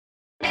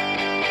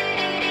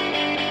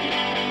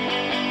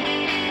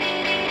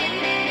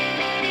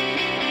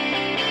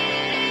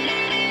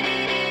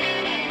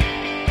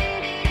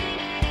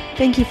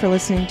Thank you for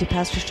listening to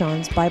Pastor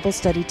Sean's Bible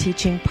Study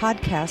Teaching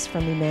podcast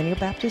from Emmanuel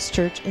Baptist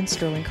Church in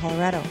Sterling,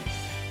 Colorado.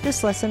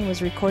 This lesson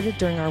was recorded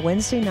during our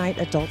Wednesday night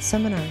adult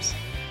seminars.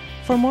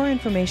 For more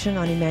information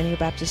on Emmanuel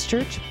Baptist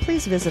Church,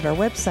 please visit our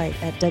website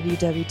at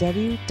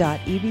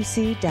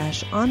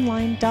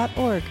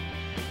www.ebc-online.org.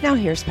 Now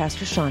here's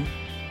Pastor Sean.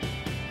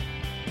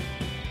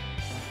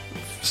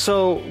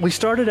 So we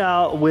started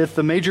out with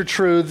the major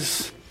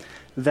truths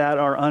that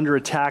are under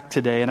attack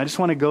today, and I just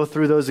want to go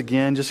through those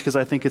again just because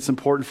I think it's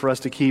important for us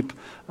to keep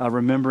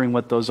remembering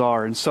what those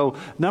are. And so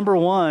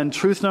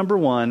truth number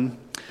one,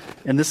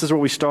 and this is where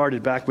we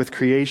started back with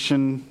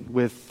creation,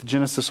 with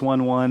Genesis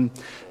 1:1,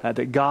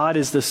 that God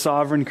is the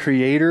sovereign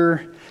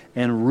creator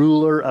and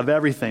ruler of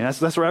everything.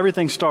 That's where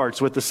everything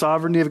starts, with the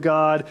sovereignty of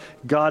God.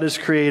 God is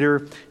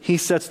creator. He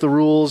sets the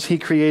rules. He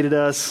created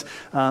us.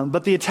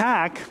 But the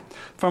attack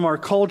from our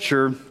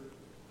culture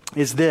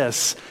is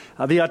this,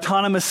 the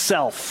autonomous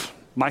self,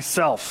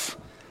 myself.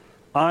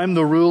 I'm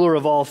the ruler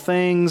of all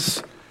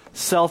things.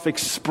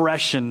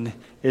 Self-expression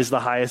is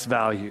the highest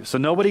value. So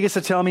nobody gets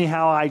to tell me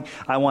how I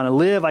want to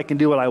live. I can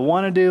do what I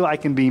want to do. I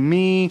can be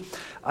me.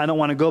 I don't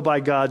want to go by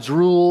God's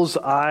rules.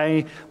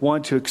 I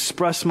want to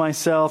express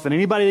myself. And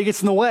anybody that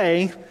gets in the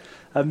way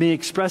of me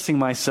expressing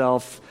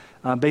myself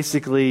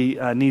basically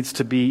needs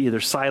to be either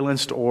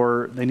silenced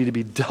or they need to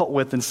be dealt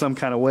with in some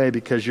kind of way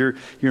because you're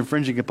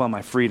infringing upon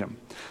my freedom.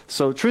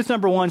 So truth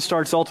number one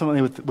starts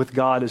ultimately with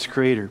God as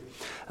creator.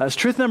 As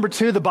truth number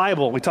two, the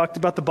Bible. We talked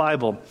about the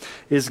Bible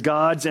is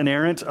God's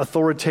inerrant,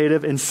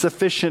 authoritative, and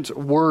sufficient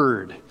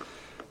word.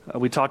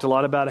 We talked a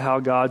lot about how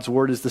God's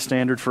word is the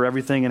standard for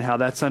everything and how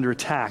that's under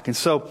attack. And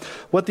so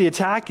what the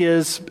attack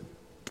is,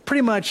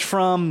 pretty much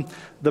from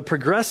the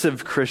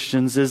progressive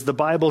Christians, is the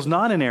Bible's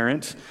not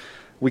inerrant.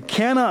 We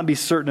cannot be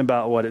certain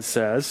about what it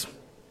says.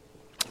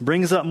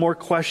 Brings up more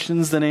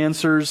questions than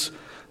answers.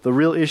 The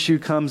real issue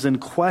comes in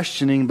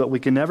questioning, but we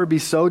can never be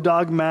so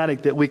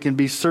dogmatic that we can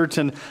be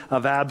certain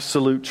of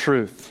absolute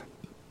truth.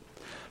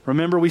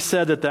 Remember, we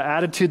said that the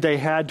attitude they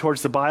had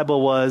towards the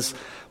Bible was,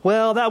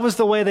 well, that was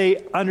the way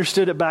they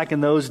understood it back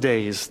in those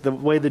days, the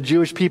way the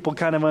Jewish people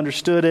kind of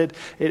understood it.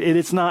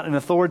 It's not an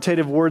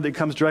authoritative word that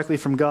comes directly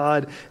from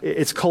God.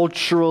 It's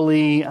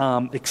culturally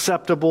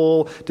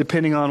acceptable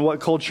depending on what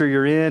culture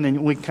you're in,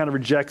 and we kind of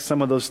reject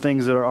some of those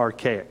things that are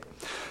archaic.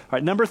 All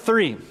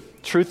right,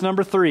 truth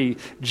number three,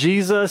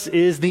 Jesus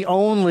is the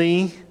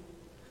only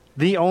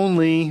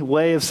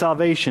way of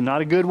salvation.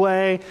 Not a good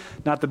way,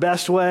 not the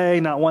best way,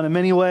 not one of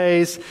many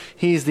ways.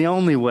 He's the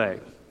only way.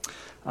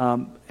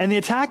 And the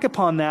attack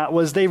upon that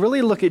was they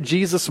really look at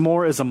Jesus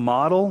more as a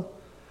model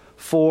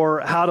for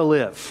how to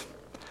live.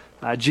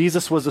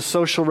 Jesus was a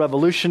social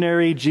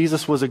revolutionary.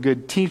 Jesus was a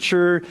good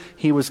teacher.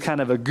 He was kind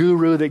of a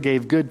guru that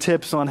gave good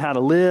tips on how to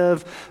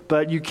live.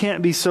 But you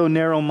can't be so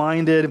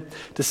narrow-minded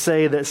to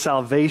say that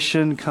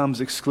salvation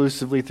comes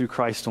exclusively through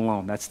Christ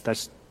alone.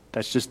 That's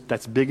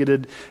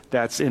bigoted.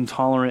 That's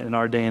intolerant in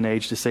our day and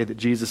age to say that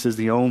Jesus is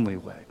the only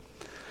way.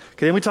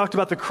 Okay, then we talked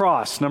about the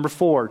cross.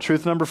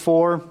 Truth number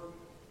four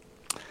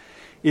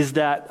is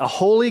that a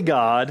holy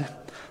God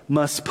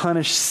must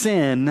punish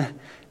sin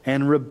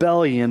and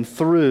rebellion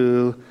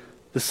through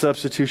the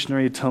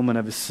substitutionary atonement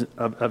of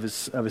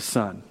his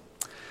Son.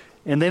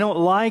 And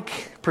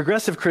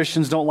progressive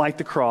Christians don't like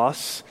the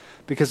cross,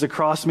 because the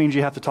cross means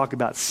you have to talk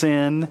about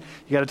sin,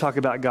 you got to talk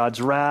about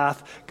God's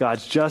wrath,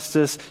 God's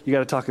justice, you got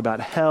to talk about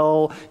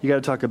hell, you got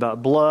to talk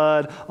about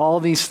blood,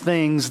 all these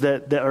things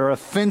that are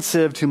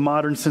offensive to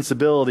modern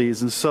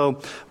sensibilities. And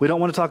so we don't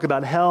want to talk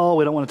about hell,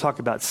 we don't want to talk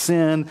about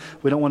sin,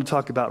 we don't want to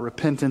talk about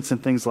repentance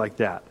and things like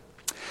that.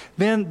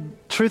 Then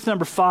truth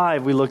number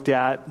five we looked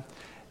at,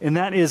 and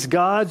that is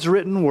God's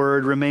written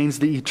word remains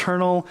the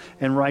eternal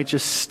and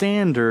righteous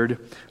standard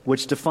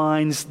which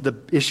defines the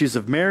issues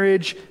of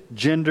marriage,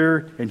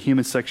 gender, and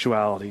human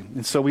sexuality.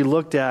 And so we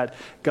looked at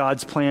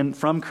God's plan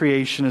from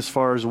creation as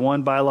far as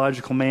one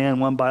biological man,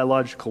 one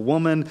biological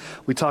woman.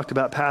 We talked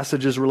about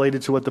passages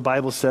related to what the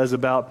Bible says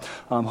about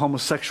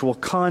homosexual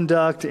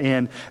conduct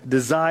and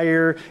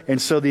desire. And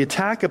so the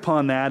attack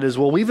upon that is,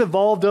 well, we've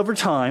evolved over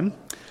time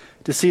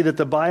to see that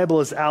the Bible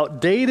is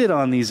outdated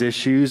on these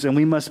issues, and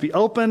we must be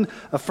open,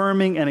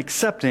 affirming, and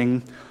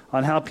accepting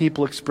on how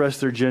people express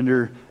their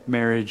gender,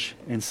 marriage,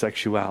 and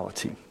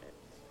sexuality.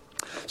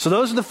 So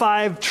those are the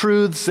five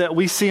truths that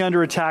we see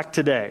under attack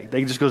today.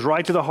 They just goes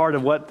right to the heart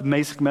of what the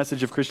basic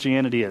message of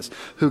Christianity is.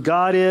 Who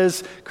God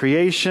is,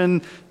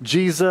 creation,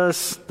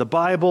 Jesus, the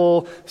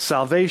Bible,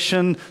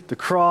 salvation, the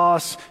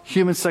cross,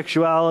 human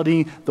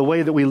sexuality, the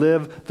way that we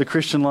live the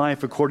Christian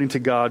life according to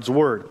God's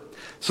word.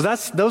 So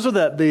those are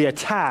the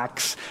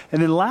attacks.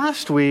 And then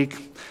last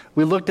week,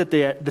 we looked at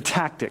the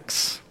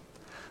tactics.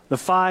 The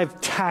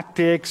five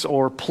tactics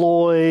or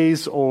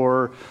ploys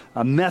or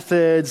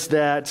methods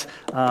that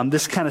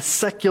this kind of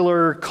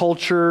secular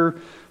culture,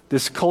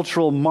 this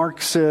cultural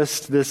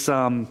Marxist, this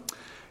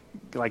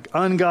like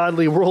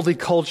ungodly, worldly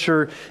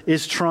culture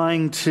is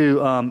trying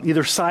to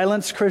either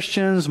silence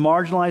Christians,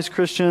 marginalize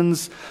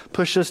Christians,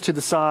 push us to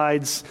the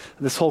sides,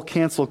 this whole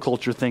cancel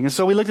culture thing. And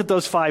so we looked at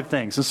those 5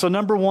 things. And so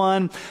number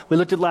 1, we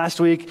looked at last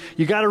week,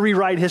 you got to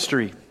rewrite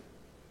history.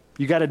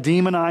 You got to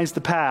demonize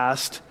the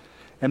past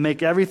and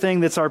make everything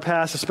that's our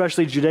past,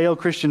 especially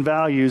Judeo-Christian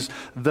values,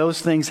 those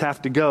things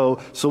have to go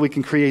so we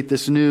can create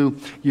this new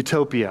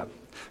utopia.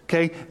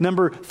 Okay,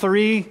 number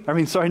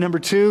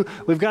 2,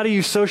 we've got to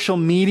use social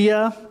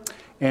media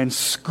and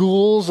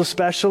schools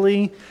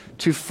especially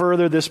to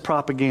further this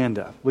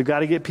propaganda. We've got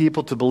to get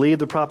people to believe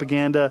the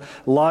propaganda.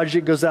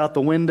 Logic goes out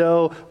the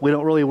window. We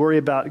don't really worry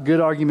about good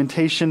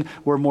argumentation.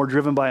 We're more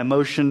driven by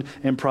emotion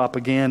and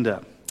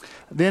propaganda.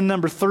 Then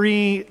number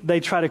 3, they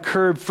try to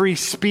curb free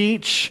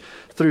speech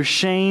through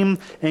shame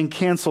and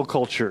cancel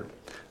culture.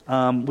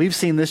 We've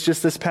seen this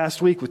just this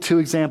past week with 2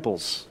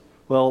 examples.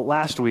 Well,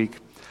 last week.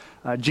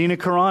 Gina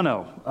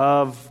Carano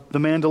of The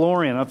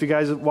Mandalorian. I don't know if you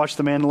guys watched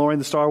The Mandalorian,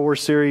 the Star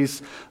Wars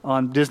series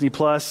on Disney+.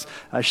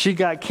 She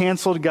got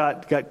canceled,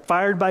 got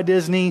fired by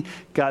Disney,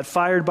 got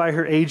fired by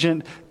her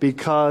agent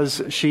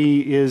because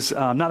she is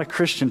not a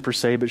Christian per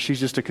se, but she's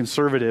just a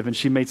conservative, and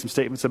she made some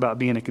statements about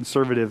being a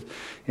conservative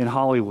in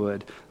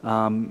Hollywood.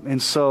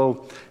 And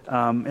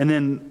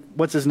then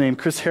what's his name?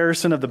 Chris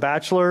Harrison of The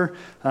Bachelor.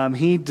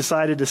 He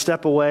decided to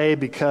step away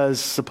because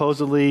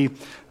supposedly,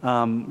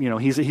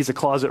 he's a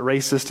closet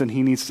racist and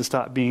he needs to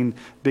stop being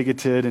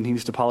bigoted and he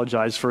needs to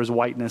apologize for his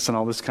whiteness and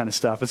all this kind of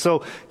stuff. And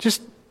so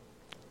just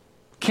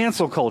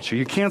cancel culture.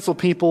 You cancel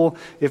people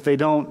if they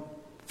don't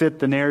fit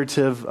the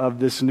narrative of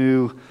this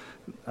new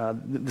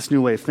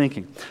way of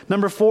thinking.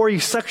 Number 4, you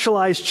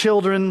sexualize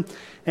children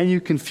and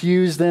you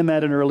confuse them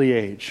at an early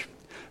age.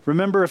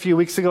 Remember a few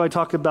weeks ago I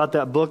talked about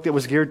that book that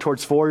was geared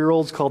towards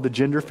 4-year-olds called The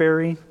Gender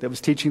Fairy that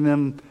was teaching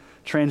them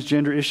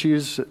transgender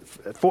issues.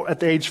 At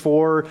the age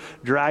 4,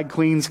 drag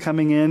queens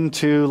coming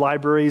into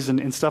libraries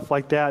and stuff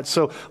like that.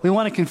 So we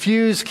want to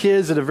confuse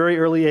kids at a very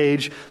early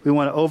age. We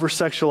want to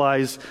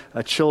over-sexualize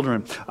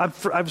children.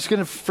 I was going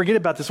to forget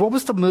about this. What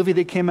was the movie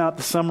that came out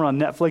this summer on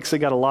Netflix that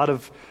got a lot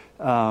of,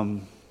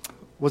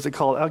 what's it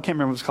called? I can't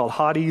remember what it was called.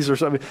 Hotties or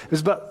something. It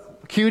was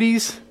about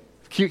cuties.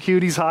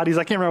 Cuties, hotties,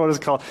 I can't remember what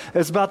it's called.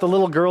 It's about the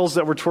little girls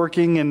that were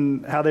twerking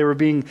and how they were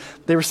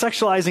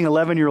sexualizing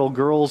 11-year-old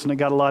girls, and it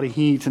got a lot of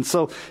heat. And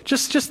so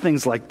just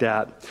things like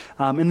that.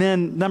 And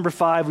then number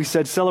 5, we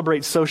said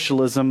celebrate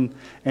socialism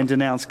and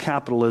denounce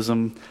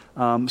capitalism.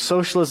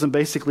 Socialism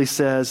basically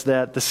says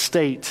that the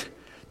state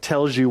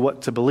tells you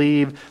what to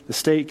believe. The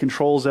state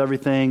controls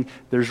everything.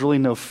 There's really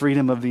no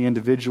freedom of the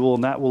individual,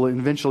 and that will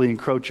eventually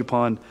encroach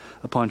upon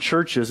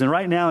churches. And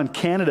right now in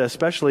Canada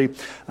especially,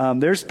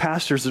 there's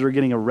pastors that are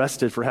getting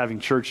arrested for having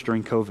church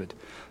during COVID.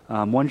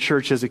 One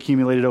church has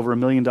accumulated over $1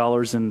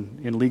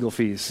 million in legal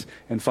fees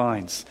and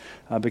fines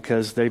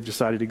because they've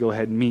decided to go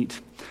ahead and meet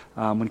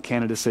when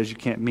Canada says you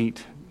can't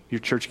meet, your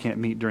church can't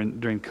meet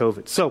during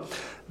COVID. So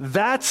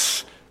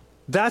that's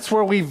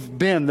where we've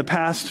been the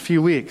past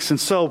few weeks. And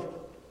so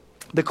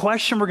the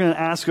question we're going to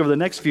ask over the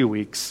next few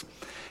weeks,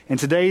 and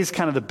today's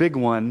kind of the big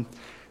one,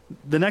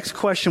 the next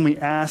question we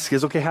ask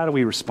is, okay, how do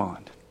we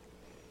respond?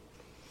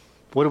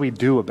 What do we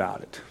do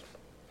about it?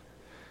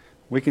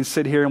 We can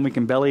sit here and we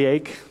can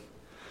bellyache.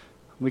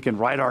 We can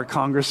write our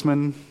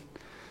congressman.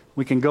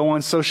 We can go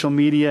on social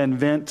media and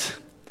vent.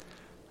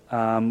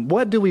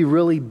 What do we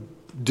really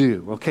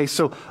do? Okay,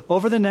 so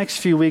over the next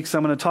few weeks,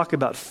 I'm going to talk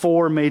about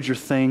 4 major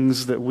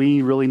things that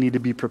we really need to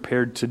be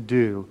prepared to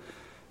do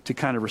to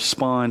kind of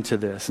respond to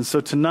this. And so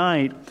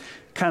tonight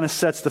kind of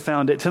sets the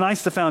foundation.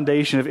 Tonight's the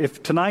foundation.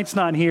 If tonight's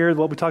not here,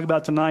 what we talk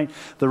about tonight,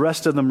 the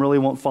rest of them really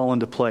won't fall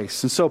into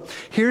place. And so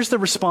here's the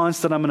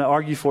response that I'm going to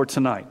argue for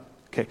tonight.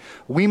 Okay,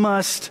 we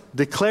must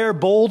declare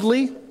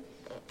boldly,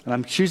 and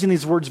I'm choosing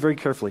these words very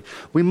carefully.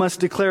 We must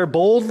declare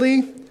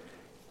boldly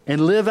and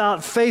live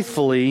out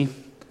faithfully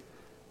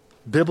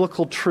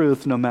biblical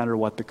truth no matter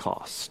what the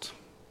cost.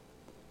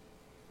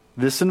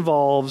 This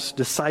involves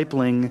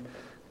discipling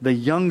the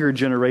younger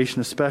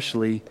generation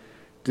especially,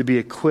 to be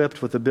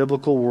equipped with a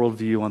biblical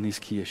worldview on these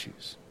key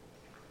issues.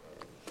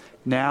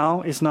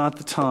 Now is not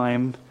the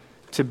time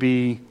to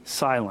be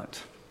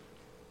silent.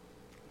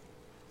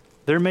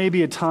 There may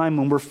be a time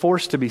when we're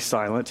forced to be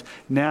silent.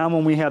 Now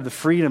when we have the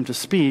freedom to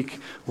speak,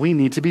 we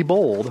need to be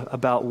bold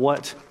about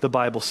what the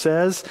Bible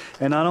says.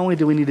 And not only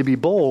do we need to be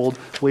bold,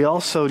 we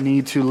also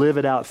need to live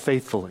it out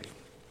faithfully,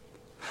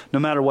 no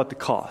matter what the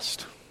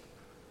cost.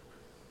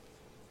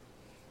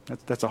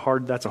 That's a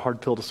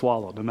hard pill to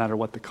swallow, no matter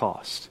what the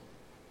cost.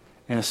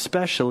 And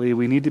especially,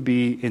 we need to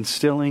be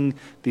instilling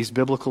these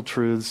biblical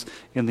truths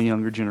in the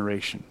younger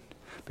generation,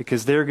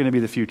 because they're going to be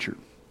the future.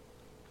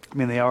 I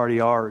mean, they already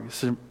are.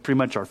 It's pretty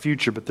much our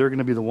future, but they're going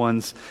to be the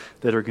ones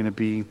that are going to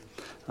be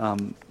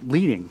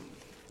leading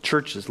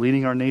churches,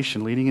 leading our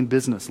nation, leading in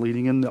business,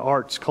 leading in the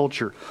arts,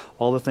 culture,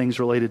 all the things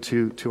related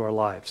to our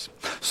lives.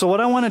 So what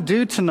I want to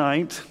do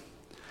tonight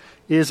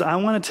is I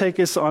want to take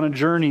us on a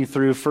journey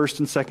through 1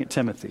 and 2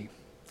 Timothy.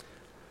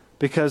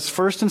 Because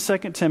 1 and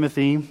 2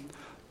 Timothy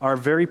are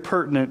very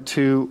pertinent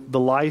to the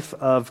life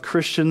of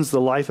Christians,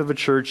 the life of a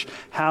church.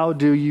 How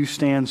do you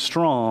stand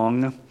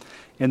strong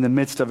in the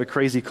midst of a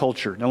crazy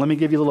culture? Now, let me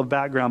give you a little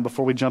background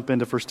before we jump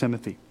into 1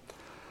 Timothy.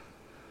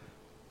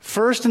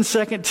 1 and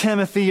 2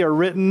 Timothy are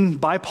written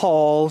by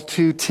Paul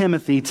to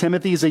Timothy.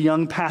 Timothy is a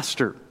young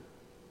pastor.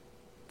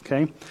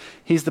 Okay?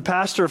 He's the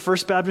pastor of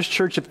First Baptist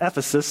Church of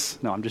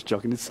Ephesus. No, I'm just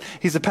joking.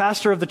 He's the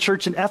pastor of the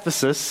church in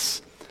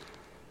Ephesus.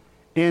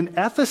 And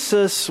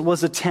Ephesus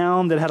was a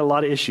town that had a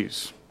lot of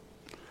issues.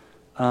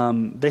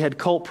 They had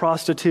cult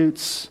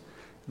prostitutes.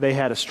 They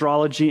had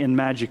astrology and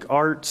magic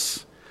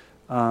arts.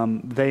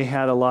 They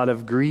had a lot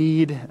of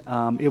greed.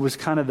 It was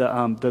kind of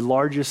the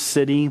largest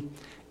city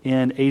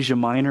in Asia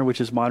Minor,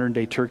 which is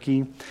modern-day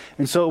Turkey.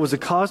 And so it was a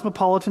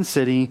cosmopolitan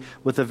city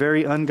with a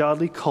very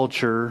ungodly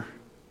culture,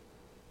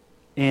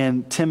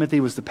 and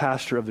Timothy was the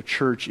pastor of the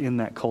church in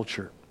that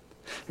culture.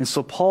 And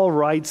so Paul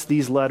writes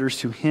these letters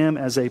to him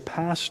as a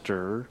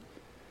pastor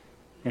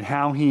and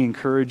how he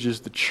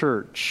encourages the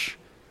church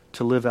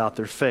to live out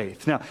their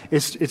faith. Now,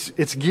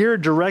 it's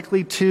geared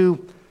directly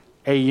to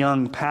a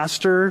young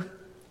pastor,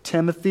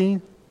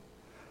 Timothy,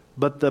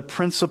 but the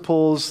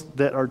principles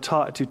that are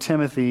taught to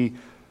Timothy,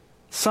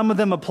 some of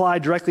them apply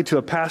directly to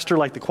a pastor,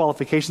 like the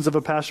qualifications of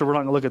a pastor. We're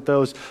not going to look at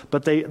those,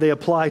 but they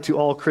apply to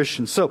all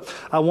Christians. So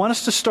I want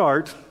us to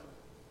start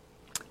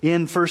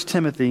in 1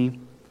 Timothy,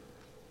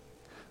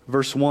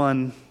 verse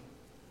 1,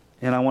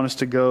 and I want us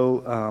to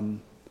go,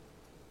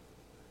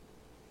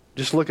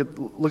 just look at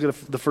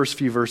the first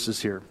few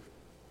verses here.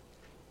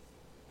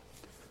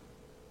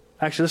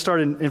 Actually, let's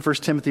start in 1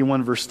 Timothy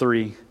 1, verse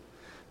 3.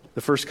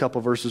 The first couple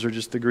verses are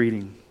just the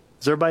greeting.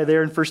 Is everybody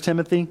there in 1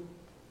 Timothy?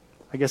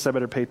 I guess I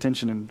better pay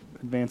attention and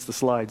advance the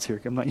slides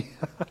here.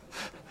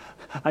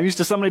 I'm used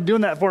to somebody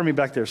doing that for me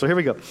back there. So here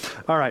we go.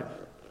 All right.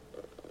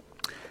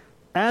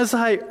 As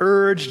I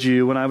urged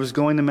you when I was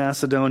going to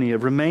Macedonia,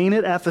 remain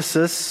at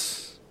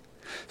Ephesus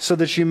so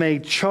that you may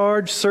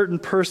charge certain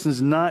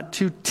persons not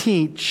to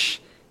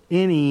teach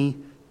any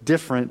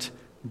different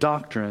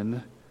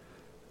doctrine,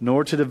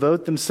 nor to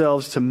devote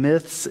themselves to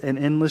myths and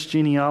endless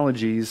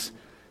genealogies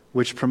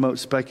which promote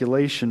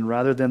speculation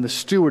rather than the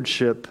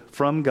stewardship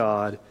from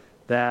God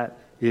that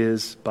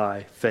is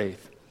by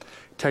faith.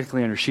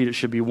 Technically on your sheet it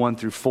should be 1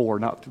 through 4,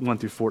 not 1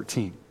 through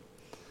 14.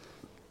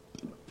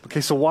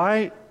 Okay, so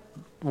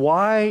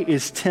why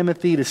is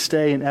Timothy to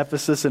stay in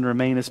Ephesus and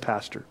remain as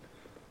pastor?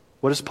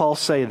 What does Paul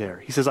say there?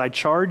 He says, I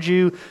charge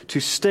you to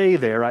stay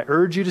there. I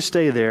urge you to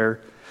stay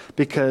there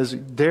because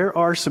there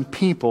are some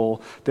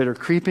people that are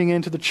creeping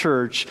into the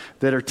church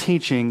that are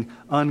teaching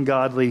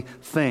ungodly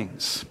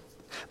things.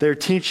 They're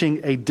teaching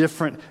a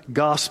different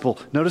gospel.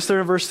 Notice there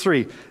in verse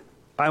 3,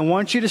 I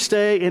want you to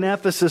stay in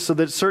Ephesus so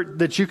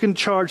that you can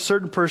charge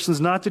certain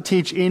persons not to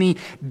teach any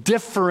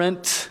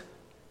different,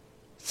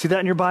 see that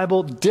in your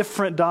Bible?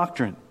 Different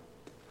doctrine.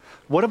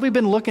 What have we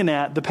been looking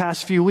at the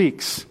past few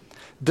weeks?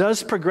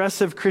 Does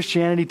progressive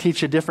Christianity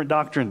teach a different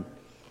doctrine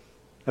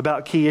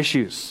about key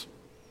issues?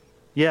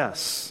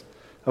 Yes.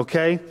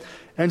 Okay?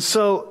 And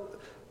so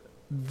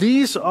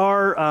these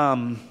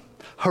are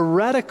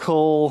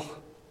heretical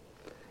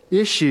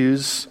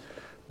issues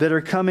that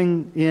are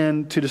coming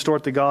in to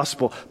distort the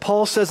gospel.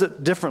 Paul says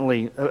it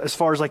differently as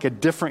far as like a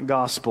different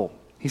gospel.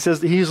 He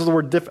uses the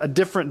word a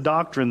different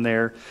doctrine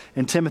there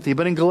in Timothy.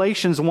 But in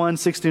Galatians 1,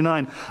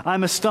 6-9,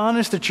 I'm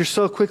astonished that you're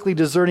so quickly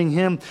deserting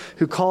him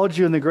who called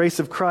you in the grace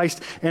of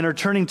Christ and are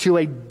turning to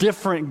a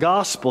different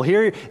gospel.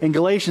 Here in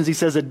Galatians, he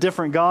says a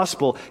different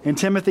gospel. In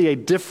Timothy, a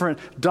different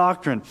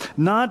doctrine.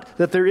 Not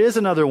that there is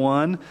another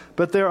one,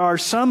 but there are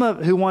some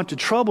who want to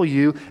trouble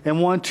you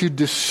and want to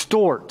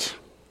distort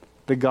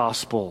the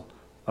gospel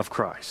of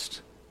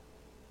Christ.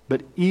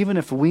 But even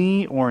if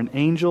we or an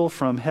angel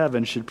from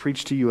heaven should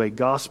preach to you a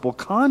gospel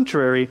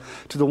contrary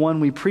to the one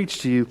we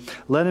preach to you,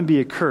 let him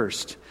be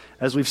accursed.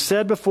 As we've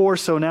said before,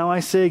 so now I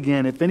say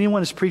again, if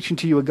anyone is preaching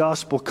to you a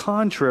gospel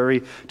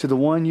contrary to the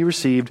one you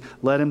received,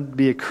 let him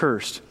be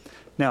accursed.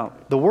 Now,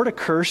 the word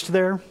accursed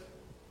there,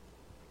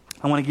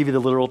 I want to give you the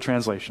literal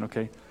translation,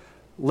 okay?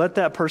 Let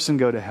that person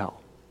go to hell,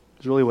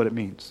 is really what it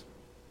means.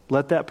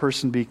 Let that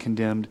person be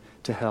condemned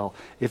to hell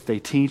if they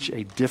teach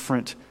a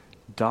different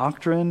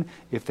doctrine,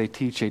 if they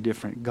teach a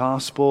different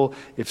gospel.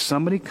 If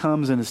somebody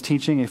comes and is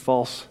teaching a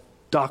false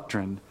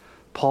doctrine,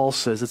 Paul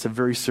says it's a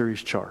very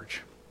serious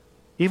charge.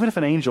 Even if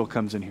an angel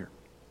comes in here.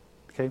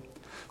 Okay?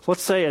 So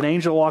let's say an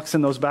angel walks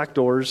in those back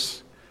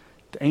doors.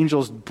 The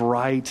angel's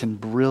bright and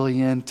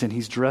brilliant, and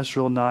he's dressed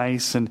real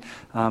nice, and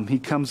he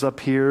comes up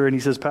here and he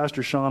says,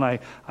 Pastor Sean, I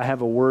have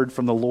a word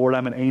from the Lord.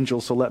 I'm an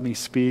angel, so let me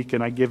speak.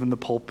 And I give him the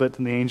pulpit,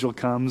 and the angel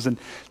comes, and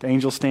the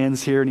angel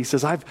stands here, and he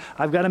says, I've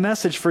got a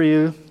message for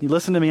you. You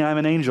listen to me, I'm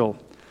an angel.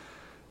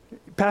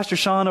 Pastor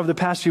Sean, over the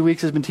past few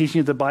weeks, has been teaching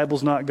you that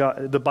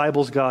the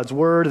Bible's God's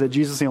word, that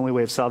Jesus is the only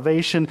way of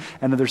salvation,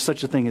 and that there's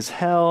such a thing as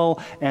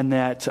hell, and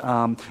that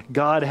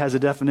God has a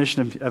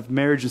definition of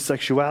marriage and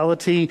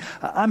sexuality.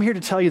 I'm here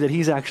to tell you that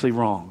he's actually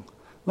wrong.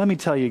 Let me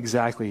tell you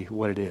exactly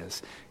what it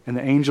is. And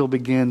the angel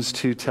begins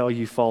to tell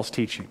you false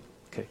teaching.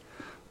 Okay,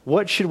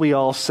 what should we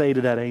all say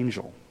to that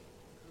angel?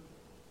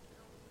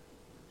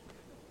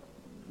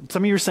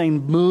 Some of you are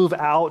saying move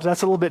out.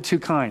 That's a little bit too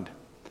kind.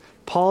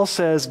 Paul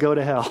says go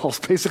to hell. That's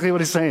basically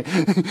what he's saying.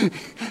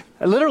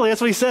 Literally,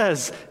 that's what he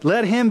says.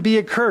 Let him be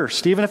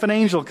accursed, even if an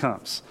angel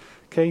comes.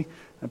 Okay?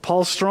 And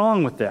Paul's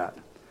strong with that.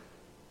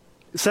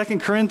 2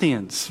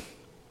 Corinthians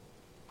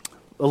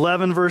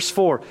 11, verse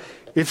 4.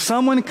 If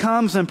someone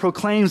comes and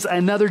proclaims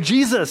another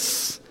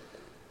Jesus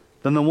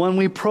than the one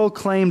we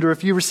proclaimed, or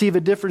if you receive a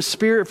different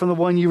spirit from the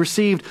one you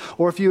received,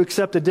 or if you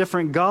accept a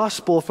different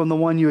gospel from the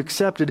one you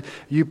accepted,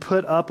 you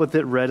put up with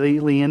it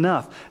readily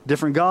enough.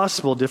 Different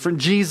gospel, different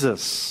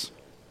Jesus.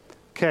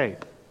 Okay.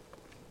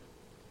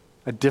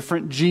 A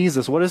different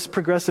Jesus. What does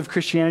progressive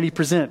Christianity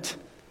present?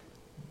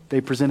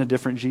 They present a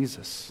different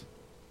Jesus,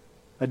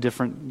 a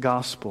different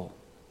gospel,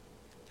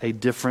 a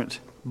different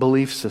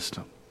belief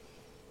system.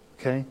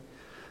 Okay?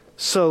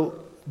 So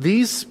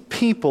these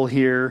people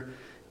here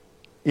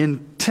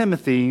in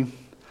Timothy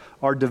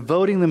are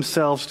devoting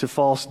themselves to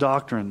false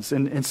doctrines.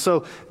 And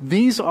so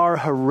these are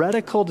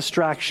heretical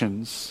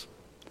distractions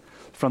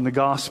from the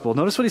gospel.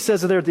 Notice what he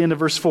says there at the end of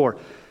verse 4.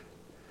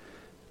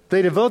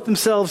 They devote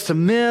themselves to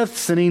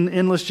myths and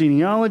endless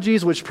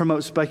genealogies, which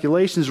promote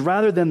speculations,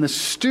 rather than the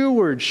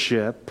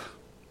stewardship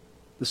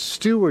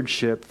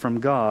from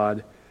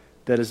God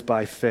that is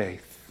by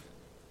faith.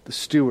 The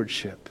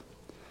stewardship.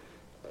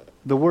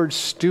 The word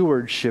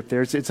stewardship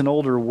there, it's an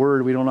older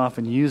word, we don't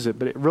often use it,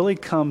 but it really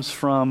comes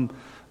from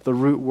the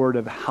root word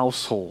of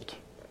household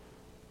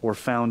or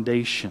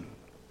foundation.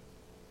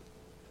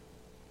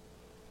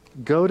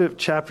 Go to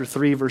chapter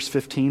 3, verse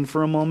 15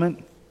 for a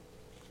moment.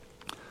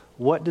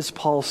 What does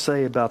Paul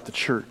say about the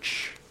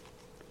church?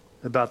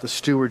 About the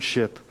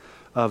stewardship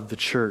of the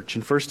church?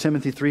 In 1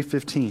 Timothy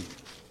 3:15.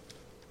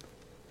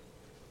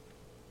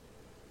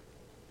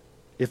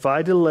 If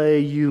I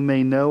delay, you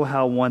may know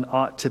how one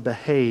ought to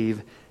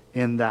behave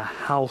in the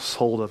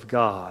household of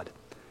God,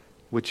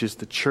 which is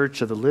the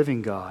church of the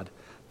living God,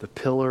 the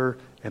pillar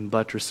and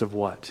buttress of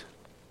what?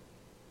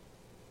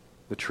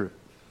 The truth.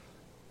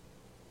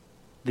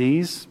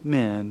 These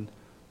men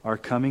are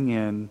coming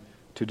in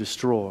to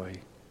destroy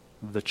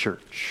the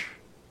church.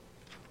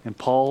 And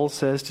Paul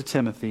says to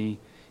Timothy,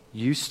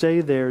 you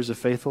stay there as a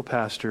faithful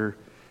pastor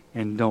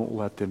and don't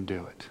let them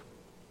do it.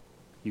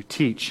 You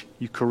teach,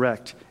 you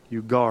correct,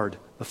 you guard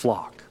the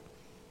flock.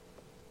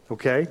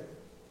 Okay?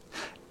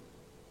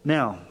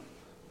 Now,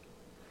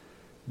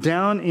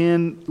 down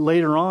in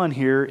later on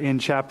here in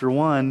chapter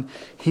 1,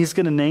 he's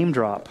going to name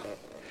drop.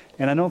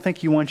 And I don't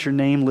think you want your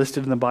name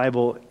listed in the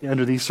Bible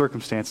under these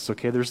circumstances,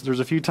 okay? There's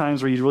a few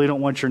times where you really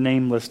don't want your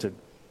name listed,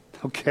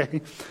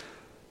 okay?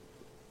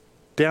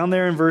 Down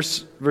there in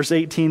verse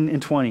 18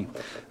 and 20.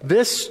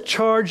 This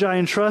charge I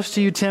entrust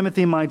to you,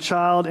 Timothy, my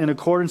child, in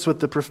accordance with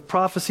the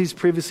prophecies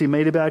previously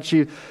made about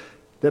you,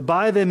 that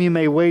by them you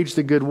may wage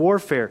the good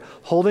warfare,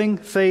 holding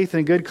faith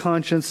and good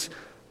conscience.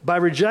 By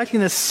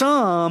rejecting this,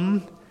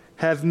 some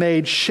have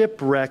made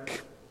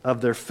shipwreck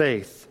of their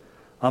faith,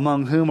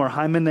 among whom are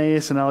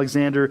Hymenaeus and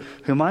Alexander,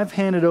 whom I've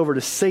handed over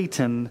to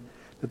Satan,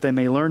 that they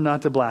may learn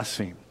not to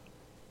blaspheme.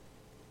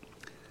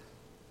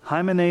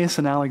 Hymenaeus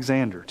and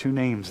Alexander, two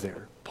names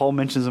there. Paul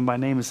mentions them by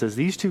name and says,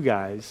 these two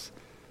guys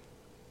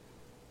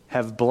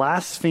have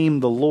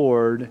blasphemed the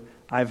Lord.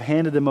 I've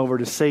handed them over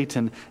to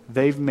Satan.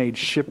 They've made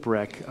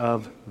shipwreck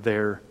of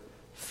their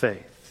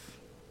faith.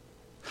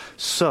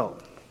 So,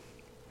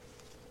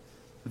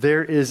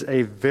 there is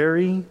a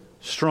very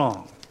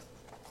strong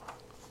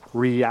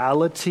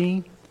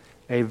reality,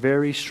 a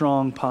very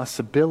strong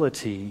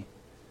possibility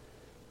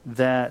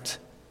that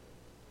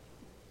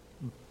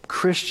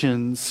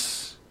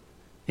Christians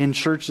in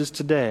churches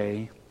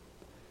today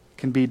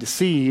can be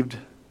deceived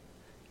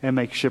and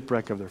make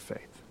shipwreck of their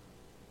faith.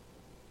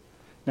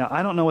 Now,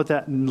 I don't know what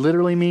that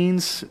literally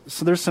means,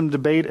 so there's some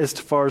debate as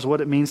far as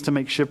what it means to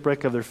make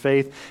shipwreck of their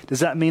faith.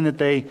 Does that mean that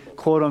they,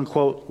 quote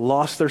unquote,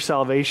 lost their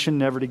salvation,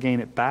 never to gain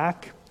it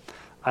back?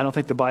 I don't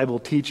think the Bible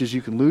teaches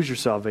you can lose your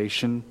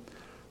salvation.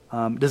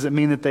 Does it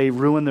mean that they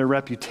ruin their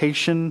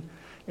reputation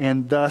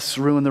and thus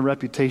ruin the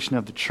reputation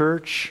of the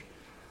church?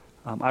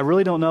 I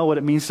really don't know what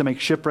it means to make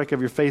shipwreck of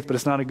your faith, but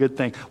it's not a good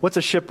thing. What's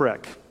a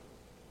shipwreck?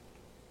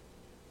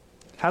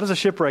 How does a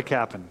shipwreck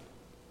happen?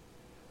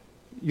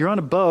 You're on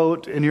a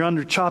boat and you're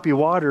under choppy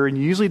water and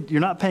you're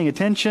not paying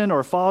attention,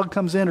 or a fog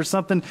comes in or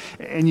something,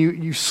 and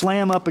you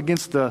slam up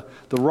against the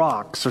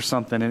rocks or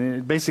something, and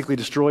it basically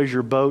destroys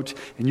your boat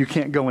and you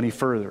can't go any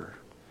further.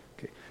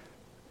 Okay.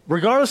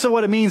 Regardless of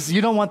what it means,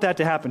 you don't want that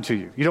to happen to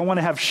you. You don't want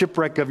to have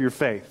shipwreck of your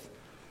faith.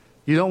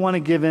 You don't want to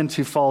give in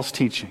to false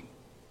teaching.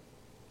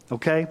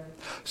 Okay?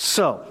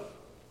 So,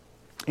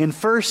 in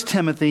 1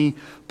 Timothy,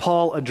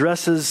 Paul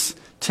addresses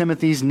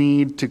Timothy's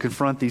need to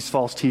confront these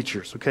false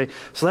teachers. Okay?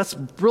 So that's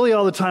really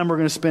all the time we're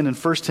going to spend in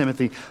 1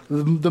 Timothy.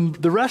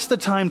 The rest of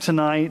the time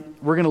tonight,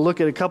 we're going to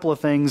look at a couple of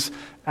things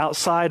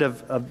outside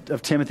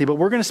of Timothy, but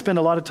we're going to spend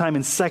a lot of time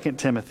in 2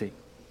 Timothy.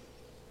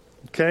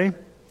 Okay?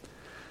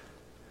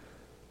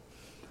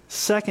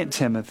 2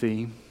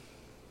 Timothy.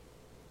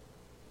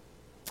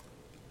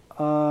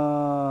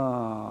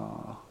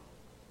 I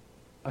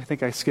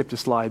think I skipped a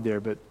slide there,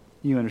 but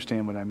you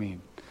understand what I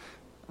mean.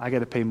 I got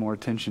to pay more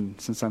attention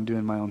since I'm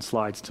doing my own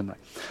slides tonight.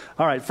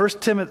 All right, 2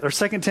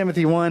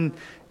 Timothy 1,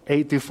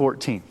 8 through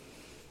 14.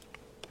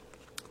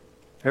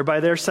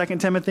 Everybody there, 2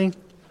 Timothy?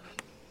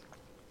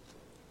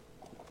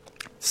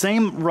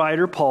 Same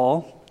writer,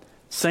 Paul,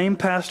 same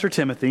pastor,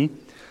 Timothy,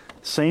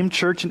 same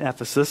church in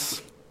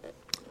Ephesus.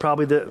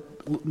 Probably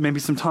maybe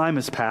some time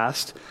has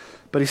passed,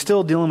 but he's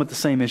still dealing with the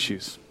same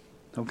issues.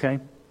 Okay? All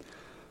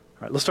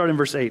right, let's start in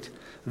verse 8.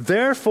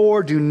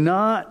 Therefore, do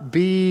not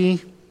be,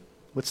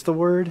 what's the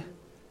word?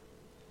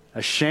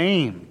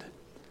 Ashamed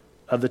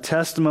of the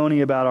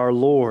testimony about our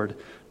Lord,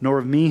 nor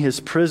of me his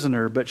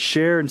prisoner, but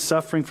share in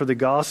suffering for the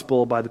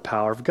gospel by the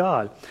power of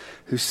God,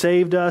 who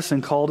saved us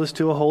and called us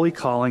to a holy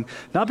calling,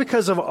 not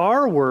because of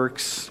our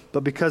works,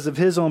 but because of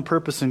his own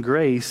purpose and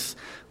grace,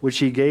 which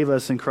he gave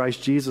us in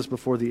Christ Jesus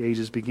before the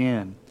ages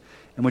began,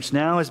 and which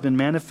now has been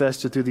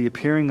manifested through the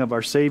appearing of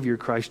our Savior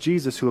Christ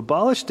Jesus, who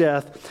abolished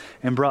death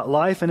and brought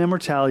life and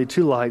immortality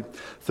to light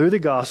through the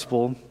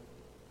gospel,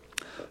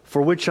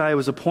 for which I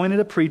was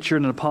appointed a preacher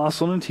and an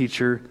apostle and a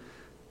teacher,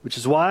 which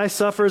is why I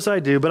suffer as I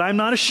do. But I'm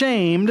not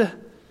ashamed,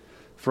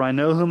 for I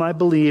know whom I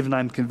believe, and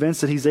I'm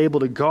convinced that he's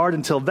able to guard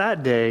until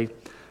that day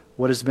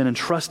what has been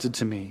entrusted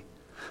to me.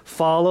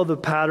 Follow the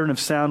pattern of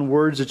sound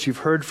words that you've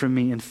heard from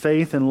me in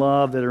faith and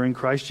love that are in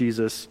Christ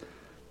Jesus.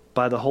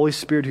 By the Holy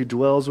Spirit who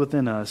dwells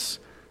within us,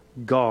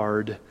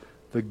 guard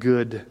the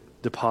good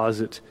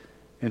deposit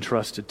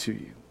entrusted to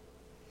you.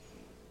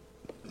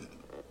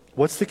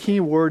 What's the key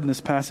word in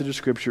this passage of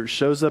Scripture? It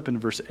shows up in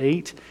verse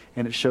 8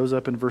 and it shows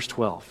up in verse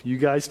 12. You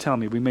guys tell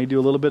me. We may do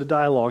a little bit of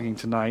dialoguing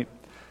tonight.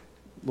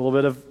 A little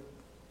bit of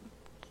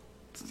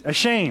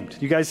ashamed.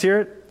 You guys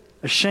hear it?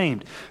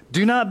 Ashamed.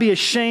 Do not be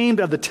ashamed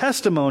of the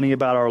testimony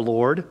about our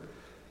Lord.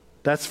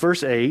 That's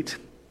verse 8.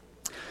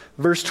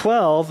 Verse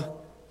 12,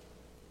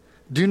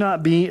 do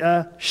not be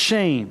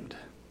ashamed.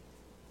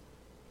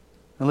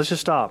 And let's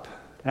just stop.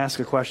 Ask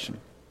a question.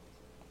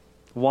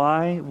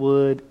 Why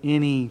would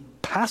any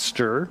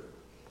pastor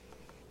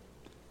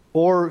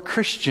or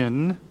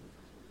Christian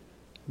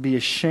be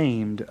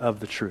ashamed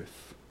of the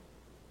truth?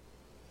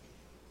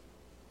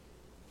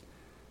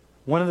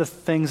 One of the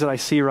things that I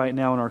see right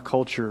now in our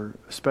culture,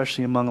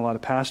 especially among a lot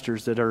of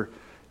pastors that are,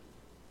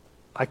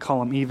 I call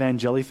them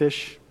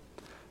evangelifish.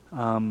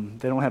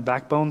 They don't have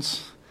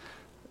backbones.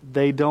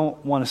 They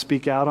don't want to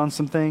speak out on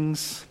some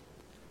things.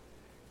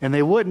 And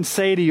they wouldn't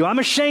say to you, I'm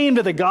ashamed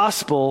of the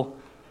gospel,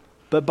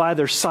 but by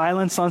their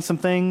silence on some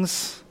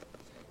things,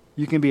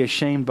 you can be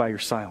ashamed by your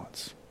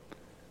silence.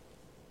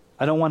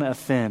 I don't want to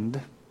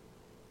offend.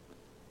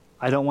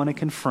 I don't want to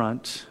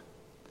confront.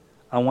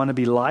 I want to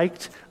be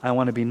liked. I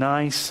want to be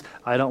nice.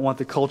 I don't want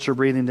the culture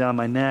breathing down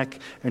my neck.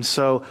 And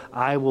so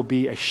I will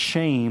be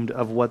ashamed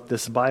of what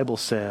this Bible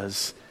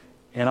says.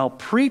 And I'll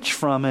preach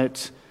from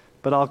it,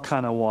 but I'll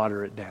kind of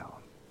water it down.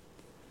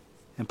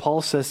 And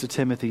Paul says to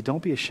Timothy,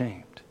 don't be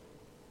ashamed.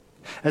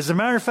 As a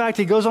matter of fact,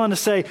 he goes on to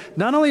say,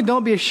 not only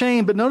don't be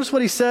ashamed, but notice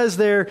what he says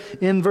there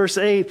in verse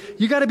 8.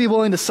 You got to be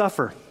willing to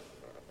suffer.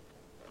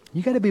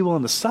 You got to be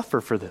willing to suffer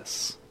for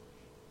this.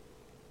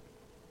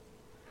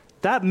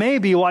 That may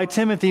be why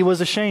Timothy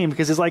was ashamed,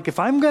 because it's like, if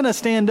I'm going to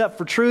stand up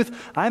for truth,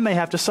 I may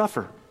have to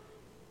suffer.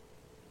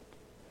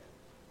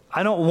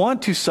 I don't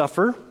want to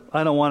suffer.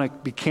 I don't want to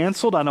be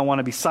canceled. I don't want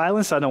to be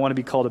silenced. I don't want to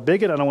be called a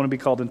bigot. I don't want to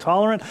be called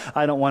intolerant.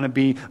 I don't want to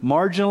be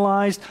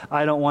marginalized.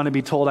 I don't want to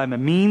be told I'm a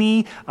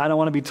meanie. I don't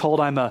want to be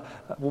told I'm a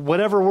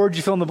whatever word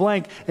you fill in the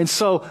blank. And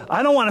so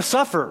I don't want to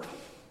suffer.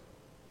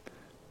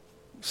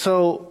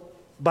 So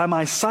by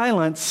my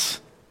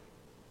silence,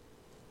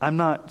 I'm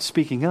not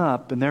speaking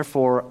up, and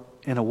therefore,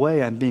 in a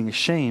way, I'm being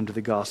ashamed of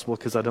the gospel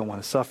because I don't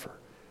want to suffer.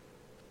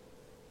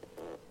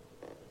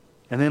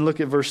 And then look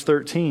at verse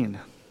 13.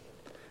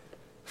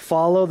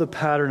 Follow the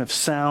pattern of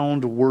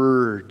sound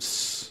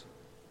words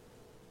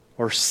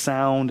or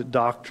sound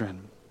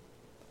doctrine.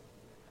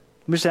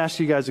 Let me just ask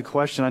you guys a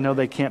question. I know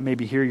they can't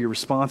maybe hear your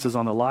responses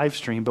on the live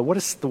stream, but what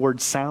does the word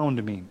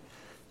sound mean?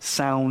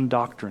 Sound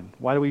doctrine.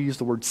 Why do we use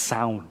the word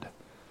sound?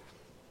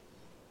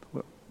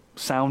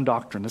 Sound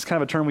doctrine. That's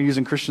kind of a term we use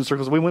in Christian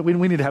circles. We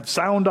need to have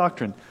sound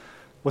doctrine.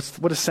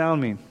 What does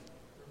sound mean?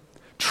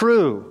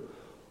 True,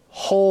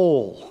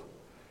 whole,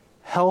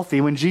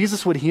 healthy. When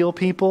Jesus would heal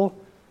people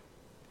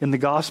in the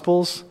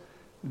Gospels,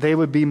 they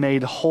would be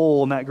made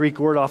whole. And that Greek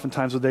word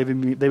oftentimes they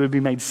would be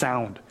made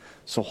sound.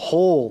 So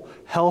whole,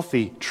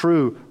 healthy,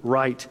 true,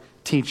 right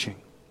teaching.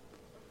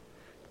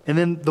 And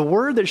then the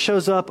word that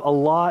shows up a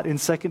lot in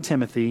 2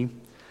 Timothy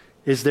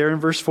is there in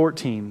verse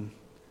 14.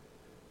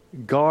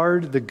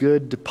 Guard the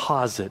good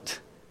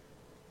deposit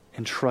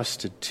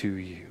entrusted to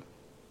you.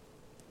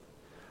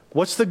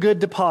 What's the good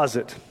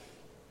deposit?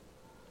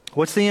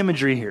 What's the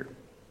imagery here?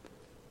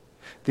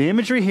 The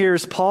imagery here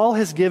is Paul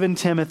has given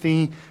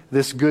Timothy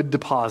this good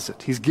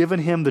deposit. He's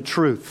given him the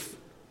truth.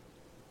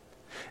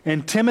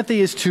 And Timothy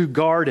is to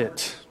guard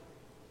it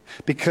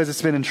because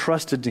it's been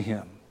entrusted to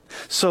him.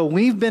 So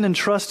we've been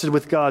entrusted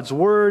with God's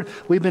word.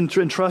 We've been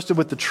entrusted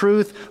with the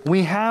truth.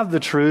 We have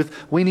the truth.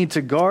 We need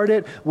to guard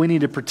it. We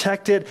need to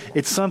protect it.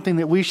 It's something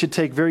that we should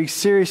take very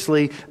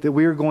seriously that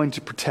we are going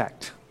to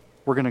protect.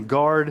 We're going to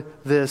guard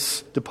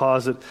this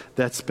deposit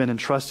that's been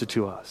entrusted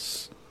to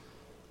us.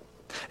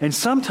 And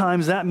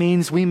sometimes that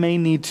means we may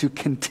need to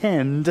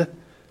contend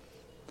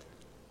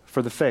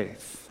for the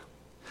faith.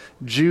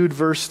 Jude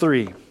verse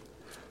 3.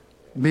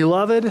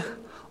 Beloved,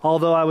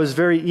 although I was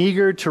very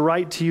eager to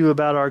write to you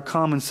about our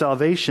common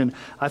salvation,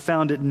 I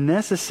found it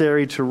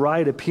necessary to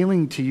write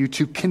appealing to you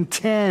to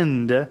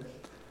contend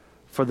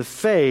for the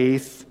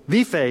faith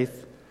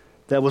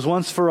that was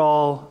once for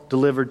all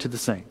delivered to the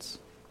saints.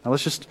 Now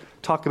let's just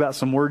talk about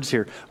some words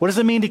here. What does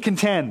it mean to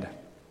contend?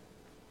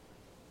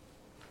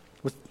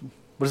 What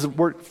does the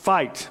word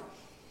fight?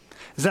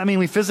 Does that mean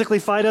we physically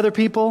fight other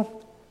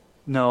people?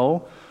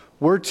 No.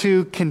 We're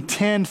to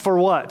contend for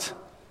what?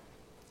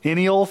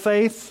 Any old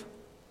faith?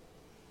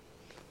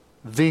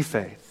 The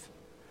faith.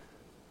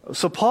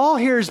 So Paul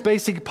here is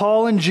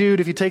Paul and Jude,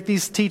 if you take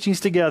these teachings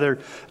together,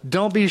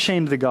 don't be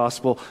ashamed of the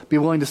gospel. Be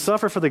willing to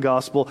suffer for the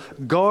gospel.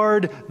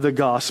 Guard the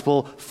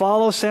gospel.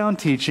 Follow sound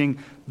teaching.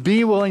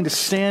 Be willing to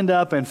stand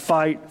up and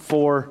fight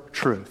for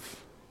truth.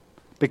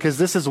 Because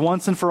this is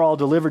once and for all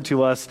delivered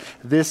to us.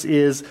 This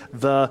is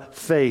the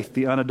faith,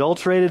 the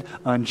unadulterated,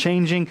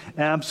 unchanging,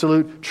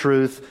 absolute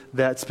truth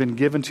that's been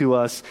given to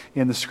us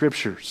in the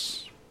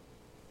Scriptures.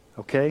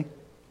 Okay?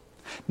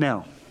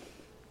 Now,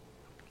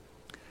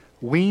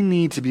 we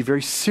need to be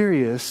very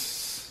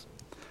serious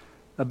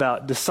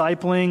about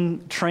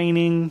discipling,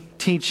 training,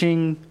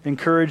 teaching,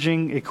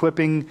 encouraging,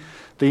 equipping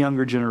the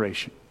younger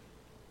generation.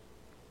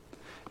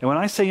 And when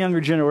I say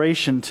younger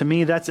generation, to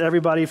me, that's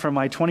everybody from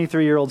my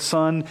 23-year-old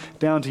son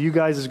down to you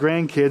guys as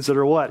grandkids that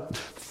are what?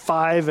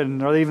 5,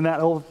 and are they even that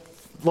old?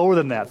 Lower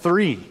than that,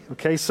 3.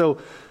 Okay, so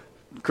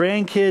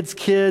grandkids,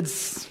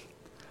 kids.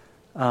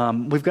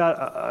 We've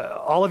got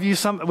all of you.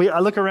 I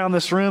look around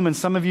this room, and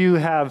some of you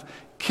have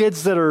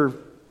kids that are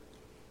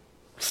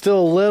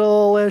still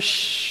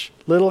little-ish,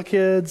 little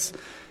kids,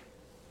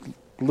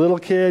 little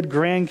kid,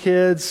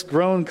 grandkids,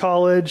 grown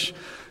college,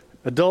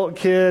 adult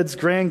kids,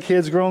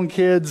 grandkids, grown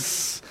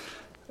kids,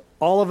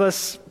 all of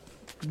us,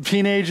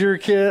 teenager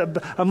kid.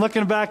 I'm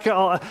looking back.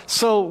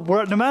 So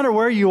no matter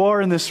where you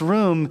are in this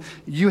room,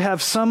 you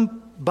have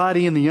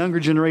somebody in the younger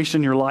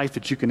generation in your life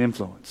that you can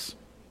influence.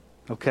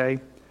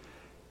 Okay?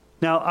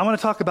 Now, I want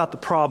to talk about the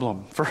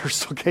problem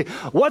first, okay?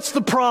 What's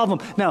the problem?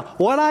 Now,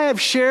 what I have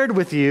shared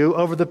with you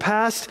over the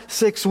past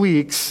 6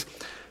 weeks,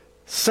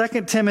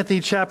 2 Timothy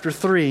chapter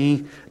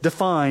 3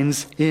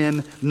 defines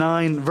in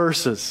 9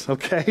 verses,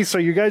 okay? So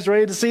you guys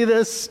ready to see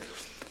this?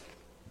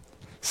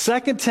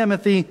 2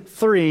 Timothy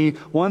 3,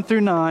 1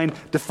 through 9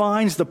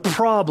 defines the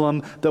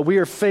problem that we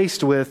are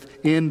faced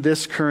with in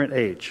this current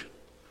age.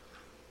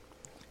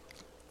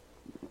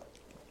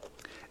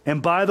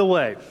 And by the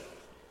way,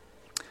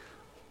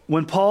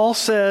 when Paul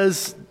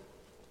says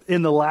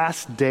in the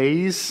last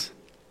days,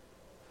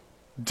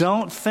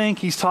 don't think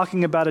he's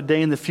talking about a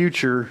day in the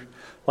future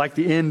like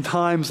the end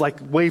times, like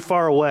way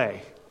far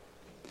away.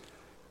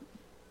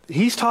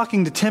 He's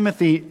talking to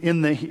Timothy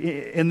in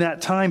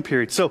that time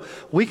period. So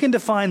we can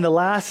define the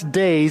last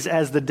days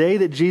as the day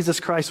that Jesus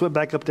Christ went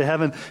back up to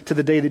heaven to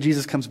the day that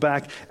Jesus comes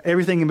back.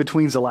 Everything in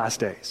between is the last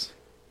days.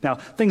 Now,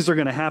 things are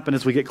going to happen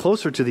as we get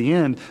closer to the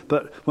end,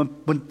 but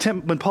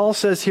when Paul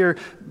says here,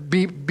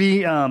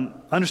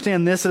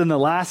 understand this, that in the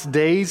last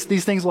days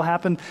these things will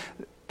happen,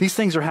 these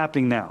things are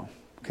happening now,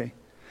 okay?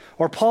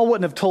 Or Paul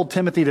wouldn't have told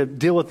Timothy to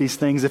deal with these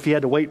things if he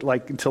had to wait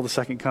until the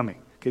second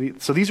coming. Okay?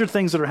 So these are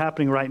things that are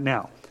happening right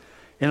now.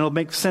 And it'll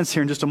make sense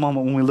here in just a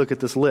moment when we look at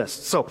this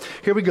list. So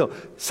here we go.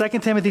 2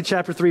 Timothy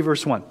chapter 3,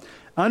 verse 1.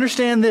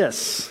 Understand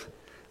this,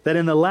 that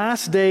in the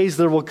last days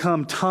there will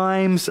come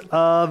times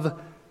of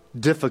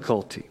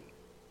difficulty.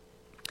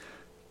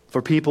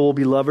 For people will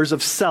be lovers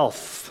of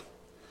self,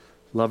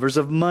 lovers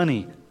of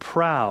money,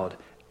 proud,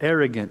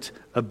 arrogant,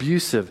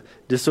 abusive,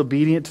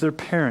 disobedient to their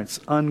parents,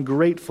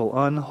 ungrateful,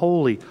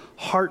 unholy,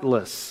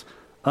 heartless,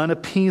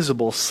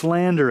 unappeasable,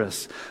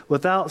 slanderous,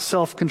 without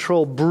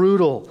self-control,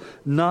 brutal,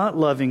 not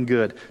loving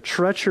good,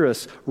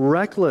 treacherous,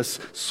 reckless,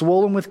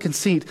 swollen with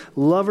conceit,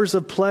 lovers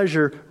of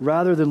pleasure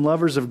rather than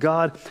lovers of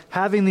God,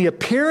 having the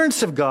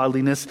appearance of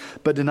godliness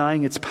but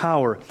denying its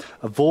power.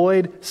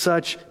 Avoid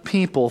such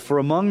people, for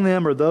among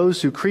them are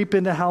those who creep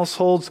into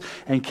households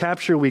and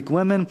capture weak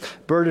women,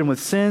 burdened with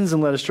sins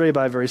and led astray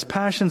by various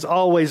passions,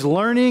 always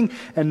learning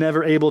and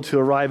never able to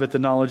arrive at the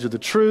knowledge of the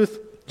truth.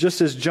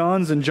 Just as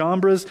Jannes and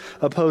Jambres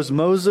opposed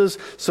Moses,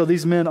 so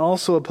these men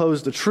also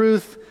oppose the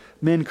truth,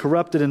 men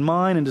corrupted in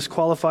mind and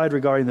disqualified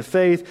regarding the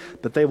faith,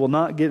 but they will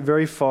not get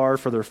very far,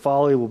 for their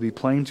folly will be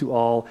plain to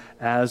all,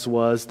 as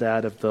was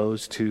that of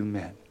those 2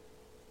 men.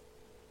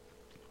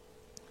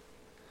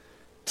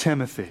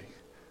 Timothy,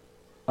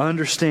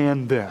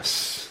 understand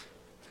this.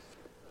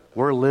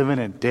 We're living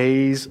in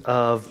days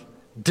of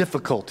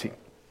difficulty.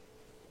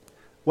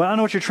 Well, I don't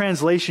know what your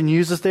translation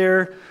uses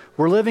there.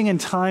 We're living in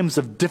times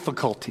of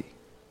difficulty.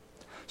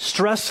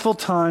 Stressful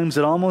times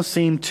that almost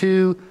seem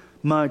too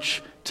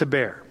much to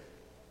bear.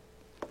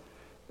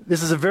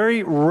 This is a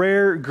very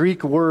rare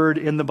Greek word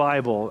in the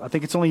Bible. I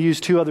think it's only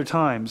used 2 other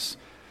times.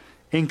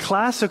 In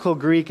classical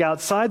Greek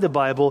outside the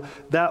Bible,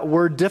 that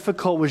word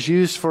difficult was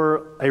used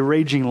for a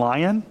raging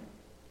lion,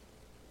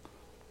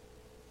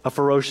 a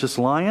ferocious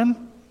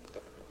lion,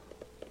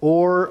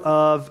 or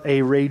of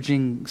a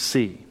raging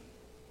sea.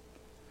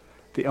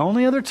 The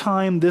only other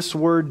time this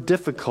word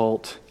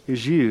difficult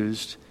is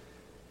used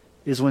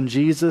is when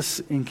Jesus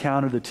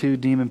encountered the two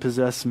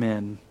demon-possessed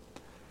men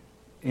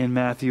in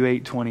Matthew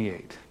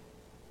 8:28.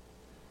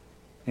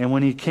 And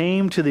when he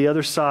came to the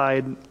other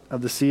side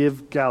of the Sea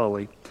of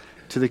Galilee,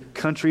 to the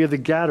country of the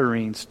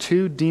Gadarenes,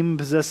 two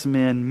demon-possessed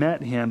men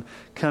met him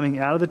coming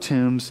out of the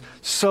tombs,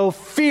 so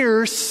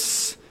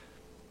fierce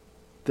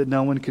that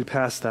no one could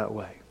pass that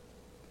way.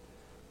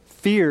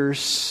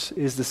 Fierce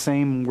is the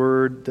same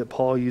word that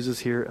Paul uses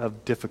here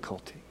of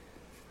difficulty.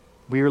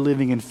 We are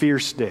living in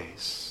fierce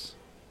days,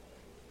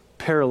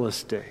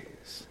 perilous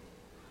days,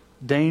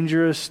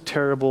 dangerous,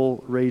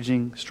 terrible,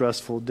 raging,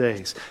 stressful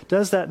days.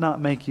 Does that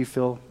not make you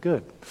feel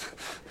good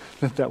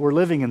that we're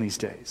living in these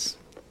days?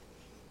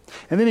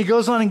 And then he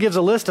goes on and gives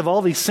a list of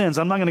all these sins.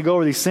 I'm not going to go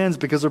over these sins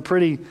because they're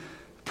pretty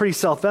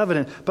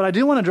self-evident. But I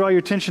do want to draw your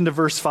attention to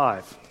verse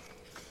 5.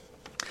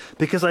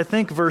 Because I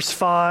think verse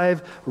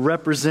 5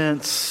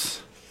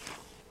 represents,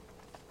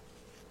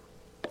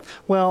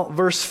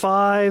 verse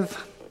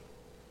 5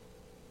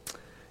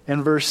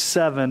 and verse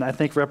 7, I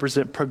think,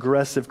 represent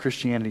progressive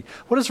Christianity.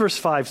 What does verse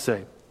 5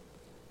 say?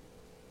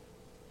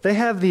 They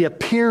have the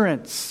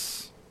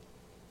appearance.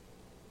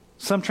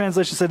 Some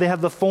translations say they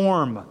have the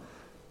form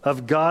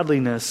of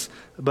godliness,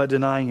 but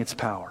denying its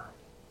power.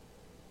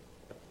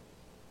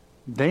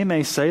 They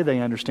may say they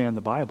understand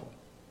the Bible.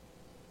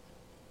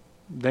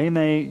 They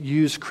may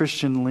use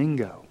Christian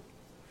lingo.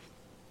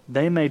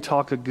 They may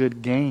talk a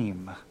good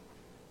game.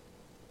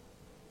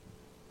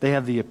 They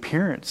have the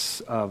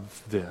appearance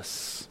of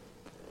this,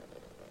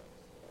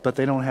 but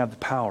they don't have the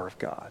power of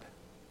God.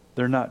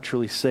 They're not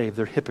truly saved.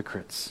 They're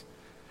hypocrites.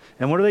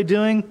 And what are they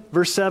doing?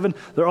 Verse 7,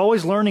 they're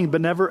always learning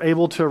but never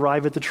able to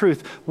arrive at the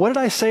truth. What did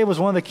I say was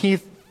one of the key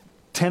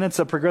tenets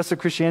of progressive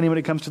Christianity when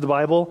it comes to the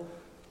Bible?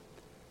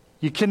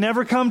 You can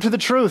never come to the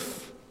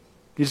truth.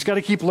 You just got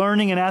to keep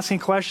learning and asking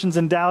questions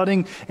and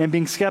doubting and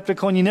being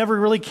skeptical, and you never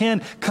really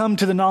can come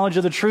to the knowledge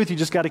of the truth. You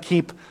just got to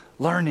keep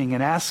learning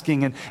and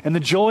asking and the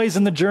joys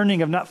and the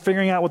journeying of not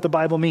figuring out what the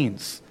Bible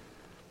means.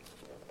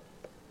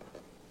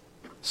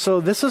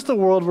 So this is the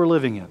world we're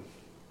living in.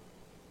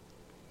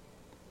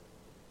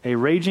 A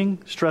raging,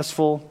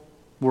 stressful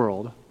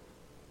world.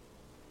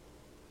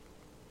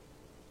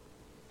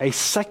 A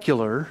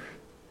secular,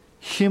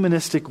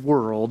 humanistic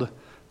world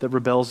that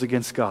rebels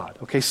against God.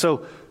 Okay,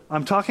 so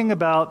I'm talking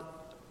about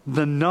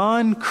the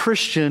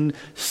non-Christian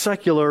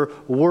secular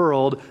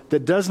world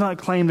that does not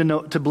claim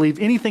to believe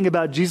anything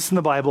about Jesus in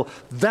the Bible.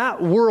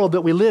 That world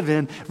that we live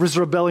in is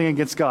rebelling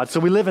against God. So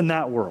we live in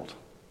that world.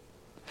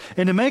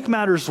 And to make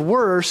matters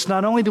worse,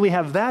 not only do we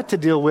have that to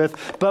deal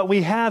with, but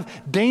we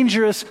have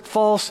dangerous,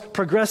 false,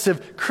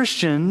 progressive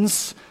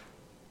Christians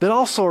that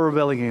also are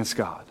rebelling against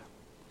God.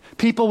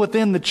 People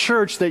within the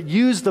church that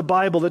use the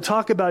Bible, that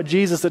talk about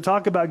Jesus, that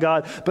talk about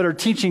God, but are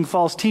teaching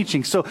false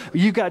teaching. So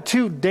you've got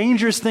two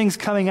dangerous things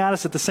coming at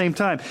us at the same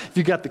time.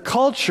 You've got the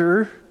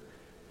culture,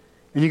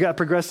 and you've got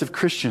progressive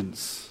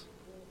Christians.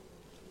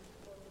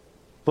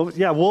 But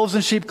yeah, wolves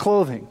in sheep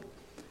clothing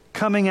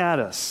coming at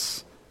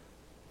us.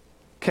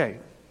 Okay,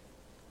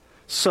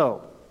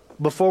 so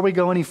before we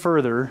go any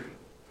further,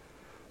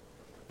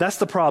 that's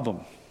the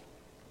problem.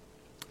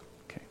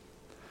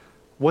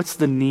 What's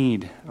the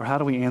need, or how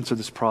do we answer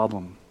this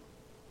problem?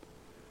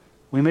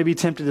 We may be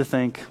tempted to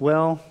think,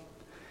 well,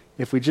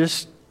 if we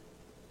just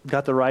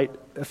got the right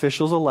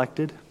officials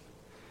elected,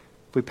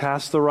 if we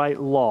passed the right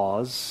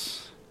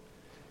laws,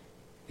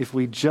 if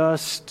we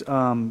just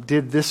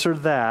did this or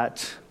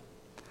that,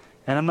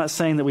 and I'm not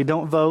saying that we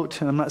don't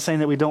vote, and I'm not saying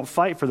that we don't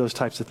fight for those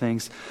types of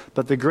things,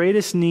 but the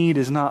greatest need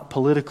is not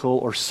political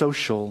or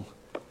social,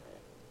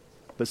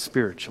 but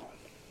spiritual.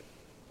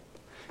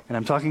 And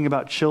I'm talking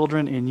about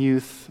children and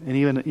youth and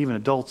even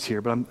adults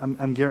here, but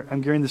I'm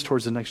gearing this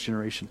towards the next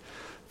generation.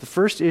 The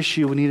first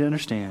issue we need to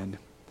understand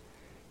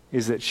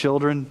is that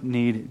children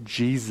need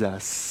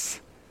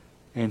Jesus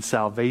and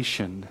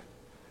salvation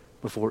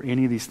before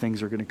any of these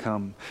things are going to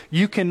come.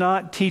 You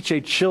cannot teach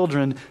a child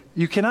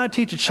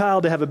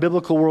to have a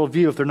biblical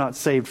worldview if they're not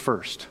saved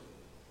first.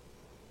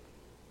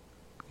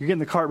 You're getting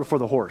the cart before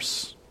the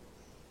horse.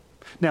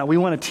 Now, we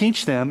want to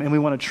teach them and we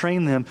want to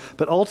train them,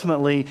 but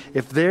ultimately,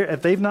 if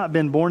they've not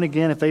been born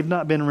again, if they've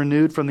not been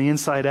renewed from the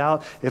inside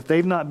out, if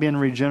they've not been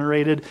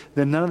regenerated,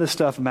 then none of this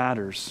stuff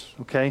matters,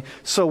 okay?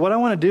 So what I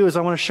want to do is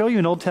I want to show you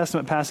an Old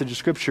Testament passage of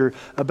Scripture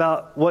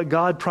about what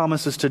God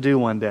promises to do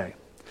one day.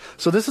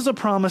 So this is a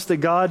promise that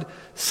God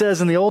says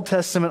in the Old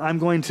Testament, I'm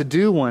going to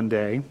do one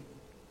day,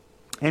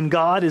 and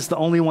God is the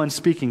only one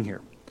speaking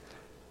here.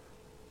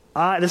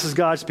 This is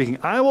God speaking.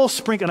 I will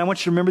sprinkle, and I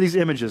want you to remember these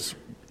images.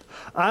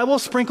 I will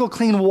sprinkle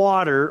clean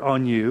water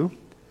on you,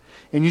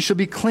 and you shall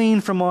be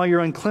clean from all your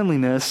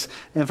uncleanliness,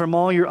 and from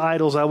all your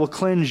idols I will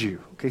cleanse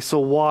you. Okay, so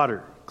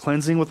water,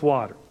 cleansing with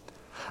water.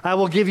 I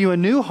will give you a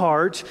new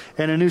heart,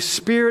 and a new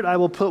spirit I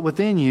will put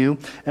within you,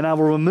 and I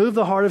will remove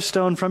the heart of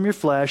stone from your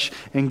flesh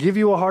and give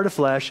you a heart of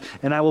flesh,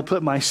 and I will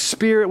put my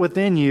spirit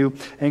within you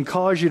and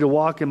cause you to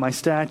walk in my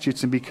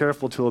statutes and be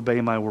careful to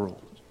obey my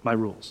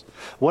rules.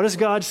 What does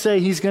God say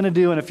he's going to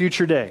do in a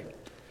future day?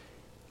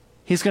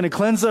 He's going to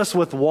cleanse us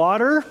with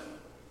water.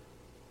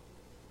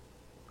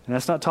 And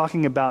that's not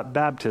talking about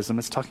baptism.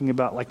 It's talking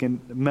about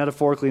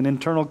metaphorically an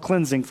internal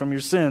cleansing from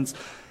your sins.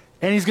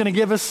 And he's going to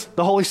give us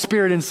the Holy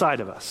Spirit inside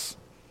of us.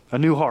 A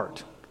new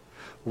heart.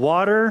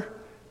 Water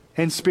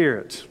and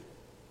spirit.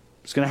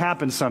 It's going to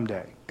happen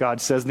someday.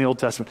 God says in the Old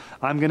Testament,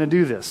 I'm going to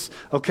do this.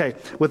 Okay,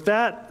 with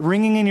that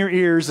ringing in your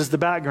ears as the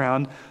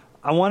background,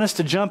 I want us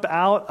to jump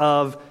out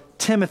of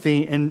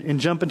Timothy and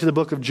jump into the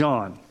book of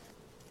John.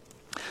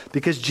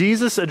 Because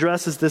Jesus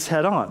addresses this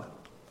head on.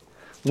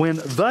 When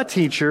the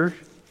teacher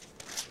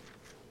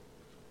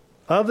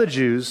of the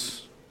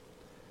Jews,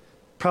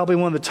 probably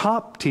one of the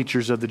top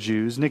teachers of the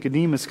Jews,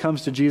 Nicodemus,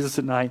 comes to Jesus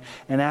at night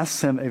and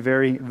asks him a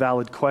very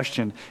valid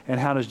question. And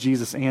how does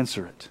Jesus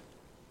answer it?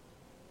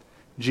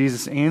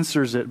 Jesus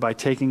answers it by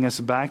taking us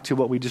back to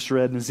what we just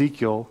read in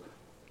Ezekiel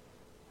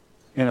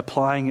and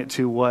applying it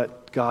to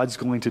what God's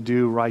going to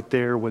do right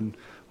there when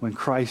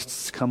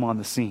Christ's come on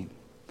the scene.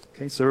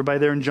 Okay, so everybody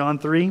there in John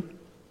 3?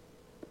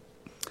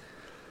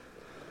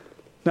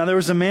 Now there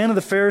was a man of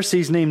the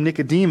Pharisees named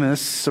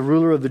Nicodemus, a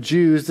ruler of the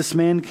Jews. This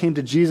man came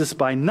to Jesus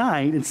by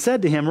night and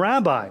said to him,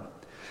 Rabbi,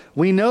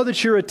 we know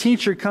that you're a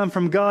teacher come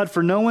from God,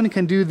 for no one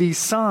can do these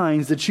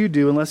signs that you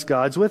do unless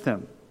God's with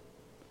him.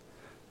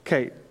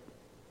 Okay,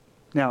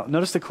 now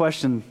notice the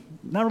question,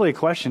 not really a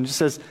question, it just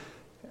says,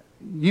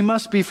 you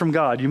must be from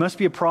God. You must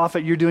be a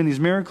prophet. You're doing these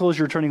miracles.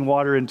 You're turning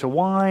water into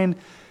wine.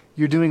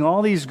 You're doing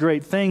all these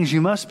great things.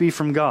 You must be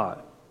from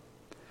God.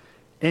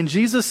 And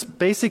Jesus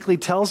basically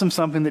tells him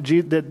something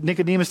that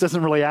Nicodemus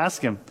doesn't really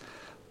ask him.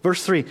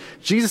 Verse 3,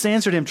 Jesus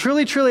answered him,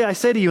 Truly, truly, I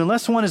say to you,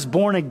 unless one is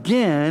born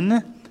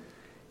again,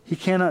 he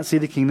cannot see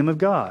the kingdom of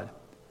God.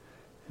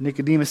 And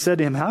Nicodemus said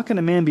to him, How can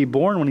a man be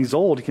born when he's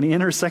old? Can he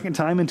enter a second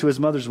time into his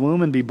mother's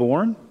womb and be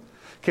born?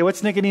 Okay,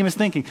 what's Nicodemus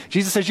thinking?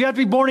 Jesus says, you have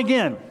to be born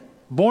again,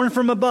 born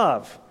from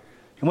above.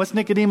 And what's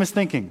Nicodemus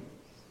thinking?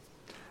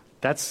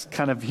 That's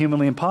kind of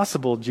humanly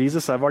impossible,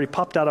 Jesus. I've already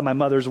popped out of my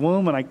mother's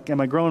womb and I'm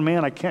a grown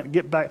man. I can't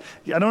get back.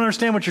 I don't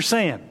understand what you're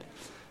saying.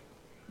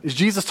 Is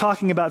Jesus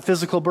talking about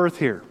physical birth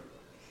here?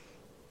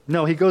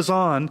 No, he goes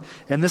on,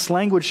 and this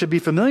language should be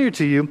familiar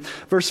to you.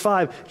 Verse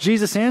 5,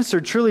 Jesus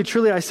answered, Truly,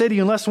 truly, I say to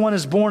you, unless one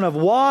is born of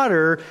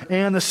water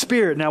and the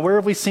Spirit. Now, where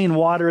have we seen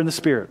water and the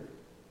Spirit?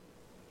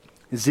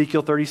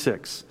 Ezekiel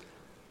 36.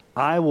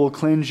 I will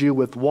cleanse you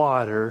with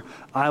water.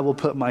 I will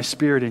put my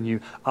Spirit in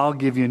you. I'll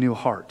give you a new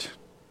heart.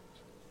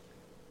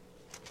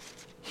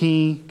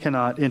 He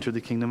cannot enter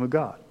the kingdom of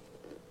God.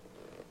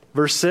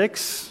 Verse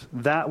 6,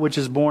 that which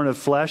is born of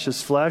flesh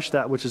is flesh,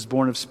 that which is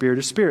born of spirit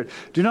is spirit.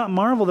 Do not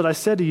marvel that I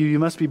said to you, you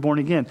must be born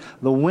again.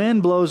 The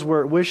wind blows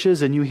where it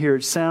wishes, and you hear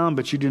its sound,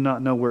 but you do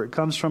not know where it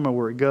comes from or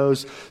where it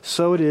goes.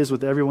 So it is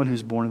with everyone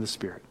who's born of the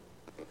Spirit.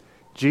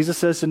 Jesus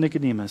says to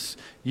Nicodemus,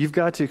 you've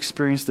got to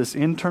experience this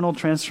internal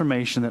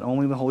transformation that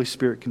only the Holy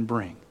Spirit can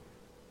bring.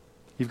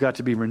 You've got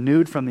to be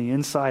renewed from the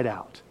inside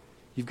out.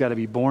 You've got to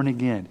be born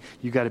again.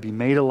 You've got to be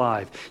made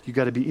alive. You've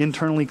got to be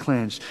internally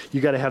cleansed.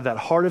 You've got to have that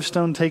heart of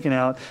stone taken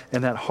out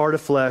and that heart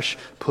of flesh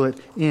put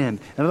in.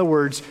 In other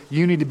words,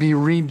 you need to be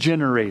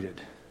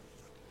regenerated.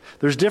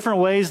 There's different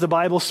ways the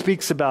Bible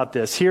speaks about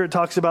this. Here it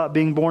talks about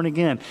being born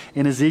again.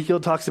 In Ezekiel,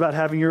 it talks about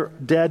having your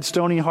dead,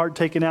 stony heart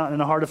taken out and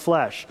a heart of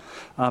flesh.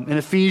 In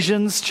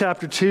Ephesians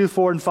chapter 2,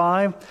 4, and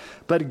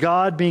 5, but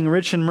God, being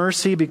rich in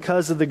mercy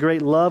because of the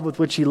great love with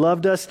which he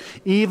loved us,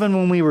 even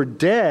when we were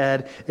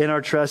dead in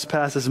our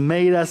trespasses,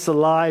 made us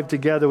alive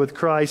together with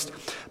Christ.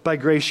 By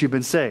grace you've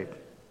been saved.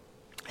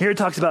 Here it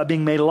talks about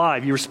being made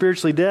alive. You were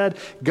spiritually dead.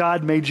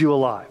 God made you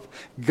alive.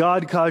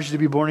 God caused you to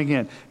be born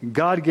again.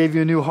 God gave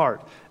you a new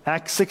heart.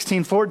 Acts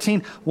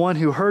 16:14, one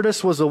who heard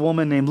us was a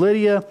woman named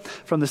Lydia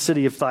from the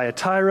city of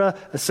Thyatira,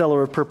 a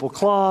seller of purple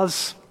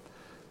cloths,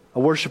 a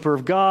worshiper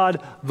of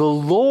God. The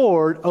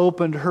Lord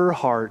opened her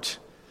heart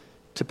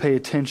to pay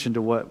attention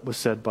to what was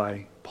said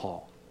by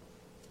Paul.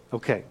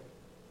 Okay.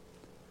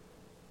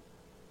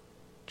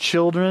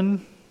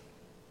 Children,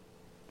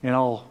 and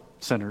all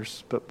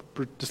sinners, but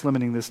we're just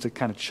limiting this to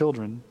kind of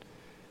children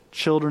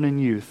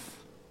and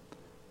youth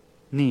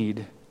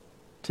need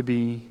to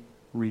be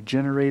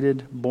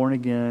regenerated, born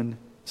again,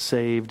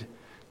 saved.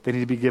 They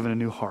need to be given a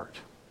new heart.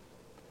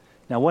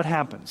 Now what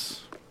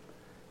happens?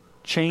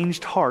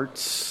 Changed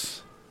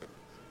hearts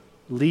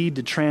lead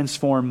to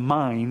transformed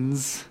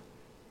minds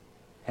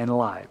and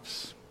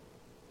lives.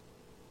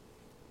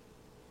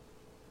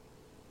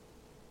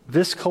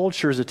 This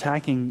culture is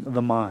attacking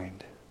the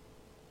mind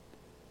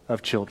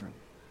of children.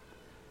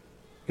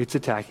 It's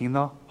attacking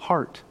the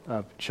heart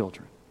of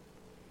children.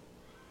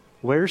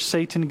 Where's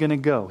Satan going to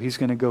go? He's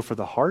going to go for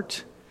the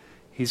heart.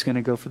 He's going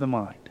to go for the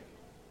mind.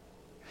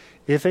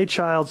 If a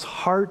child's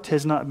heart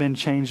has not been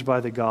changed by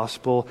the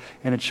gospel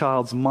and a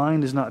child's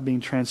mind is not being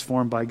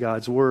transformed by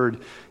God's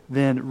word,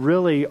 then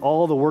really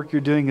all the work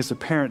you're doing as a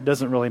parent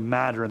doesn't really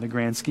matter in the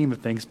grand scheme of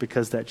things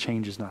because that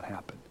change has not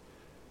happened.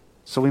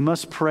 So we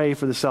must pray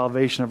for the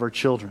salvation of our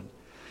children.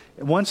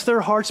 Once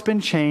their heart's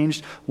been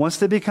changed, once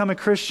they become a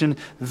Christian,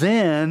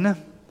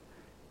 then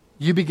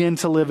you begin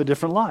to live a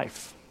different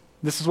life.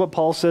 This is what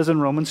Paul says in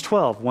Romans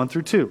 12, 1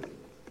 through 2.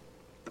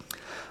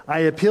 I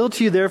appeal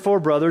to you, therefore,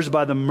 brothers,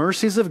 by the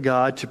mercies of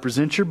God, to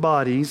present your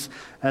bodies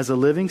as a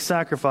living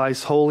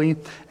sacrifice, holy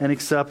and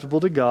acceptable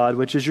to God,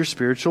 which is your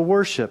spiritual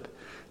worship.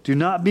 Do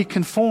not be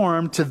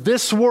conformed to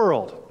this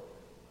world,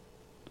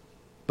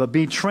 but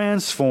be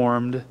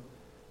transformed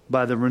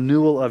by the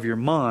renewal of your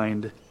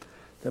mind,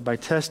 that by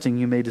testing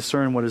you may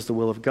discern what is the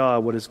will of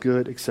God, what is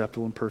good,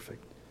 acceptable, and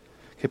perfect.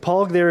 Okay,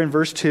 Paul there in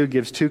verse 2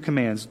 gives two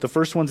commands. The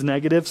first one's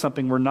negative,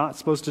 something we're not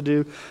supposed to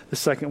do. The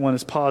second one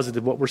is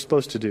positive, what we're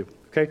supposed to do.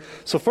 Okay,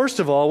 so first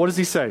of all, what does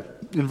he say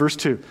in verse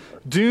 2?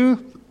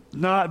 Do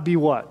not be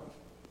what?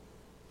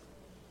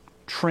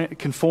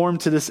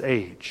 Conformed to this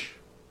age.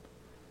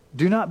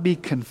 Do not be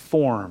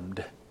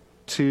conformed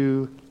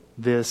to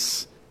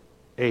this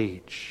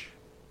age.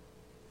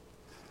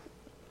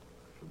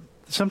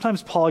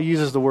 Sometimes Paul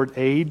uses the word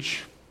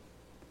age.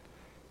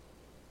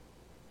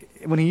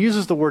 When he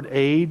uses the word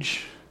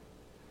age,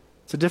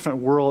 it's a different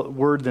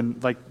word than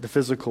like the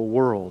physical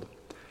world.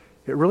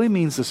 It really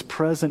means this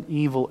present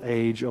evil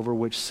age over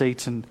which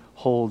Satan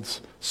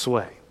holds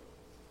sway.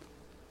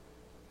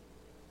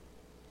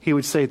 He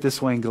would say it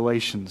this way in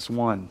Galatians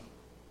 1,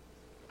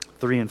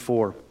 3 and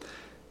 4.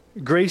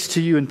 Grace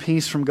to you and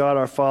peace from God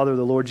our Father,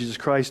 the Lord Jesus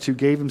Christ, who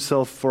gave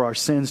himself for our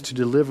sins to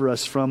deliver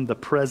us from the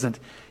present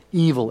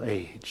evil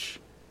age,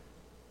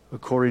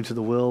 according to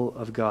the will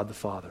of God the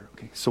Father.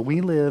 Okay, so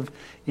we live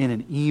in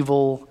an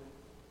evil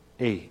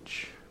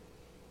age.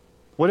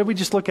 What did we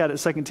just look at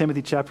 2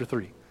 Timothy chapter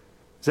 3?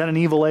 Is that an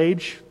evil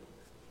age?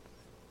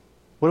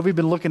 What have we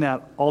been looking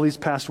at all these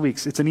past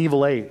weeks? It's an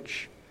evil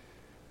age.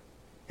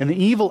 And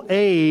the evil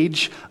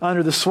age,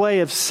 under the sway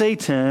of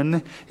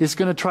Satan, is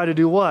going to try to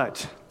do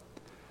what?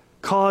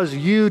 Cause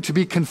you to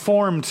be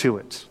conformed to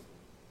it.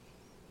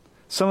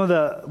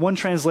 One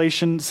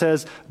translation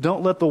says,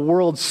 don't let the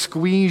world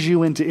squeeze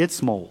you into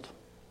its mold.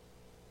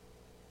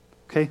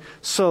 Okay,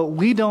 so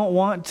we don't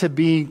want to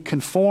be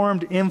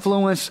conformed,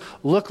 influenced,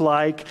 look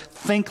like,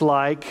 think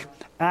like,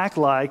 act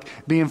like,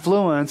 be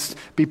influenced,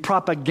 be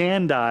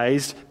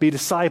propagandized, be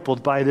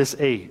discipled by this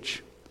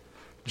age.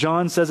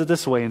 John says it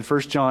this way in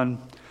 1 John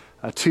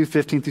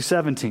 2:15 through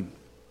 17.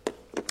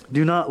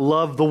 Do not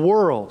love the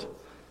world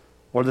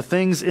or the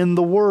things in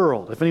the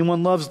world. If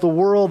anyone loves the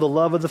world, the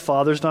love of the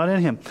Father is not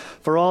in him.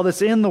 For all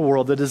that's in the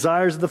world, the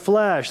desires of the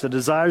flesh, the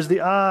desires of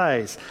the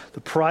eyes,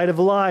 the pride of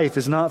life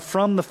is not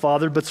from the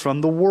Father, but from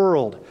the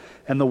world.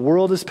 And the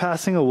world is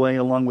passing away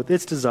along with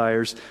its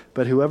desires,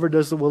 but whoever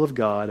does the will of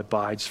God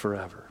abides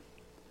forever.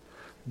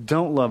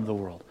 Don't love the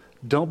world.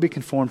 Don't be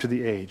conformed to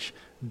the age.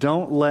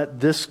 Don't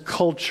let this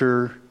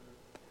culture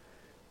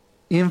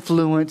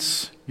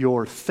influence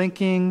your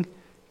thinking,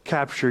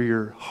 capture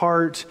your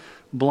heart,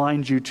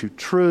 blind you to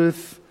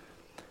truth.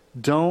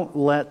 Don't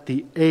let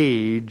the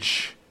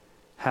age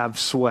have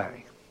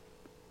sway.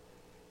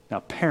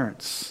 Now,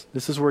 parents,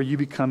 this is where you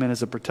become in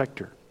as a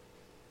protector.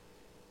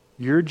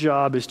 Your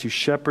job is to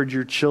shepherd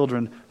your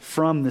children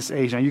from this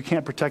age. Now, you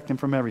can't protect them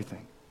from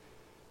everything.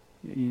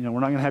 You know, we're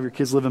not going to have your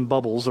kids live in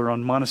bubbles or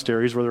on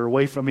monasteries where they're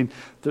away from,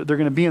 they're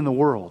going to be in the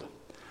world.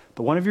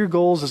 But one of your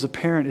goals as a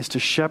parent is to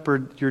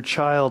shepherd your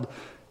child's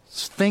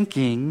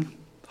thinking,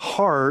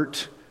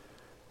 heart,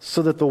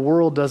 so that the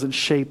world doesn't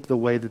shape the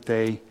way that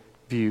they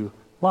view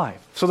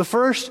life. So the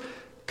first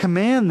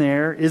command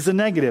there is a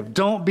negative.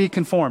 Don't be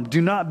conformed. Do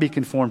not be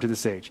conformed to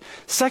this age.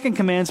 Second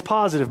command is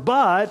positive.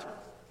 But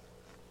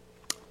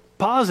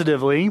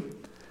positively,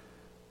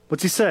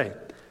 what's he say?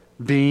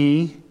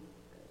 Be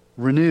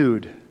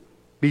renewed.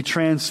 Be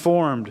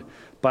transformed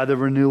by the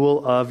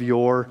renewal of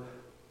your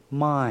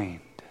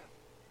mind.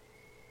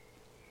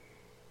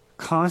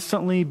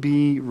 Constantly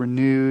be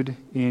renewed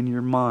in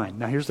your mind.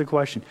 Now here's the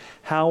question.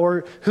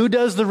 Who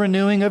does the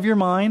renewing of your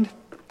mind?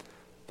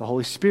 The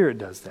Holy Spirit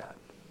does that.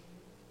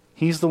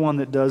 He's the one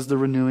that does the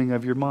renewing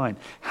of your mind.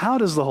 How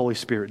does the Holy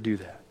Spirit do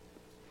that?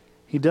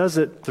 He does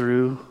it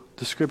through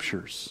the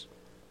Scriptures.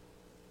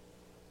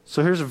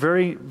 So here's a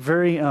very,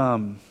 very,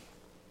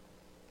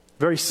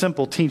 very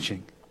simple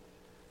teaching.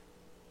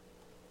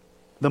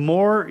 The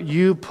more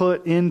you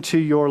put into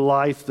your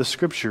life the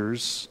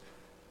Scriptures,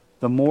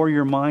 the more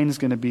your mind is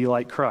going to be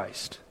like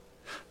Christ.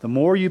 The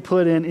more you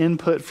put in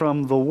input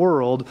from the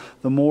world,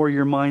 the more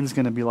your mind's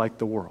going to be like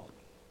the world.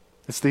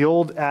 It's the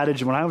old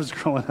adage, when I was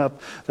growing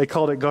up, they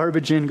called it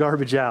garbage in,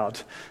 garbage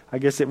out. I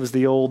guess it was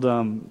the old,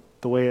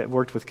 the way it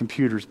worked with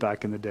computers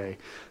back in the day.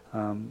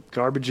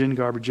 Garbage in,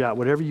 garbage out.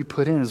 Whatever you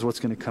put in is what's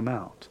going to come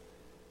out.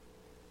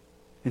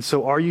 And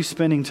so are you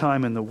spending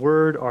time in the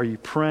Word? Are you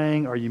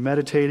praying? Are you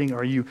meditating?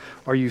 Are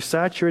you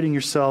saturating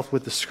yourself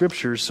with the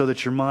Scriptures so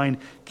that your mind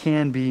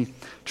can be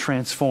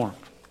transformed?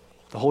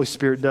 The Holy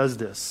Spirit does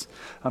this.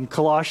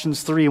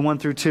 Colossians 3, 1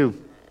 through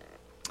 2.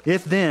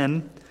 If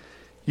then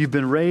you've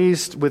been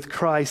raised with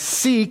Christ,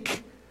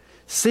 seek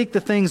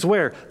the things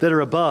where? That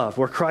are above,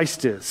 where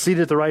Christ is,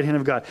 seated at the right hand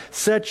of God.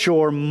 Set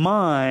your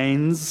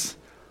minds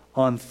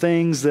on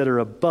things that are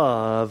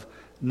above,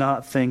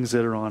 not things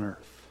that are on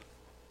earth.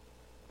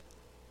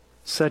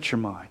 Set your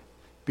mind.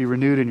 Be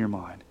renewed in your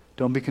mind.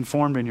 Don't be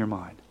conformed in your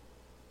mind.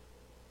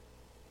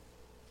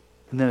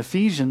 And then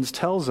Ephesians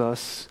tells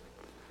us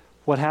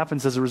what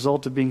happens as a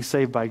result of being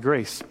saved by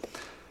grace.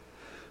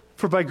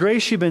 For by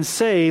grace you've been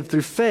saved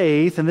through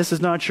faith, and this is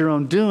not your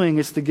own doing,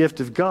 it's the gift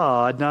of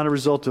God, not a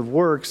result of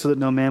works, so that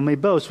no man may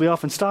boast. We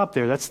often stop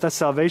there. That's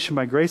salvation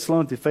by grace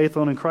alone, through faith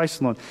alone, in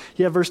Christ alone.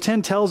 Yeah, verse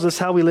 10 tells us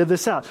how we live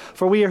this out.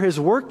 For we are his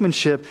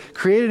workmanship,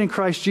 created in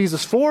Christ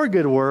Jesus for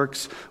good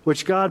works,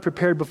 which God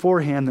prepared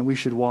beforehand that we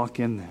should walk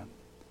in them.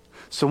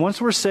 So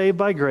once we're saved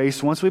by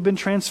grace, once we've been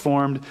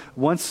transformed,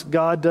 once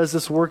God does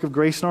this work of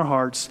grace in our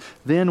hearts,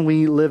 then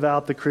we live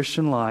out the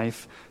Christian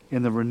life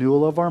in the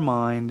renewal of our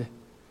mind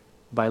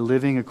by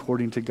living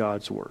according to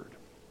God's word.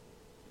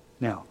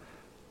 Now,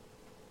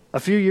 a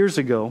few years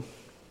ago,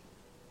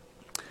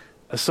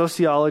 a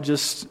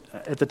sociologist,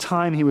 at the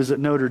time he was at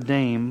Notre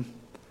Dame,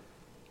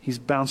 he's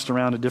bounced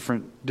around to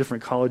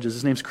different colleges.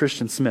 His name's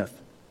Christian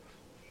Smith.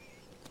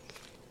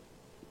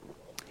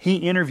 He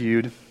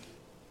interviewed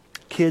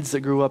kids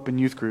that grew up in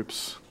youth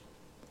groups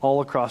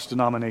all across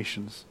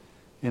denominations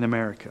in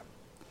America.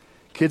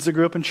 Kids that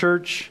grew up in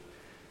church,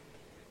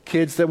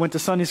 kids that went to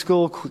Sunday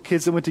school,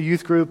 kids that went to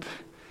youth group,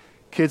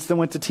 kids that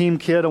went to Team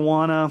Kid,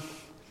 Awana.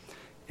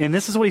 And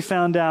this is what he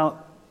found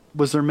out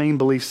was their main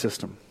belief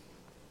system.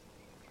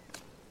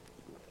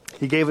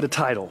 He gave it a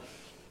title.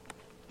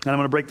 And I'm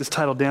going to break this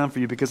title down for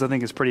you because I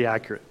think it's pretty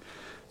accurate.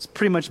 It's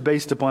pretty much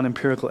based upon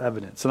empirical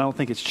evidence, and I don't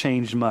think it's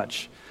changed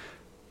much.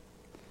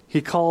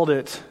 He called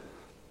it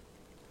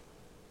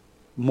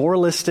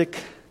moralistic,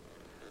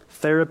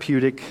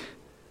 therapeutic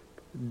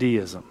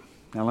deism.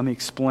 Now let me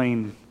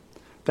explain.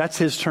 That's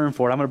his term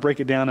for it. I'm going to break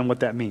it down and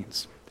what that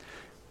means.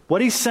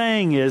 What he's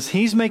saying is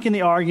he's making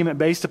the argument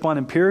based upon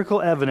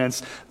empirical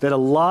evidence that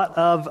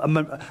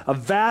a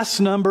vast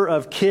number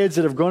of kids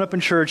that have grown up in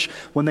church,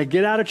 when they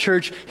get out of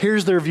church,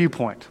 here's their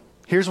viewpoint.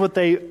 Here's what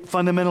they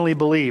fundamentally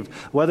believe.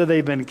 Whether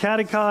they've been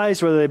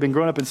catechized, whether they've been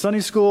grown up in Sunday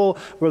school,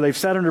 whether they've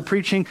sat under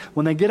preaching,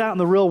 when they get out in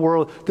the real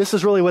world, this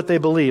is really what they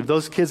believe.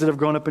 Those kids that have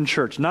grown up in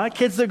church. Not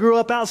kids that grew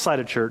up outside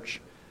of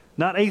church.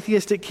 Not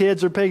atheistic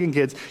kids or pagan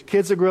kids.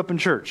 Kids that grew up in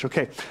church.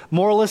 Okay.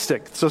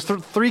 Moralistic. So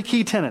three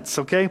key tenets,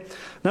 okay?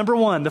 Number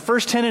one, the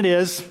first tenet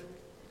is,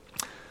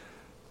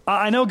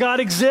 I know God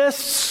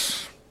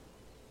exists.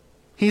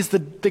 He's the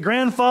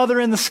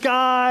grandfather in the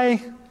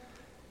sky.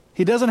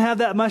 He doesn't have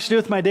that much to do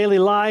with my daily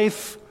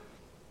life.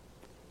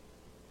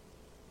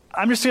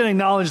 I'm just going to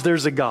acknowledge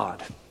there's a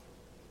God.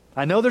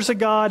 I know there's a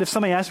God. If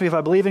somebody asks me if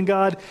I believe in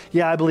God,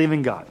 yeah, I believe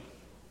in God.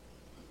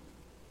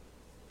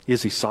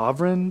 Is he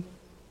sovereign?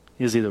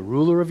 Is he the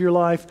ruler of your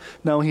life?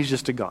 No, he's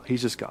just a God.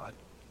 He's just God.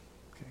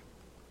 Okay.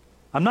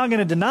 I'm not going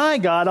to deny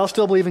God. I'll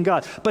still believe in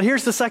God. But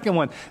here's the second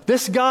one.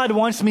 This God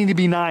wants me to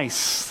be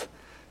nice.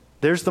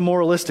 There's the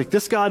moralistic.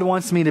 This God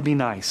wants me to be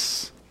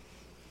nice.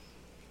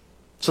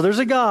 So there's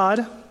a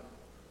God,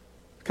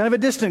 kind of a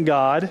distant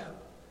God.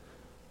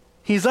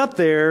 He's up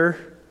there,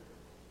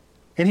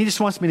 and he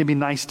just wants me to be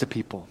nice to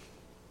people.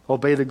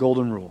 Obey the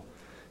golden rule.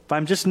 If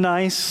I'm just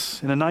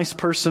nice and a nice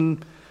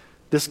person,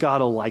 this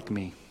God will like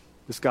me.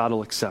 This God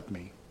will accept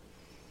me.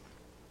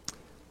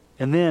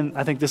 And then,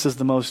 I think this is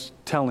the most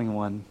telling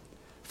one.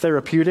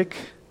 Therapeutic.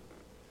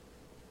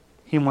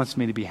 He wants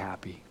me to be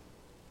happy.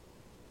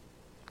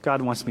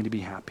 God wants me to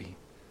be happy.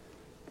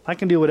 I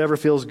can do whatever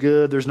feels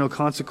good. There's no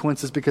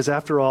consequences because,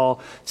 after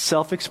all,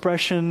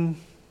 self-expression,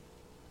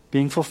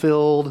 being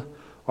fulfilled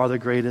are the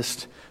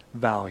greatest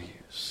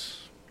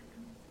values.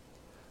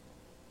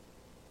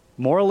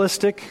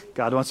 Moralistic,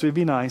 God wants me to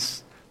be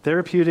nice.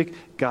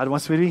 Therapeutic, God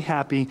wants me to be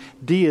happy.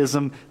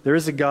 Deism, there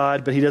is a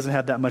God, but he doesn't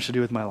have that much to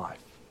do with my life.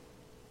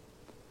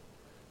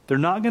 They're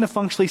not going to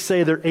functionally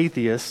say they're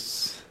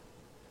atheists,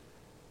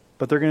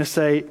 but they're going to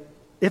say,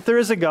 if there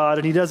is a God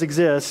and he does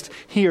exist,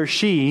 he or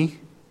she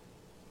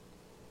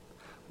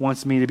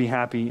wants me to be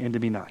happy and to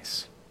be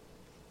nice.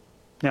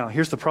 Now,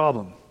 here's the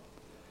problem.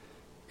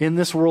 In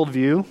this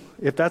worldview,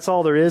 if that's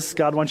all there is,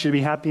 God wants you to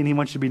be happy and he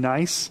wants you to be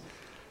nice,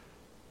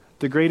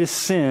 the greatest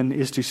sin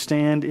is to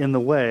stand in the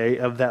way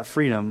of that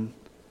freedom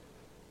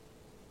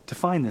to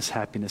find this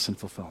happiness and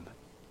fulfillment.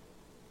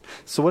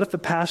 So what if the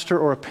pastor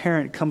or a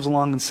parent comes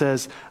along and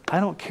says, I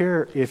don't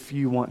care if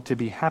you want to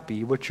be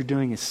happy, what you're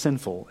doing is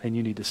sinful and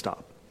you need to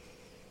stop.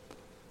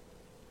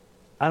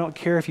 I don't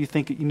care if you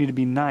think that you need to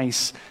be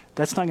nice.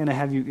 That's not going to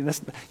have you,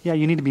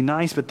 you need to be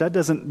nice, but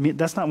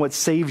that's not what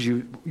saves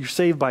you. You're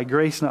saved by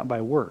grace, not by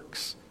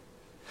works.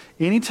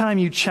 Anytime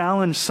you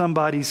challenge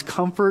somebody's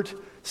comfort,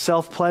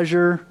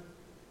 self-pleasure,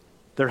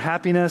 their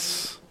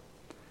happiness,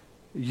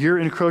 you're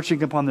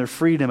encroaching upon their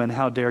freedom, and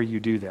how dare you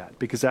do that?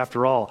 Because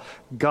after all,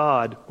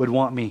 God would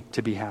want me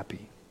to be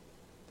happy.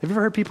 Have you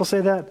ever heard people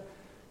say that?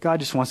 God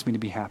just wants me to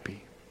be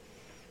happy.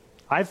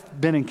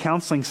 I've been in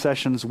counseling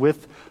sessions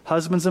with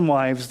husbands and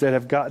wives that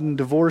have gotten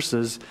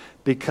divorces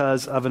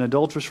because of an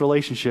adulterous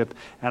relationship,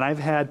 and I've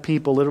had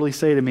people literally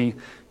say to me,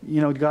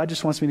 God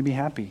just wants me to be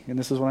happy, and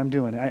this is what I'm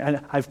doing.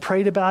 I've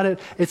prayed about it.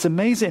 It's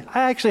amazing.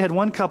 I actually had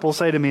one couple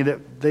say to me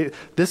that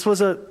this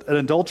was an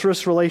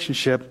adulterous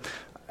relationship.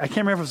 I can't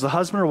remember if it was the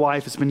husband or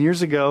wife. It's been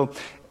years ago.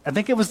 I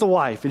think it was the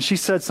wife, and she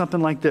said something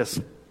like this: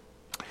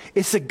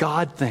 "It's a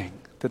God thing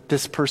that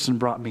this person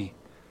brought me.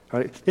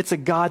 Right? It's a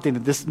God thing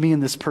that me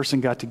and this person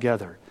got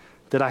together,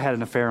 that I had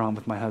an affair on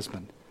with my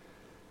husband.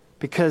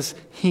 Because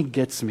he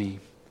gets me,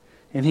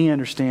 and he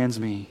understands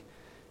me.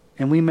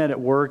 And we met at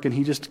work, and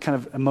he just kind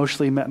of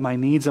emotionally met my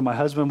needs, and my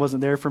husband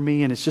wasn't there for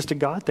me, and it's just a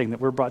God thing that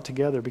we're brought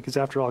together, because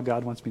after all,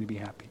 God wants me to be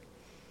happy."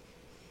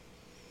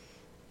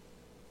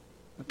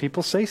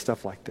 People say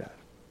stuff like that.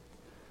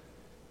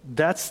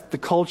 That's the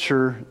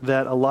culture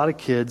that a lot of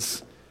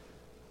kids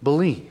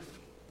believe.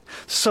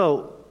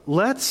 So,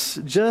 let's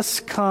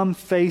just come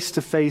face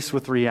to face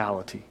with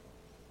reality.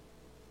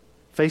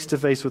 Face to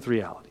face with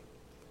reality.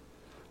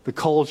 The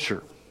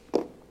culture,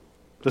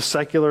 the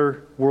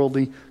secular,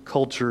 worldly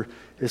culture,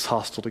 is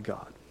hostile to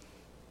God.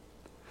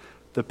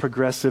 The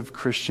progressive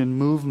Christian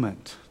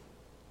movement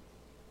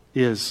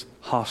is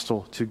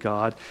hostile to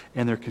God,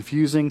 and they're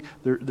confusing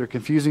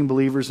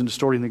believers and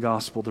distorting the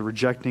gospel. They're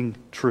rejecting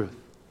truth.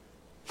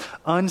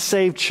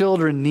 Unsaved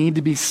children need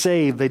to be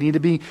saved. They need to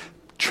be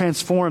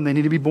transformed. They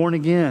need to be born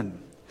again.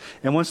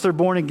 And once they're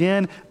born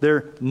again,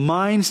 their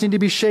minds need to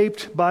be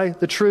shaped by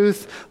the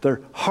truth.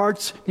 Their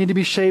hearts need to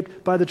be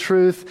shaped by the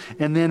truth.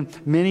 And then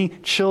many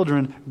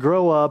children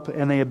grow up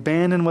and they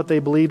abandon what they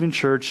believed in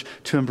church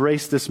to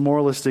embrace this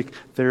moralistic,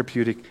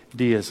 therapeutic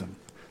deism.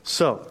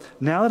 So,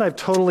 now that I've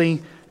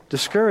totally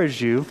discouraged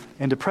you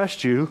and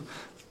depressed you,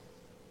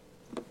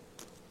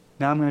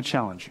 now I'm going to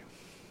challenge you.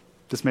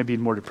 This may be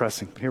more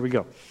depressing, but here we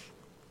go.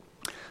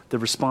 The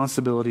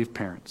responsibility of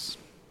parents,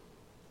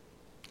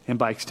 and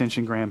by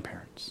extension,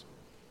 grandparents.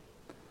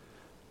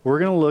 We're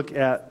going to look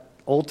at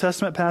Old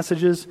Testament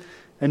passages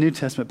and New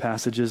Testament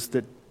passages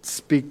that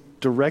speak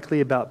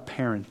directly about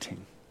parenting.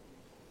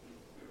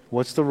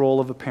 What's the role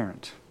of a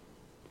parent?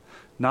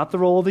 Not the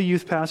role of the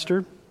youth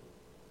pastor,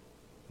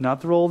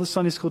 not the role of the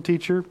Sunday school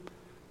teacher.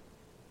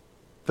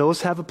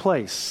 Those have a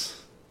place.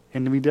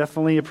 And we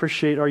definitely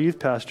appreciate our youth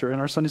pastor and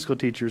our Sunday school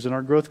teachers and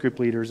our growth group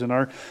leaders and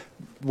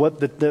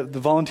the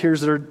volunteers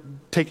that are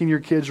taking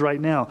your kids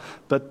right now.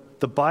 But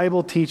the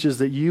Bible teaches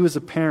that you as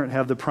a parent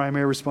have the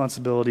primary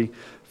responsibility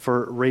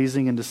for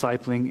raising and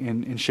discipling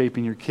and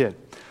shaping your kid.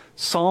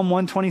 Psalm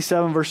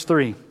 127 verse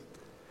 3.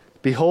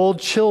 "Behold,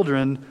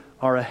 children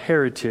are a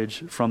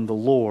heritage from the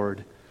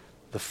Lord,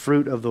 the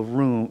fruit of the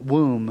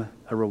womb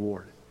a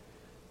reward."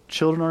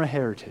 Children are a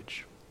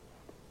heritage.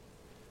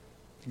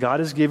 God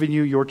has given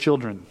you your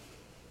children.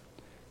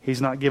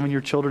 He's not given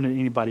your children to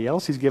anybody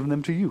else. He's given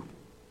them to you.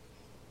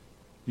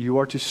 You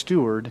are to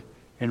steward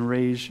and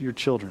raise your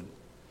children.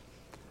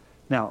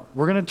 Now,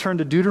 we're going to turn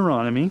to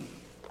Deuteronomy.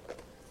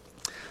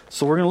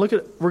 So we're going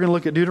to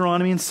look at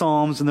Deuteronomy and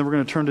Psalms, and then we're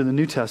going to turn to the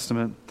New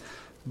Testament.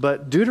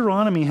 But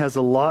Deuteronomy has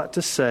a lot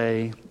to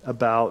say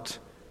about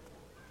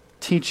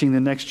teaching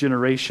the next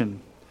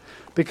generation.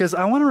 Because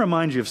I want to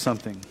remind you of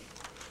something.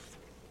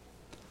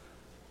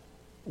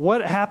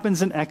 What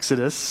happens in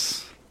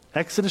Exodus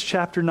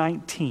chapter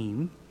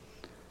 19,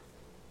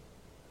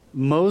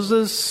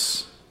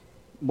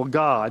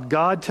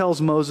 God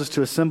tells Moses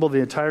to assemble the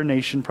entire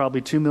nation,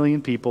 probably 2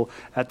 million people,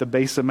 at the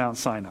base of Mount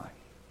Sinai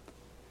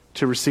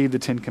to receive the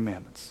 10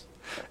 Commandments.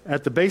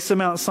 At the base of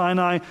Mount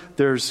Sinai,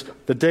 there's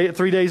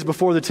 3 days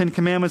before the 10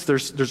 Commandments,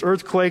 there's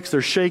earthquakes,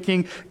 there's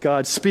shaking,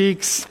 God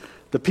speaks,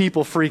 the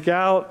people freak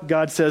out,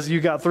 God says, you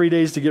got 3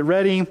 days to get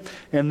ready,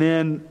 and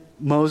then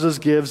Moses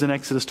gives in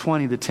Exodus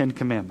 20 the 10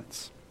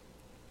 Commandments.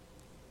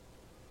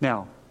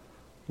 Now,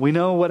 we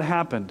know what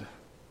happened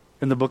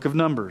in the book of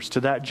Numbers to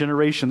that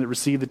generation that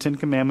received the 10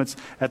 Commandments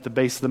at the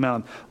base of the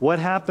mountain. What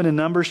happened in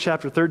Numbers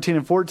chapter 13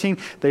 and 14?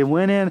 They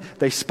went in,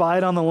 they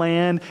spied on the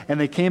land, and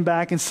they came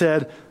back and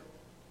said,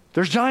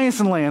 "There's giants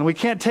in the land, we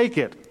can't take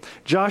it."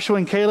 Joshua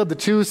and Caleb, the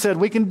two, said,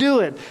 "We can do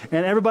it."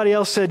 And everybody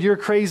else said, "You're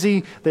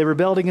crazy." They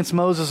rebelled against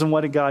Moses, and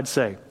what did God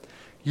say?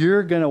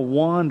 You're going to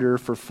wander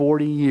for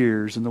 40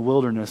 years in the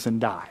wilderness and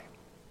die.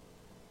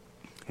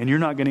 And you're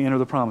not going to enter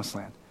the promised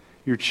land.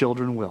 Your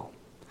children will.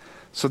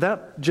 So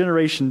that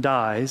generation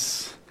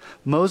dies.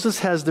 Moses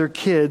has their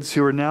kids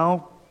who are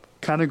now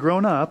kind of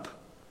grown up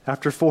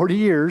after 40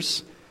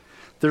 years.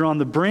 They're on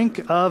the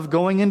brink of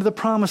going into the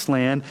promised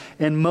land.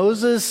 And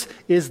Moses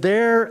is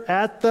there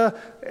at the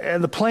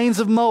plains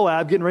of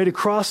Moab, getting ready to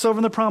cross over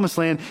in the promised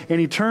land. And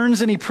he turns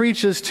and he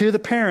preaches to the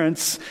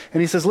parents. And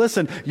he says,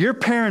 "Listen, your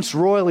parents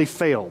royally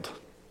failed.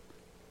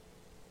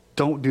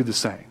 Don't do the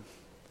same.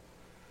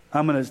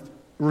 I'm going to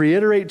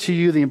reiterate to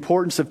you the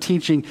importance of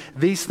teaching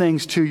these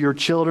things to your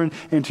children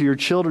and to your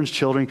children's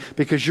children,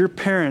 because your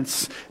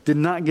parents did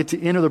not get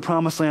to enter the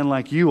promised land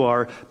like you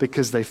are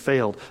because they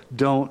failed.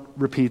 Don't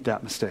repeat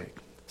that mistake."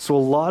 So a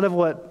lot of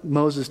what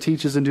Moses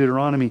teaches in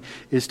Deuteronomy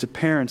is to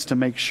parents to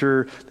make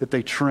sure that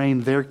they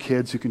train their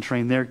kids who can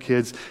train their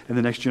kids in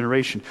the next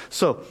generation.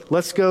 So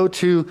let's go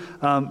to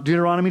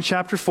Deuteronomy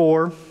chapter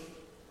 4.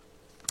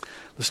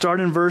 Let's start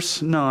in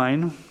verse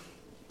 9.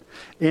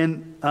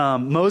 And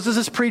Moses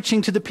is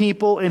preaching to the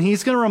people, and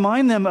he's going to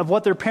remind them of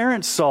what their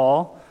parents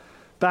saw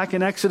back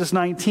in Exodus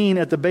 19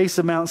 at the base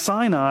of Mount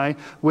Sinai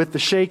with the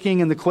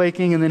shaking and the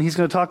quaking, and then he's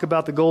going to talk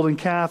about the golden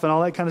calf and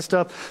all that kind of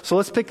stuff. So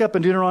let's pick up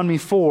in Deuteronomy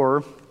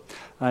 4,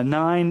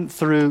 9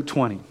 through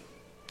 20.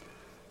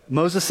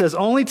 Moses says,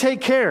 "Only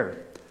take care.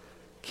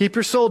 Keep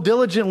your soul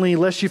diligently,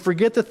 lest you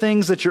forget the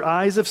things that your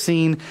eyes have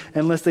seen,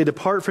 and lest they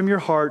depart from your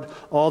heart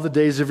all the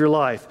days of your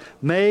life.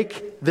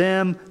 Make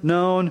them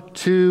known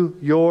to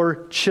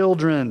your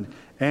children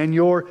and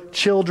your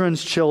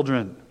children's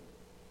children."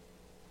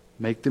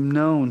 Make them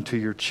known to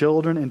your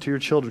children and to your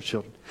children's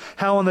children.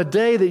 How on the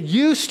day that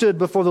you stood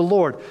before the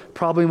Lord,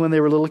 probably when they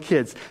were little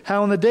kids,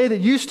 how on the day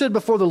that you stood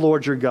before the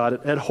Lord your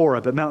God at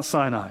Horeb, at Mount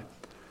Sinai,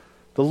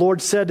 the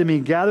Lord said to me,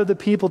 "Gather the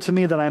people to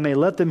me that I may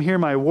let them hear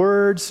my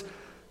words,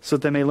 so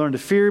that they may learn to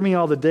fear me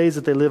all the days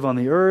that they live on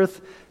the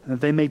earth, and that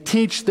they may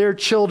teach their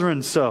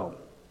children so."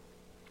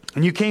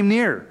 And you came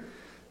near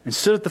and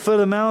stood at the foot of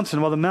the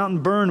mountain while the mountain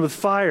burned with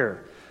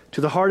fire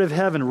to the heart of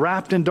heaven,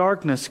 wrapped in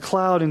darkness,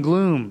 cloud, and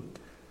gloom.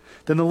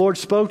 Then the Lord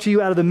spoke to you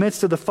out of the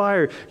midst of the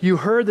fire. You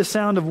heard the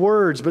sound of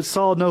words, but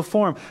saw no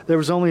form. There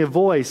was only a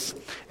voice.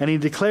 And he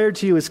declared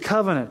to you his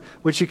covenant,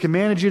 which he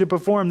commanded you to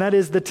perform. That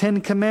is the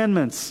 10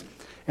 Commandments.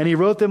 And he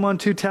wrote them on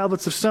 2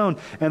 tablets of stone.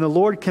 And the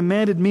Lord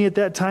commanded me at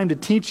that time to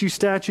teach you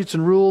statutes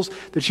and rules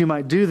that you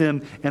might do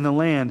them in the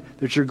land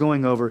that you're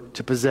going over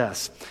to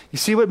possess. You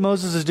see what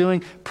Moses is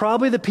doing?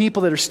 Probably the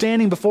people that are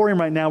standing before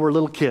him right now were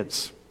little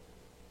kids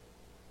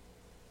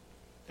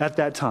at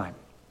that time.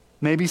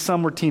 Maybe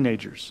some were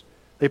teenagers.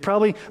 They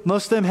probably,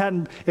 most of them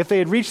hadn't, if they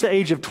had reached the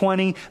age of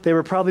 20, they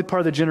were probably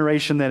part of the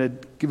generation that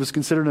was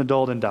considered an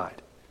adult and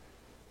died.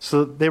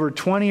 So they were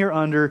 20 or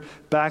under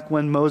back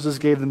when Moses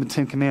gave them the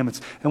 10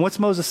 Commandments. And what's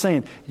Moses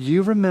saying?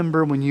 You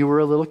remember when you were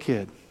a little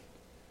kid,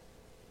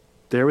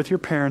 there with your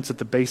parents at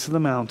the base of the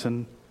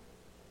mountain,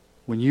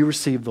 when you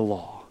received the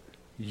law,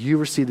 you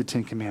received the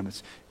 10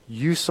 Commandments,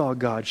 you saw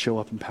God show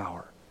up in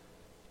power.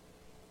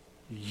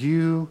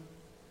 You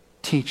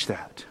teach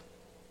that.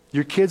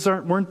 Your kids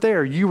weren't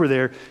there. You were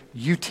there.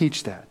 You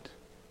teach that.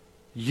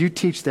 You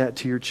teach that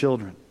to your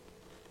children.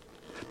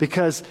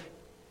 Because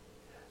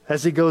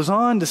as he goes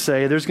on to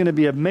say, there's going to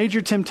be a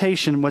major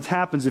temptation what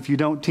happens if you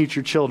don't teach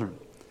your children.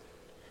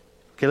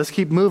 Okay, let's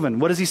keep moving.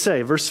 What does he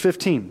say? Verse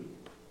 15.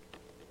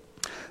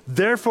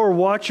 "Therefore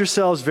watch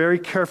yourselves very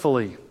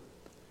carefully,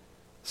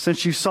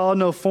 since you saw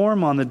no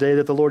form on the day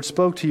that the Lord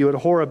spoke to you at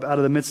Horeb out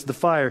of the midst of the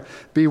fire.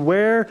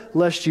 Beware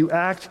lest you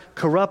act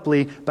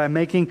corruptly by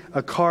making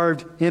a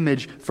carved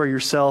image for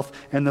yourself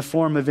in the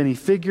form of any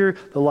figure,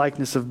 the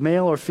likeness of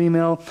male or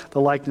female, the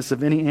likeness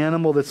of any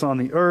animal that's on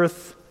the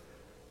earth,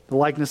 the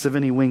likeness of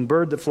any winged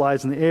bird that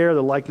flies in the air,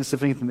 the likeness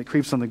of anything that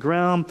creeps on the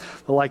ground,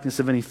 the likeness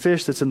of any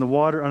fish that's in the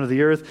water under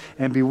the earth.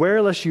 And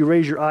beware lest you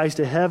raise your eyes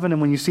to heaven, and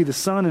when you see the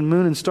sun and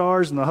moon and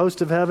stars and the host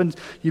of heavens,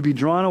 you be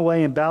drawn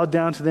away and bow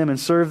down to them and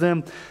serve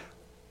them.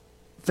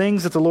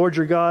 Things that the Lord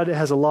your God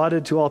has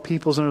allotted to all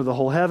peoples under the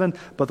whole heaven.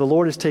 But the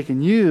Lord has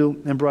taken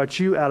you and brought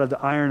you out of the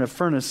iron of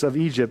furnace of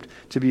Egypt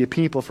to be a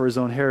people for his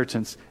own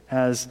inheritance,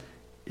 as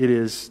it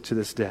is to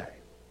this day."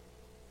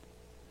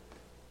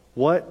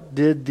 What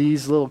did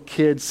these little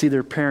kids see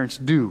their parents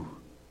do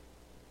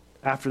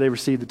after they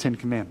received the 10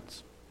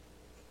 Commandments?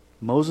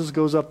 Moses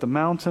goes up the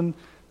mountain,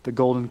 the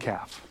golden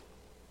calf,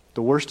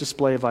 the worst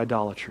display of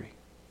idolatry.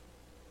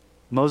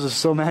 Moses is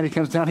so mad he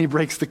comes down, he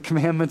breaks the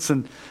commandments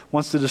and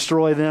wants to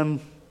destroy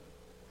them.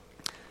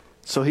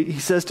 So he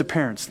says to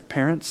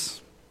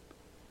parents,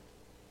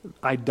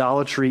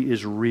 idolatry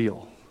is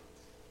real.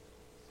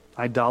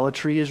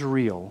 Idolatry is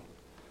real.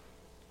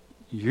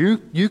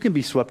 You can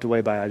be swept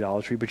away by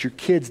idolatry, but your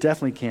kids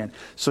definitely can.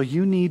 So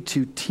you need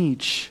to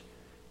teach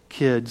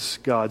kids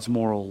God's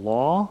moral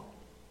law,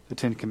 the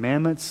 10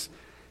 Commandments,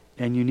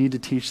 and you need to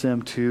teach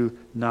them to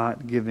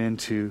not give in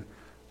to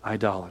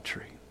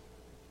idolatry.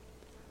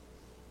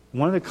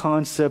 One of the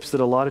concepts that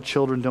a lot of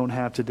children don't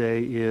have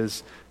today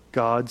is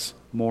God's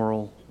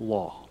moral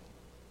law.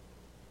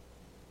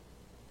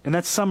 And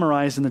that's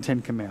summarized in the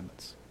 10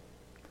 Commandments.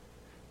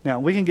 Now,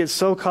 we can get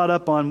so caught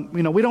up on,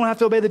 we don't have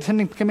to obey the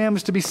 10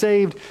 Commandments to be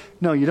saved.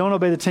 No, you don't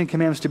obey the 10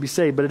 Commandments to be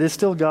saved, but it is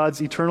still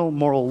God's eternal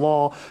moral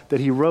law that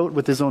he wrote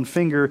with his own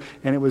finger,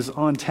 and it was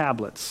on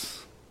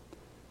tablets.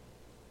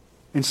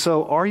 And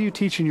so, are you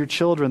teaching your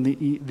children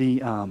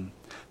the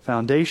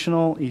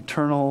foundational,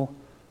 eternal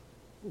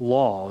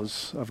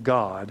laws of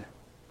God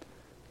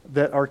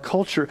that our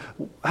culture,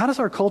 how does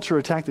our culture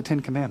attack the 10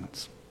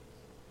 Commandments?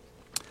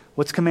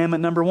 What's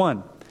commandment number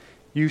 1?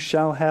 You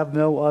shall have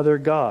no other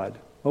God.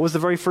 What was the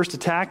very first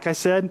attack? I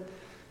said,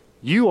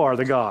 you are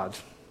the God.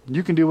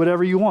 You can do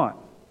whatever you want.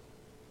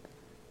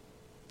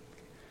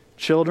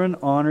 Children,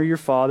 honor your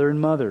father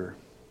and mother,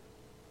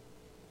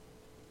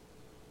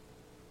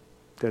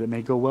 that it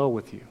may go well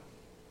with you.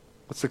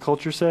 What's the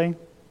culture say?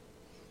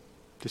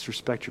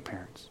 Disrespect your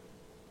parents.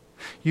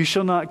 You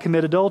shall not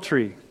commit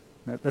adultery.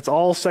 That's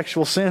all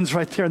sexual sins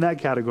right there in that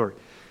category.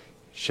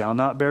 Shall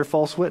not bear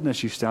false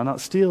witness. You shall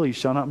not steal. You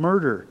shall not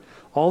murder.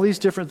 All these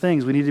different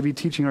things, we need to be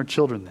teaching our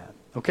children that.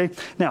 Okay?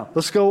 Now,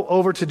 let's go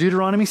over to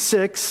Deuteronomy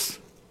 6,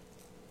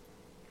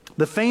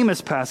 the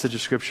famous passage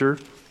of Scripture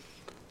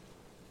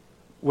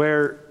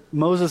where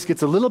Moses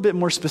gets a little bit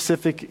more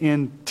specific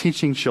in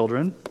teaching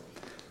children.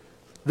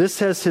 This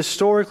has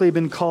historically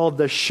been called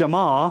the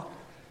Shema,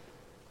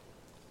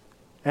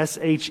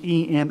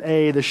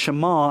 S-H-E-M-A, the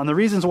Shema. And the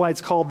reasons why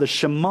it's called the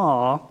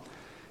Shema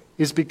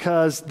is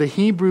because the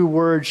Hebrew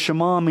word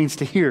Shema means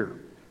to hear,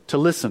 to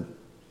listen.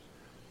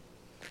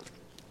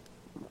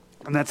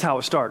 And that's how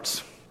it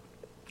starts,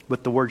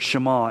 with the word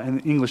Shema in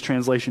the English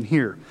translation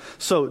here.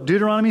 So,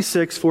 Deuteronomy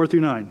 6, 4 through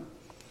 9.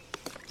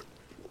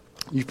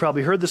 You've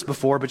probably heard this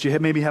before, but you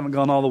maybe haven't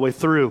gone all the way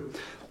through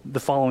the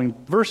following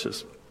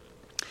verses.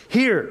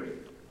 Hear,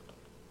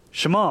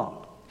 Shema,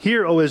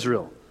 hear, O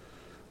Israel.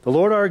 The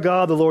Lord our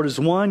God, the Lord is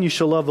one. You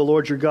shall love the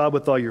Lord your God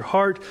with all your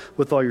heart,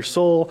 with all your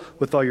soul,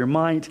 with all your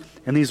might.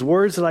 And these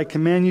words that I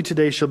command you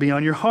today shall be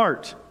on your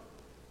heart.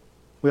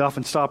 We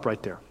often stop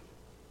right there.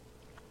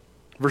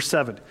 Verse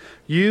 7.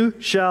 You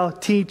shall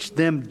teach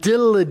them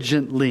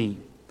diligently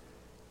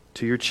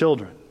to your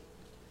children.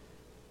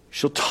 You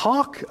shall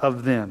talk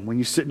of them when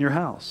you sit in your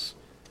house,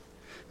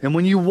 and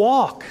when you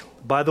walk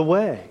by the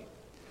way,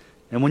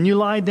 and when you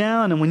lie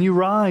down and when you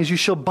rise. You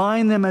shall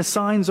bind them as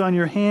signs on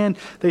your hand.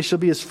 They shall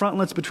be as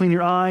frontlets between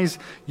your eyes.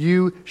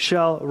 You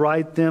shall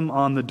write them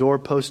on the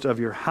doorpost of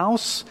your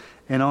house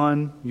and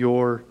on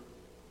your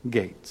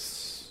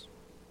gates.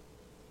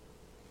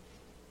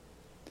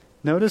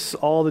 Notice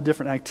all the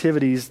different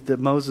activities that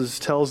Moses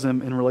tells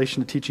them in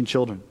relation to teaching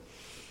children.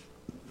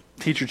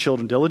 Teach your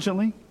children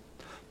diligently.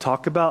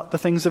 Talk about the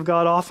things of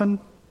God often.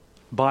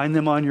 Bind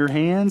them on your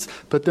hands.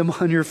 Put them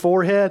on your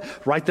forehead.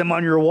 Write them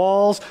on your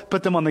walls.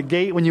 Put them on the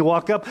gate when you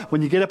walk up.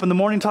 When you get up in the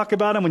morning, talk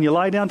about them. When you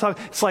lie down, talk.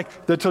 It's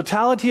like the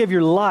totality of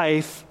your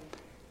life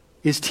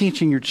is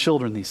teaching your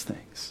children these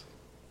things.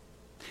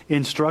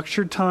 In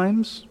structured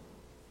times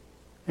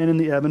and in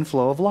the ebb and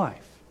flow of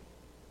life.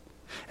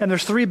 And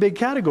there's three big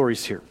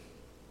categories here.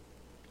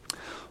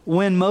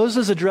 When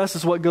Moses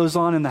addresses what goes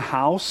on in the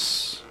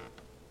house,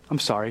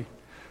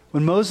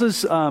 when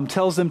Moses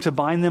tells them to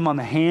bind them on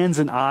the hands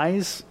and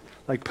eyes,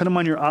 like put them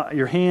on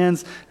your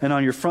hands and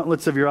on your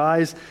frontlets of your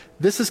eyes,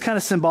 this is kind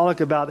of symbolic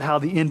about how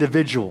the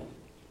individual,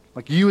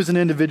 like you as an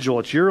individual,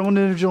 it's your own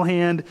individual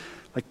hand,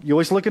 like you're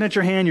always looking at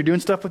your hand, you're doing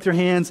stuff with your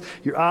hands,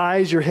 your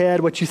eyes, your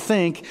head, what you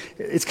think.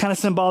 It's kind of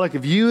symbolic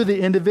of you,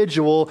 the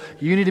individual.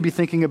 You need to be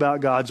thinking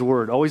about God's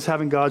word, always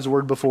having God's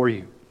word before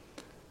you.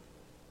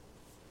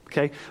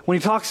 Okay? When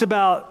he talks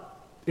about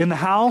in the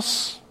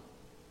house,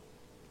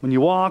 when you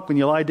walk, when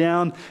you lie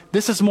down,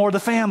 this is more the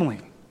family.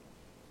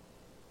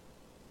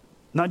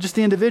 Not just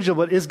the individual,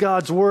 but is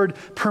God's word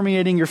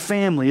permeating your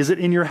family? Is it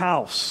in your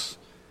house?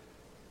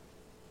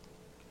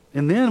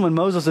 And then when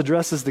Moses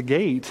addresses the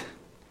gate,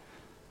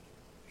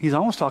 he's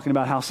almost talking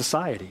about how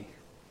society.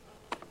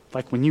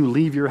 Like when you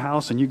leave your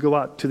house and you go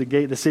out to the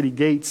gate, the city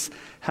gates,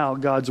 how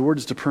God's word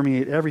is to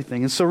permeate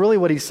everything. And so really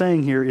what he's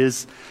saying here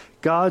is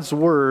God's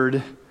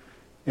word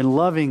and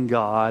loving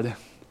God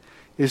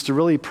is to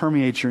really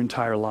permeate your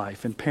entire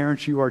life. And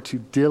parents, you are to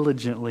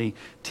diligently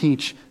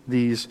teach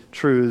these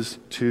truths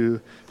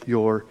to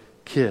your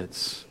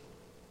kids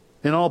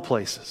in all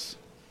places.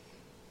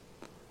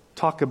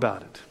 Talk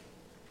about it.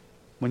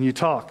 When you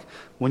talk,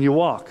 when you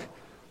walk,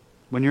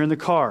 when you're in the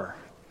car,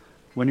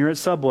 when you're at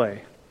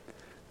Subway,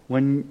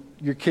 when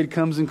your kid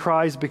comes and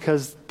cries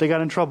because they got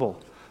in trouble.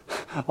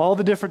 All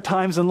the different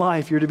times in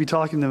life you're to be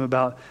talking to them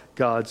about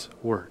God's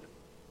word.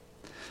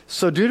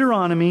 So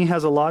Deuteronomy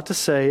has a lot to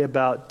say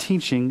about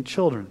teaching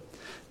children.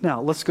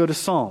 Now, let's go to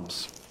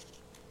Psalms.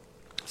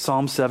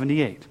 Psalm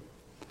 78.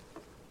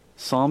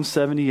 Psalm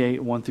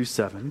 78, 1 through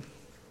 7.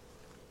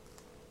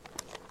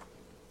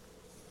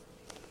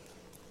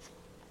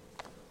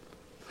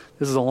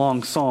 This is a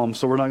long psalm,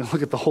 so we're not going to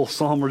look at the whole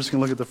psalm. We're just going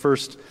to look at the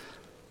first.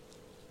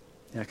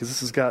 Because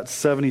this has got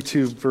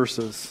 72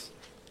 verses.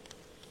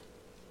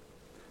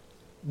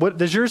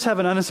 Does yours have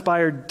an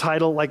uninspired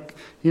title? Like,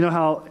 you know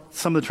how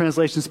some of the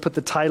translations put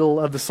the title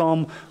of the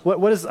psalm?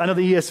 What is? I know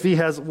the ESV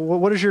has.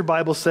 What does your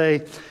Bible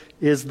say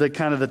is the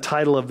kind of the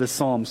title of this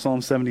psalm?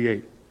 Psalm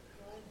 78.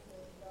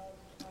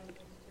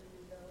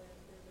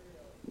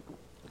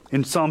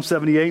 In Psalm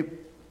 78.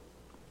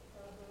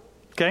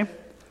 Okay.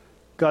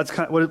 God's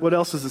kind. What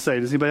else does it say?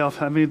 Does anybody else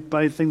have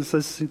anything that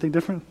says anything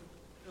different?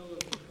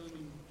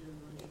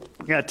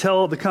 Yeah,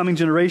 tell the coming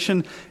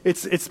generation.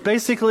 It's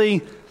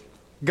basically.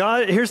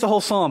 God, here's the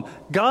whole psalm.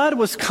 God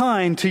was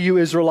kind to you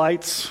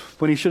Israelites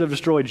when he should have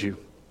destroyed you.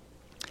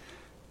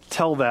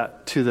 Tell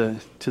that to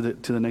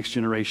the next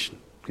generation.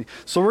 Okay.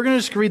 So we're going to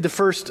just read the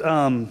first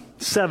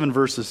 7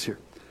 verses here.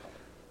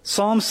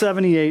 Psalm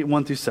 78,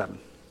 1 through 7.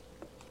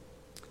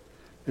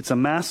 It's a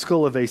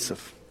maskil of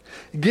Asaph.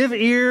 Give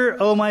ear,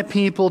 O my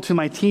people, to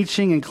my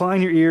teaching.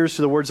 Incline your ears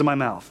to the words of my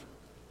mouth.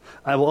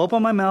 I will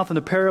open my mouth in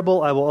a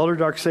parable. I will utter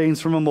dark sayings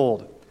from a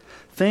mold.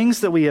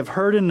 things that we have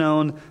heard and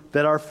known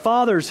that our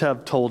fathers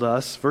have told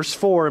us. Verse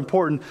 4,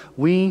 important,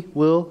 we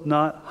will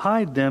not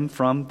hide them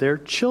from their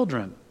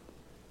children,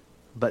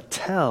 but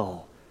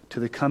tell to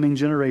the coming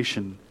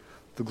generation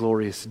the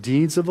glorious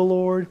deeds of the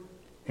Lord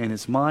and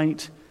his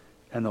might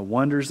and the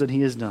wonders that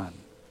he has done.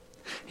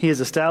 He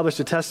has established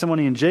a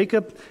testimony in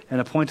Jacob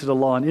and appointed a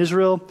law in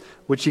Israel,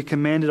 which he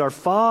commanded our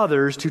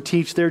fathers to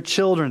teach their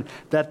children,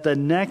 that the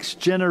next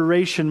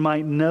generation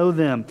might know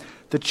them,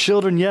 the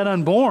children yet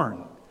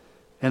unborn,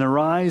 and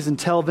arise and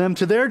tell them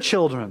to their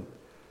children,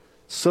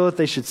 so that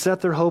they should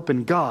set their hope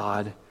in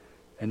God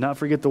and not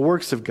forget the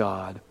works of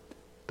God,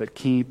 but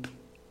keep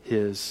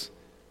his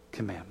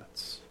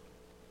commandments.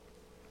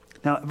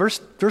 Now, verse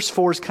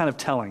 4 is kind of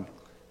telling.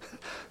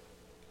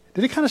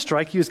 Did it kind of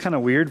strike you as kind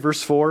of weird,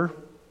 verse 4?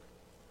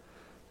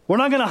 We're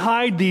not going to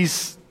hide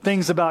these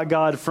things about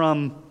God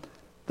from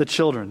the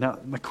children. Now,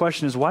 my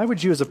question is, why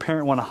would you as a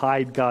parent want to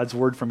hide God's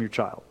word from your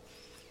child?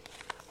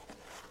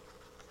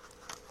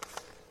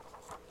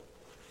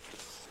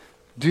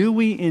 Do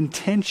we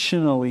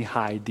intentionally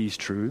hide these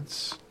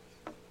truths?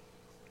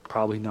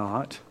 Probably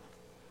not.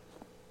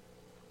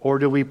 Or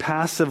do we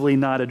passively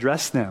not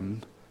address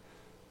them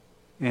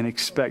and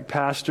expect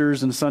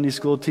pastors and Sunday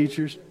school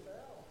teachers?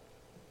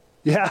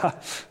 Yeah.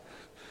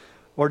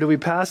 Or do we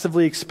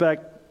passively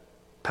expect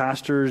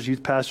pastors,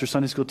 youth pastors,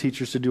 Sunday school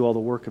teachers to do all the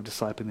work of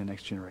discipling the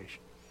next generation?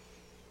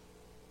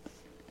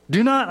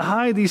 Do not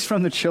hide these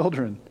from the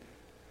children.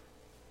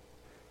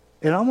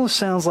 It almost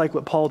sounds like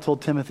what Paul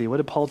told Timothy. What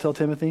did Paul tell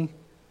Timothy?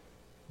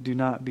 Do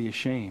not be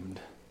ashamed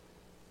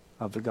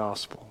of the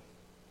gospel.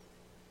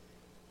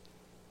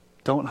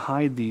 Don't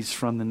hide these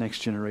from the next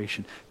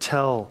generation.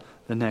 Tell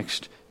the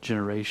next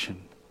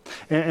generation.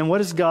 And what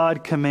does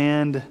God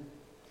command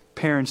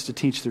parents to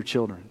teach their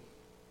children?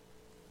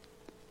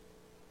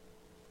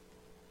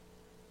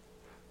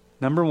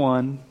 Number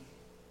one,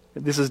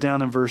 this is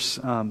down in verse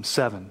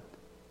 7.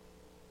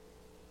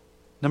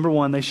 Number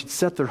one, they should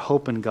set their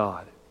hope in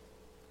God.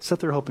 Set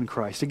their hope in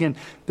Christ. Again,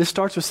 this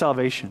starts with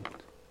salvation.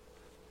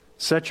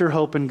 Set your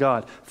hope in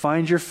God.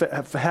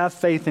 Have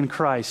faith in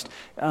Christ.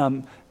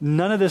 None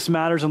of this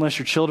matters unless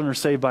your children are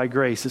saved by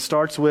grace. It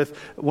starts with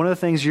one of the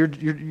things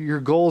your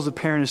goal as a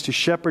parent is to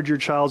shepherd your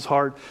child's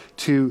heart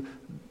to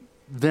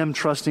them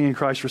trusting in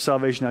Christ for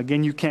salvation. Now,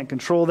 again, you can't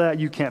control that.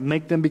 You can't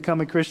make them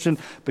become a Christian,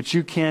 but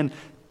you can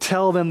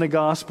tell them the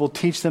gospel,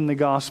 teach them the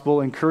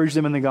gospel, encourage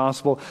them in the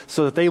gospel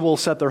so that they will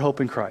set their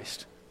hope in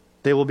Christ.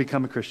 They will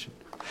become a Christian.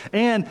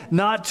 And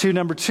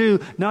number two,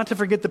 not to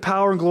forget the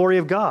power and glory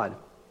of God.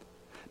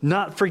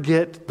 Not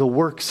forget the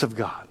works of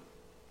God.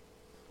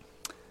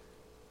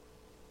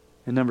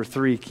 And number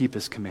three, keep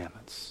his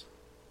commandments.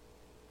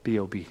 Be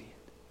obedient.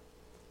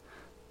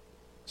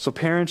 So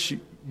parents,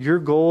 your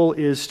goal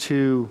is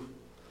to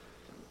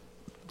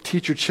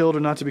teach your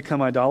children not to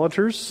become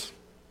idolaters.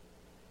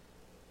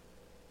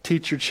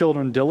 Teach your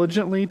children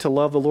diligently to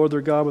love the Lord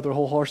their God with their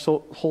whole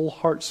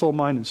heart, soul,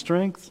 mind, and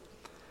strength.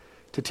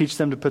 To teach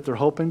them to put their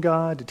hope in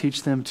God. To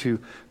teach them to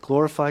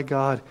glorify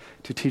God.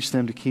 To teach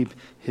them to keep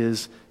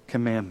his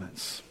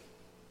commandments.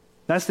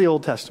 That's the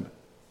Old Testament.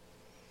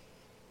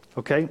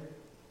 Okay?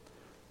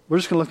 We're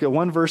just going to look at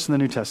one verse in the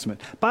New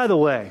Testament. By the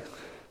way,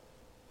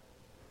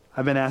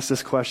 I've been asked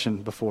this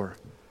question before.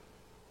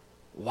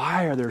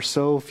 Why are there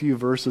so few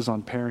verses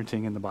on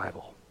parenting in the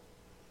Bible?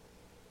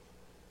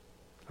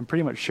 I'm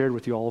pretty much shared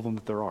with you all of them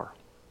that there are.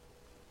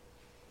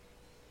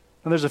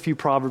 And there's a few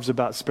proverbs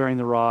about sparing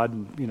the rod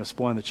and,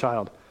 spoiling the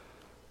child.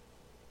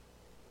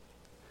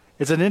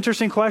 It's an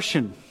interesting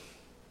question.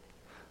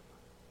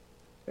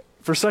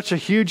 For such a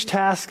huge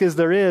task as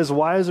there is,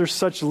 why is there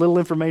such little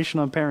information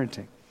on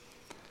parenting?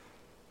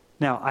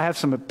 Now, I have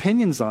some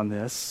opinions on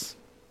this.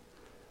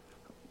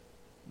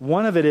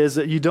 One of it is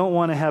that you don't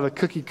want to have a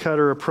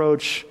cookie-cutter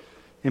approach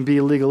and be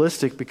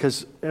legalistic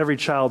because every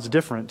child's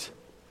different.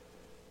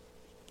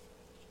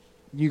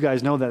 You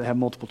guys know that, have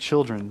multiple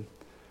children.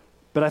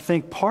 But I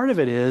think part of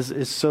it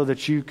is so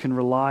that you can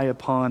rely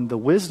upon the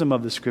wisdom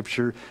of the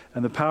Scripture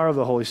and the power of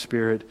the Holy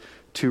Spirit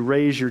to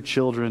raise your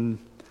children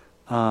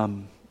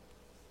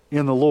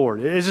in the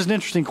Lord. It's just an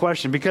interesting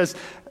question because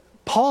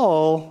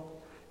Paul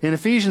in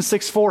Ephesians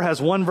 6:4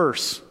 has one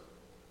verse.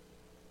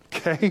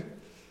 Okay?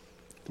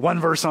 One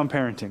verse on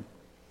parenting.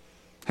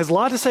 Has a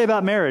lot to say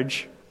about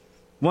marriage.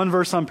 One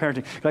verse on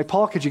parenting. You're like,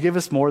 Paul, could you give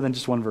us more than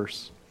just one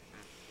verse?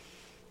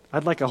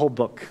 I'd like a whole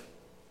book.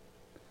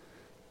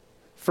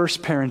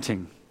 First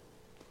parenting.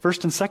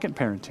 First and second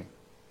parenting.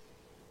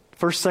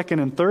 First, second,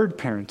 and third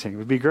parenting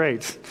would be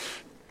great.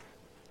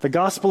 The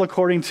gospel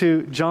according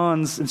to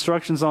John's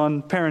instructions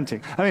on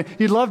parenting. I mean,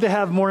 you'd love to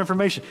have more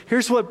information.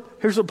 Here's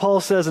what Paul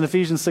says in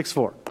Ephesians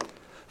 6:4.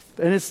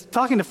 And it's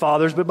talking to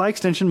fathers, but by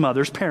extension,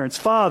 mothers, parents.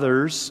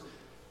 Fathers,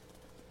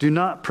 do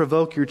not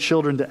provoke your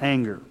children to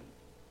anger,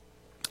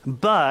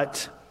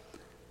 but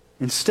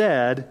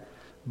instead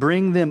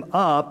bring them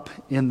up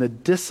in the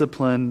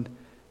discipline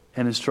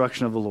and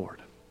instruction of the Lord.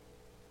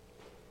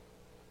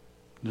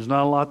 There's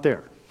not a lot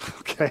there,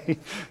 okay?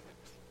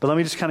 But let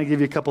me just kind of give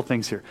you a couple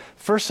things here.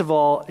 First of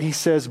all, he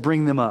says,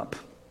 bring them up.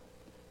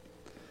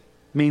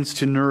 means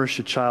to nourish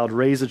a child,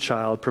 raise a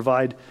child,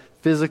 provide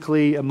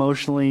physically,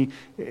 emotionally.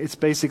 It's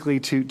basically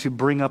to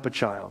bring up a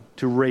child,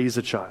 to raise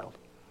a child.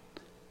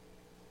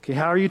 Okay,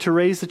 how are you to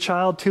raise a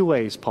child? 2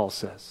 ways, Paul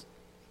says.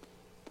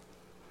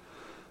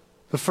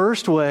 The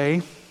first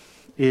way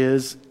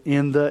is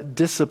in the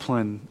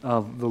discipline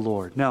of the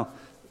Lord. Now,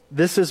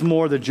 this is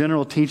more the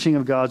general teaching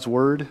of God's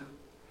Word,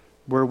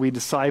 where we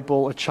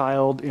disciple a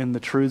child in the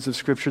truths of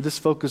Scripture. This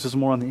focuses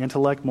more on the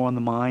intellect, more on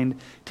the mind,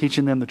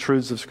 teaching them the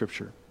truths of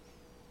Scripture,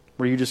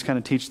 where you just kind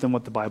of teach them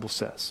what the Bible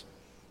says.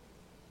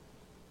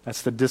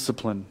 That's the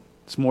discipline.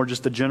 It's more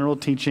just the general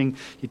teaching.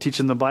 You teach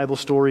them the Bible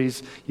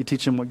stories. You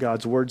teach them what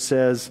God's Word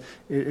says.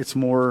 It's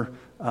more,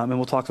 and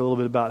we'll talk a little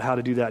bit about how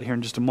to do that here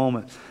in just a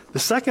moment. The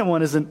second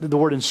one is the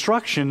word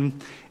instruction.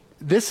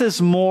 This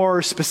is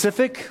more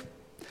specific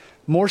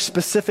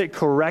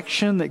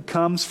correction that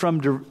comes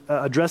from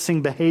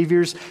addressing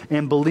behaviors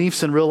and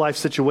beliefs in real life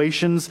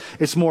situations.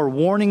 It's more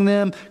warning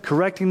them,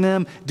 correcting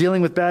them,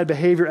 dealing with bad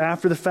behavior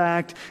after the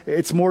fact.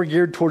 It's more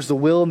geared towards the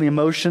will and the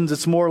emotions.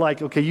 It's more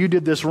like, okay, you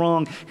did this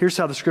wrong. Here's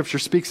how the Scripture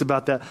speaks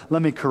about that.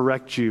 Let me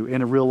correct you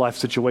in a real life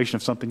situation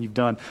of something you've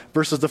done.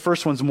 Versus the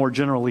first one's more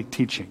generally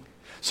teaching.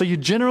 So you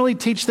generally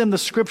teach them the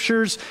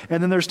Scriptures,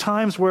 and then there's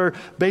times where,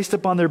 based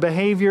upon their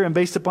behavior and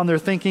based upon their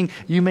thinking,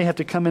 you may have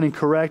to come in and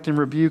correct and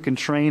rebuke and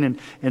train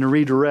and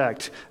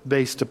redirect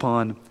based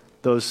upon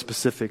those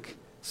specific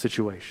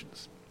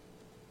situations.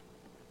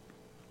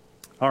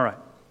 All right.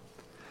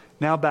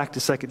 Now back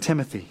to 2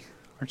 Timothy.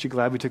 Aren't you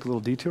glad we took a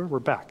little detour? We're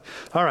back.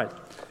 All right.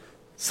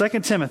 2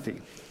 Timothy.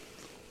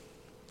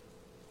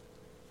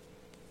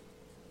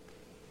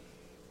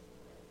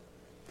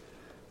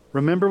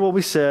 Remember what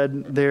we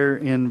said there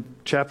in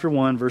chapter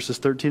 1, verses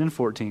 13 and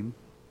 14.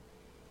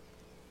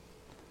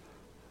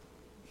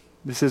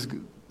 This is,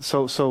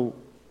 so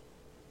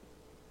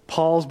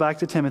Paul's back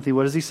to Timothy.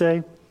 What does he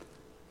say?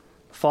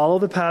 Follow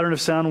the pattern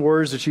of sound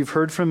words that you've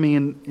heard from me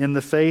in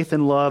the faith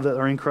and love that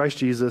are in Christ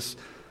Jesus.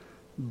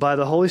 By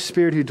the Holy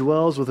Spirit who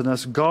dwells within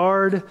us,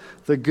 guard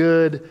the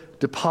good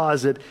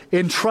deposit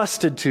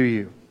entrusted to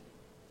you.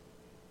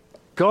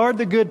 Guard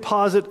the good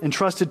deposit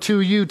entrusted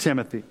to you,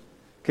 Timothy.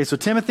 Okay, so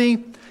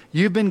Timothy,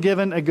 you've been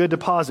given a good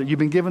deposit. You've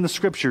been given the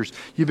Scriptures.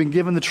 You've been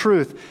given the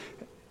truth.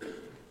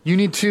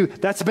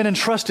 That's been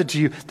entrusted to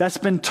you. That's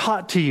been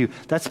taught to you.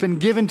 That's been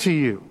given to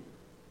you.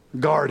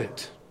 Guard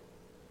it.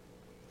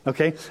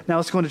 Okay, now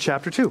let's go into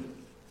chapter 2. And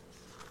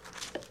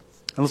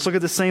let's look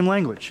at the same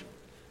language.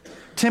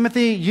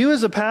 Timothy, you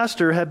as a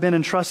pastor have been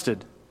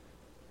entrusted,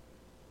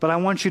 but I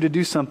want you to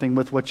do something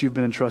with what you've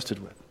been entrusted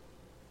with.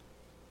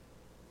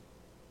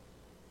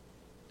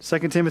 2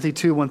 Timothy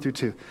 2, 1 through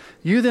 2.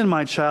 You then,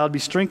 my child, be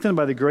strengthened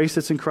by the grace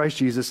that's in Christ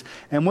Jesus,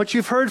 and what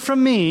you've heard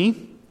from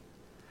me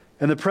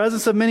in the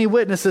presence of many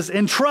witnesses,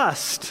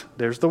 entrust,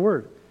 there's the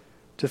word,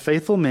 to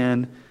faithful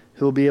men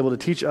who will be able to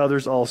teach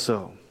others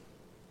also.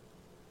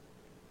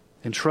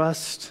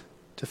 Entrust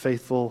to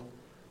faithful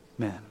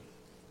men.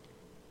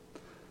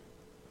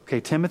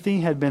 Okay,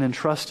 Timothy had been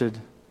entrusted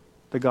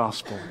the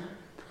gospel.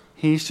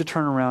 He's to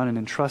turn around and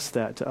entrust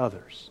that to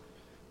others.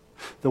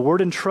 The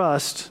word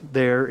entrust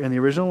there in the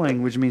original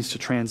language means to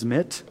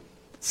transmit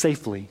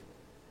safely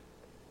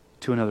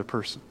to another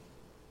person.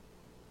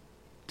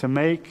 To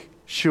make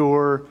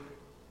sure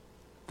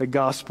the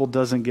gospel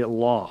doesn't get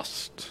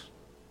lost.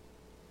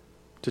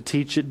 To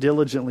teach it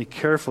diligently,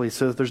 carefully,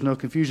 so that there's no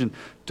confusion.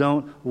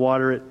 Don't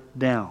water it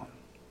down.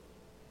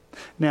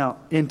 Now,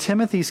 in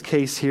Timothy's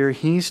case here,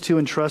 he's to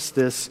entrust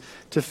this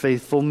to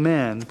faithful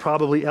men,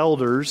 probably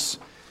elders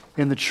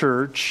in the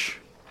church.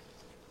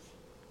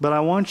 But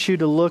I want you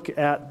to look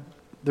at,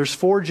 there's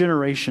 4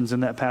 generations in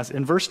that passage.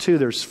 In verse 2,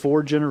 there's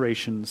 4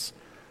 generations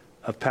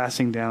of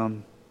passing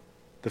down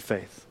the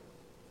faith.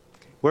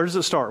 Where does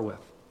it start with?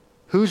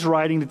 Who's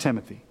writing to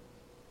Timothy?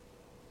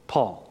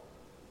 Paul.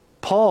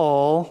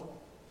 Paul's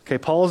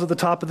at the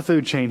top of the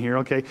food chain here,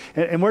 okay?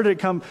 And where did it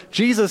come?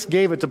 Jesus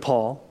gave it to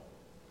Paul.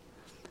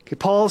 Okay,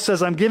 Paul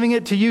says, I'm giving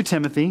it to you,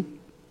 Timothy.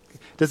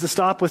 Does it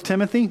stop with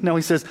Timothy? No,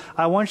 he says,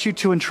 I want you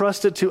to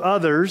entrust it to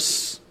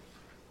others,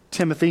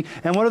 Timothy.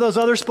 And what are those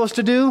others supposed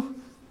to do?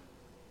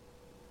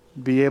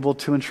 Be able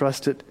to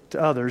entrust it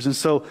to others. And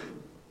so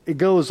it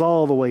goes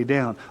all the way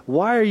down.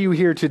 Why are you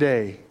here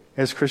today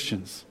as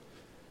Christians?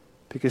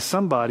 Because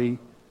somebody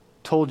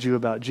told you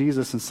about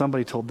Jesus and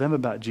somebody told them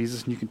about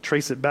Jesus, and you can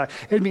trace it back.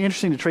 It'd be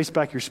interesting to trace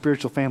back your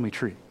spiritual family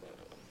tree.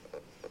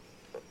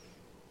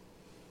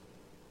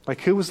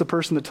 Like, who was the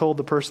person that told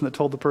the person that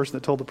told the person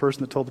that told the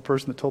person that told the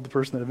person that told the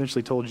person that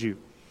eventually told you?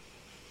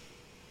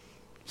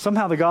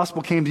 Somehow the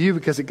gospel came to you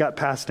because it got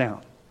passed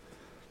down.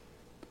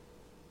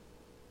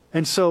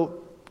 And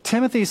so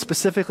Timothy is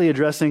specifically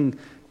addressing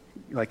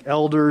like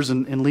elders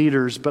and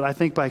leaders, but I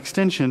think by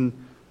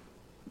extension,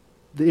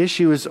 the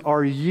issue is,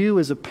 are you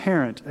as a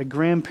parent, a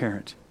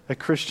grandparent, a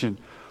Christian,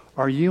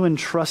 are you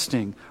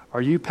entrusting,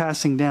 are you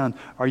passing down,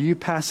 are you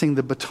passing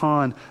the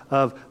baton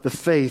of the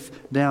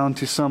faith down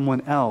to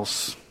someone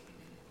else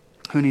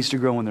who needs to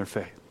grow in their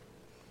faith?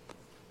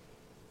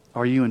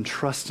 Are you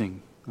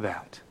entrusting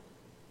that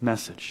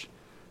message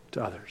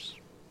to others?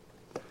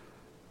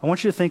 I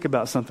want you to think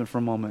about something for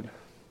a moment.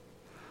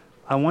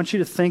 I want you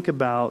to think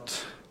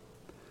about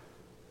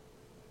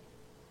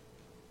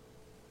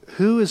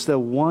who is the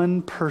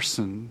one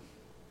person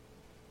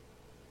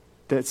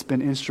that's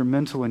been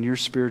instrumental in your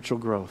spiritual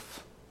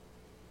growth.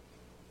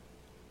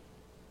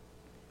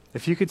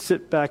 If you could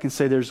sit back and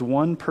say, there's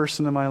one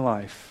person in my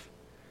life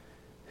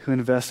who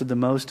invested the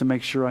most to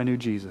make sure I knew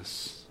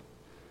Jesus,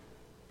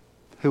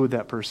 who would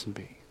that person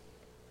be?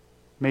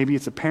 Maybe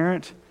it's a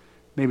parent,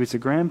 maybe it's a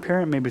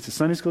grandparent, maybe it's a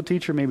Sunday school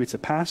teacher, maybe it's a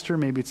pastor,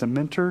 maybe it's a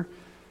mentor,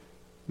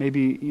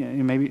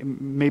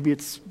 maybe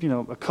it's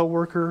a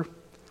coworker.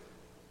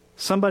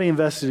 Somebody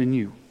invested in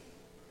you.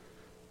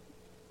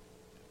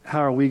 How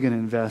are we going to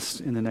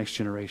invest in the next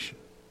generation?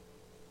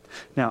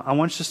 Now, I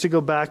want us to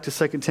go back to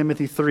 2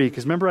 Timothy 3,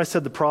 because remember I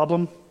said the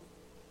problem?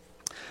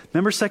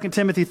 Remember 2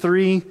 Timothy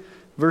 3,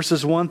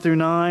 verses 1 through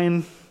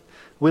 9?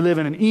 We live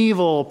in an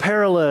evil,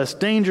 perilous,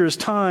 dangerous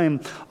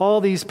time. All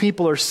these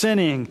people are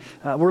sinning.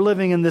 We're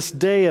living in this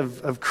day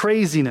of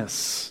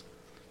craziness.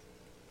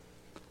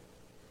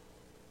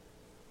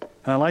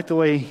 And I like the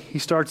way he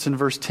starts in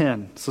verse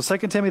 10. So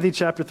 2 Timothy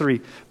chapter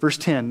 3, verse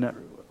 10.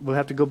 We'll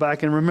have to go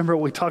back and remember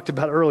what we talked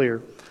about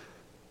earlier.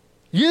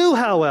 You,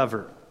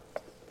 however,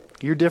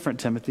 you're different,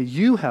 Timothy.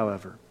 You,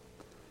 however,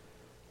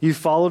 you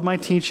followed my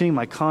teaching,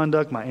 my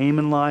conduct, my aim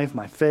in life,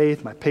 my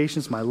faith, my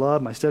patience, my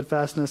love, my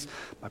steadfastness,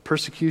 my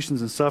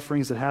persecutions and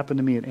sufferings that happened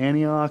to me at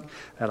Antioch,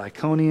 at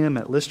Iconium,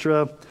 at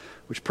Lystra,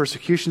 which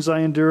persecutions I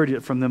endured,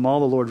 yet from them all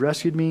the Lord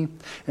rescued me.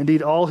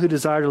 Indeed, all who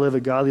desire to live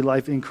a godly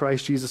life in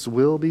Christ Jesus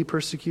will be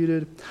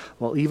persecuted,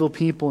 while evil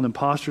people and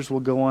impostors will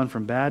go on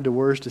from bad to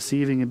worse,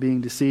 deceiving and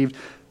being deceived.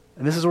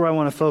 And this is where I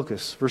want to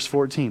focus, verse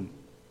 14.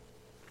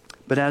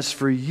 But as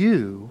for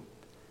you,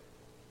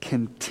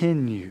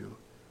 continue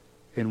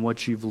in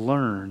what you've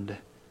learned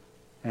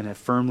and have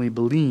firmly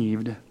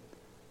believed,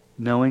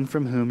 knowing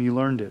from whom you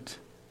learned it,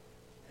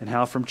 and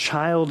how from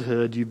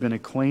childhood you've been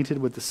acquainted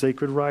with the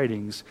sacred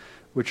writings,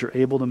 which are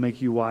able to make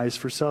you wise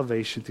for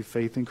salvation through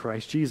faith in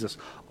Christ Jesus.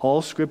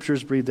 All Scripture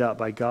is breathed out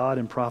by God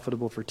and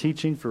profitable for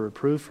teaching, for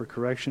reproof, for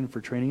correction,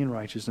 for training in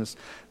righteousness,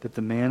 that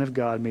the man of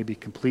God may be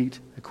complete,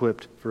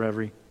 equipped for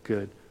every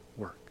good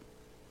work.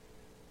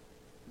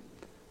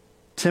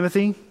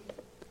 Timothy,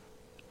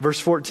 verse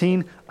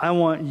 14, I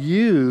want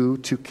you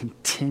to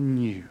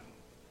continue.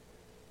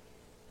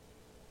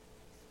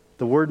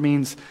 The word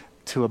means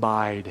to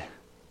abide,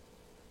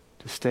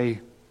 to stay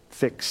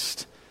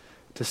fixed,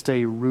 to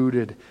stay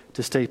rooted,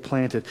 to stay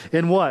planted.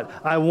 In what?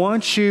 I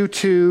want you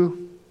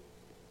to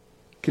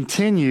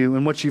continue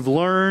in what you've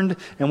learned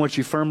and what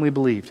you firmly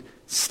believed.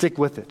 Stick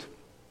with it.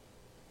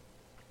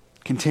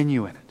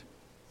 Continue in it.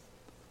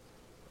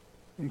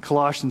 In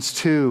Colossians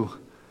 2,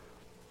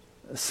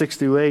 6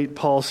 through 8,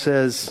 Paul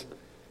says,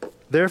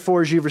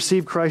 therefore, as you've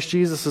received Christ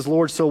Jesus as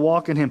Lord, so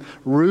walk in Him,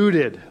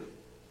 rooted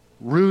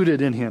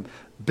in Him,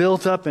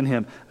 built up in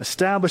Him,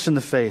 established in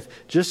the faith,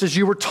 just as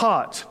you were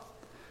taught,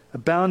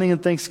 abounding in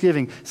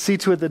thanksgiving. See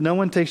to it that no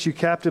one takes you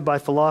captive by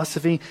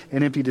philosophy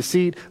and empty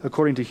deceit,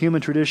 according to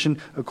human tradition,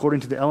 according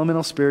to the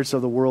elemental spirits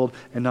of the world,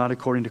 and not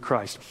according to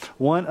Christ.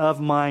 One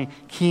of my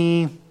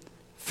key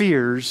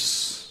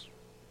fears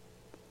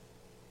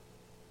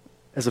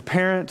as a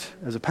parent,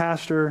 as a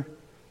pastor,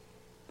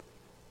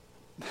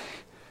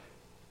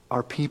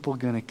 are people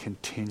going to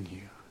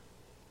continue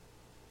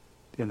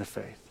in the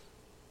faith?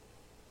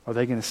 Are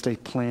they going to stay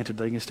planted?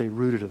 Are they going to stay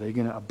rooted? Are they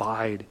going to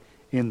abide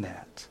in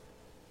that?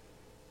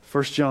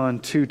 1 John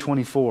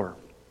 2:24.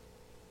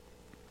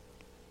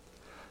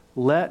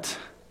 There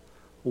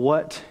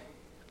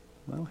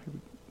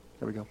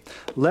we go.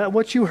 Let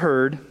what you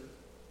heard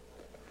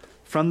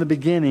from the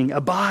beginning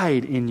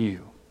abide in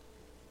you.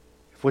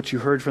 If what you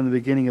heard from the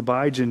beginning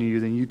abides in you,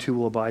 then you too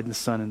will abide in the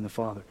Son and the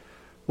Father.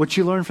 What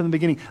you learned from the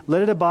beginning,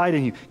 let it abide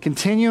in you.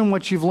 Continue in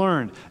what you've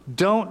learned.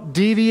 Don't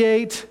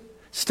deviate.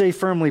 Stay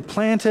firmly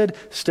planted.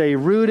 Stay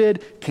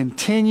rooted.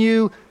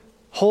 Continue.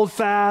 Hold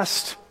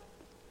fast.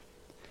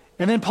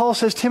 And then Paul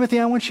says, Timothy,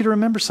 I want you to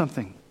remember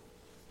something.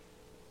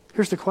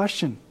 Here's the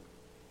question.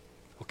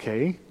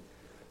 Okay,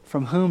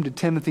 from whom did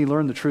Timothy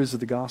learn the truths of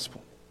the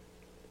gospel?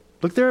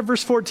 Look there at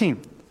verse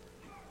 14.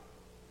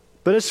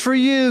 But as for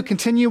you,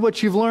 continue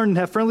what you've learned and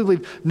have firmly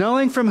believed,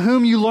 knowing from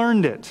whom you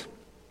learned it.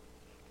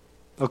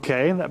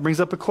 Okay, that brings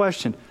up a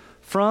question.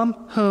 From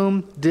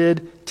whom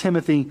did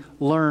Timothy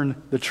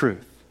learn the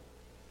truth?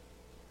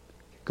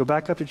 Go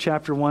back up to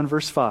chapter 1,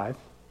 verse 5.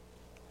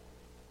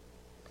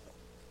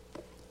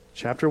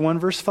 Chapter 1,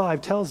 verse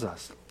 5 tells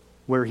us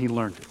where he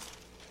learned it.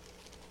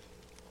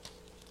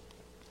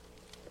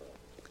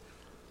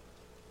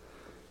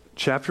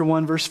 Chapter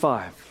 1, verse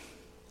 5.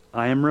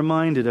 I am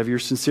reminded of your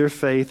sincere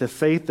faith, a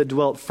faith that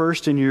dwelt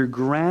first in your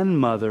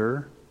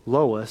grandmother,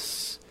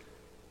 Lois,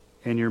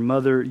 and your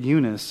mother,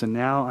 Eunice, and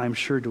now I'm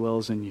sure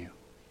dwells in you.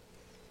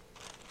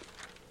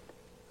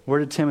 Where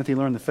did Timothy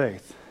learn the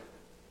faith?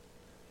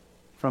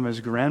 From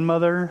his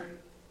grandmother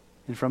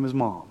and from his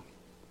mom.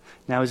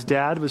 Now, his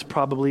dad was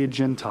probably a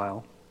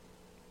Gentile,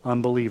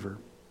 unbeliever,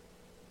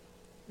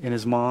 and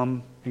his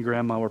mom and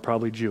grandma were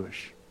probably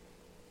Jewish.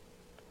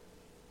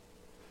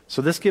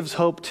 So this gives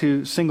hope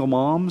to single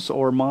moms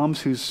or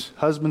moms whose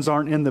husbands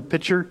aren't in the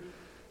picture,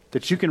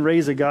 that you can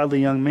raise a godly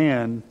young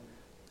man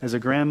as a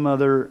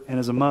grandmother and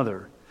as a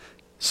mother.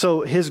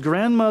 So his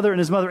grandmother and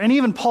his mother, and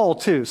even Paul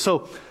too.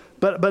 So,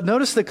 but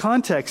notice the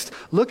context.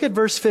 Look at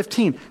verse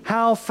 15.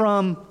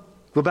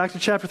 Go back to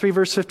chapter 3,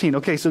 verse 15.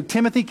 Okay, so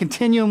Timothy,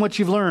 continue in what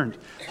you've learned.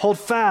 Hold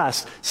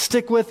fast.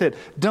 Stick with it.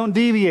 Don't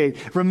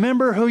deviate.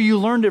 Remember who you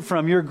learned it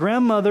from. Your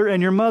grandmother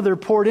and your mother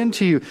poured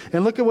into you.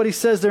 And look at what he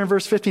says there in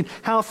verse 15.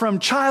 How from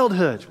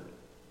childhood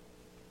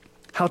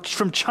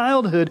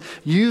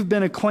you've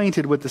been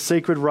acquainted with the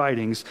sacred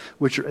writings,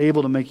 which are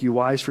able to make you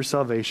wise for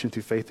salvation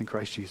through faith in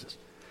Christ Jesus.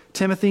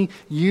 Timothy,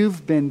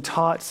 you've been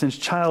taught since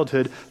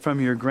childhood from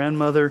your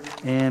grandmother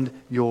and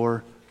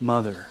your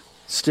mother.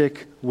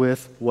 Stick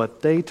with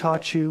what they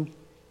taught you.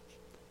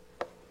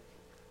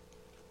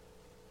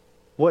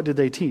 What did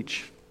they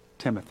teach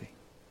Timothy?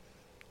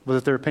 Was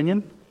it their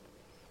opinion?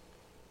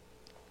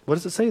 What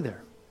does it say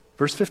there?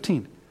 Verse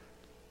 15.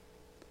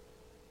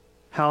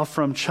 How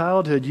from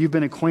childhood you've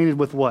been acquainted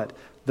with what?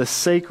 The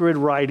sacred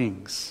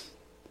writings.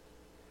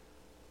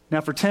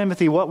 Now for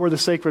Timothy, what were the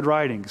sacred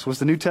writings? Was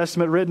the New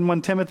Testament written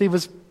when Timothy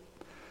was...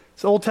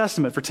 It's the Old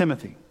Testament for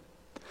Timothy.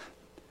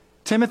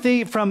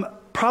 Timothy, from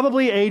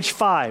probably age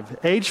 5.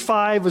 Age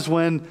 5 was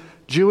when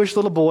Jewish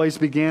little boys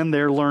began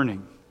their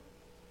learning.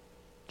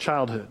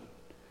 Childhood.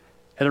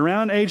 At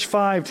around age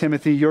 5,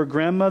 Timothy, your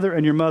grandmother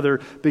and your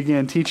mother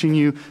began teaching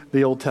you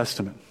the Old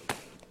Testament.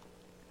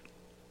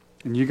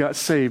 And you got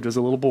saved as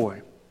a little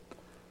boy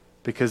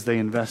because they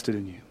invested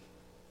in you.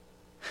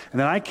 And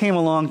then I came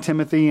along,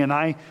 Timothy, and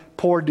I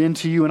poured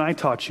into you and I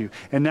taught you.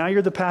 And now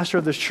you're the pastor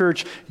of this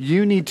church.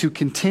 You need to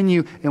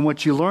continue in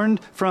what you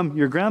learned from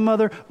your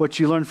grandmother, what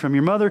you learned from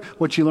your mother,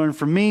 what you learned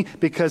from me,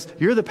 because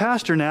you're the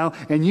pastor now,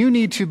 and you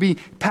need to be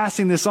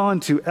passing this on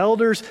to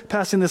elders,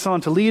 passing this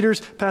on to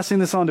leaders, passing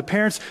this on to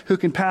parents who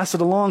can pass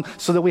it along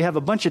so that we have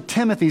a bunch of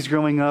Timothys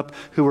growing up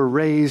who were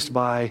raised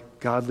by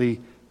godly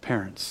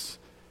parents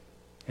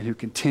and who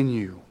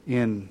continue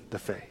in the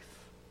faith.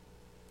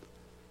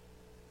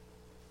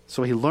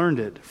 So he learned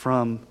it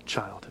from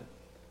childhood.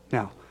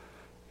 Now,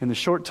 in the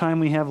short time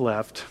we have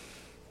left,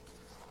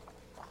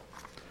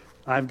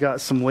 I've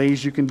got some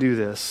ways you can do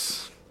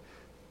this.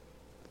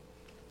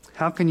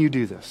 How can you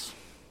do this?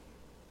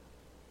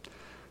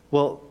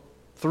 Well,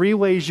 3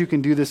 ways you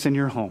can do this in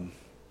your home.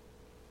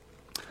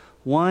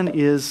 One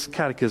is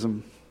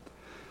catechism.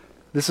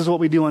 This is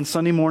what we do on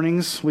Sunday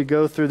mornings. We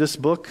go through this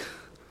book.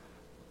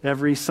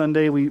 Every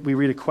Sunday we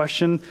read a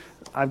question.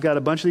 I've got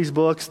a bunch of these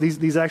books.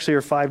 These actually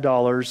are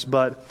 $5,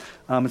 but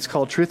it's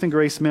called Truth and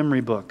Grace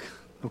Memory Book.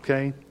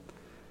 Okay?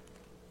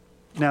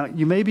 Now,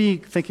 you may be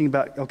thinking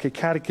about, okay,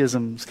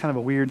 catechism is kind of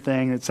a weird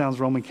thing. It sounds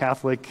Roman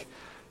Catholic.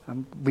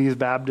 We as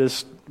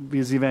Baptists, we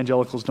as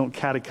evangelicals don't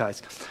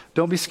catechize.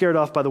 Don't be scared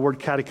off by the word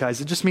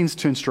catechize. It just means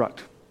to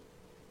instruct.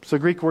 It's a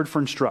Greek word for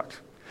instruct.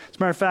 As a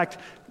matter of fact,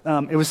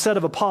 it was said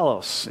of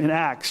Apollos in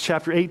Acts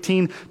chapter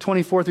 18,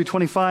 24 through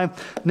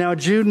 25. Now a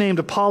Jew named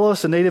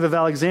Apollos, a native of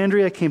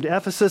Alexandria, came to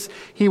Ephesus.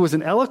 He was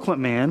an eloquent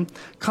man,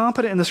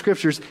 competent in the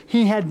scriptures.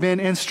 He had been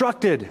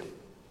instructed.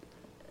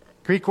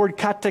 Greek word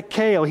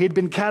katekeo. He had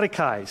been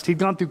catechized. He'd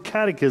gone through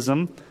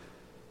catechism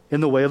in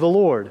the way of the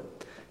Lord.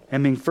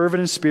 And being fervent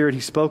in spirit, he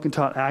spoke and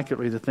taught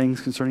accurately the things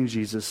concerning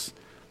Jesus,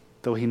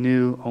 though he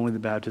knew only the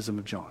baptism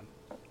of John.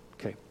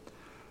 Okay.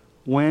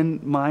 When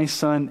my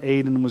son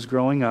Aiden was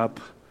growing up,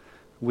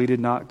 we did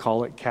not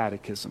call it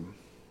catechism.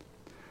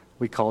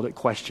 We called it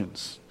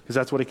questions. Because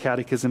that's what a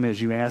catechism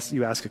is. You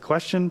ask a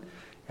question,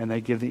 and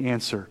they give the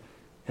answer.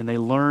 And they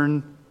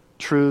learn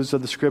truths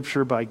of the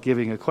scripture by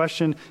giving a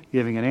question,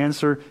 giving an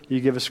answer,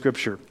 you give a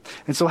scripture.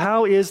 And so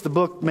how is the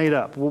book made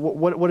up?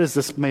 What is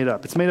this made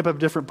up? It's made up of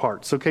different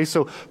parts. Okay,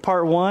 so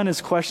part 1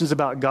 is questions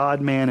about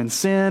God, man, and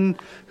sin.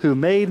 Who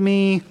made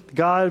me?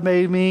 God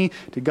made me.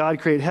 Did God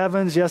create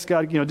heavens? Yes,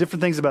 God,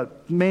 different things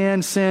about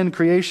man, sin,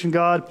 creation,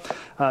 God.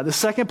 The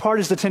second part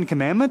is the 10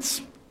 Commandments.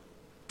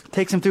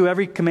 Takes him through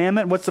every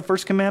commandment. What's the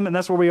first commandment? And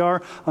that's where we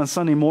are on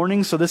Sunday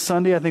morning. So this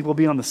Sunday, I think we'll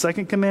be on the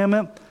second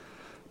commandment.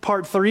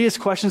 Part 3 is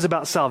questions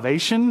about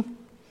salvation,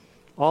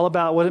 all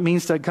about what it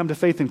means to come to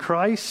faith in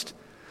Christ.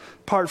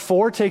 Part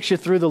 4 takes you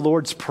through the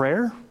Lord's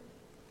Prayer.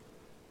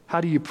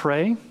 How do you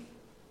pray?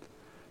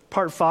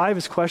 Part 5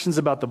 is questions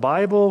about the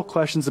Bible,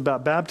 questions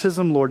about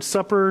baptism, Lord's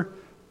Supper,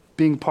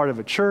 being part of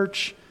a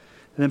church.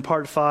 And then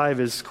part 5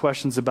 is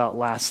questions about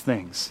last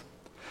things.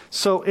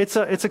 So it's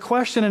a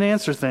question and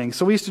answer thing.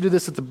 So we used to do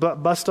this at the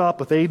bus stop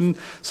with Aiden.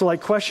 So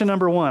like question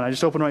number 1, I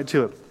just open right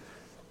to it.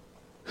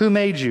 Who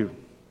made you?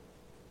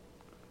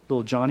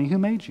 Little Johnny, who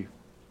made you?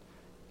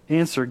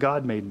 Answer,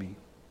 God made me.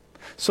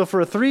 So for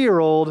a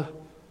 3-year-old,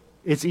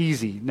 it's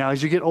easy. Now,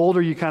 as you get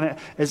older,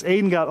 as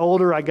Aiden got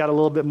older, I got a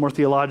little bit more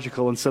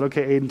theological and said,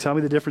 okay, Aiden, tell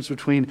me the difference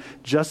between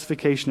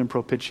justification and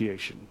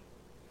propitiation.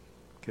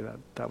 Okay,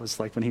 that was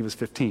like when he was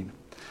 15.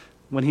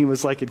 When he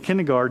was like in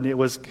kindergarten, it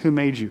was, who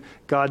made you?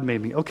 God made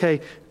me.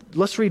 Okay,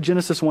 let's read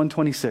Genesis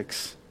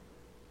 1:26.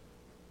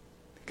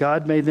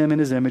 God made them in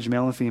his image,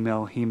 male and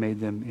female. He made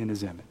them in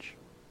his image.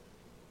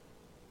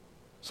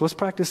 So let's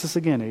practice this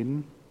again,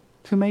 Aiden.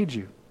 Who made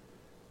you?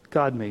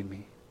 God made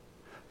me.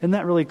 Isn't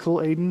that really cool,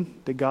 Aiden,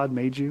 that God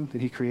made you,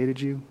 that he created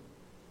you?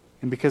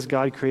 And because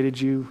God created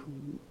you,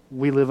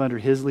 we live under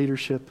his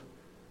leadership.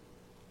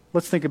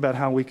 Let's think about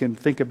how we can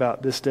think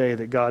about this day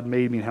that God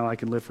made me and how I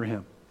can live for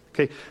him.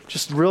 Okay,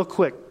 just real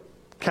quick,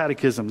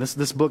 catechism.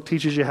 This book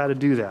teaches you how to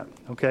do that.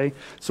 Okay,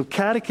 so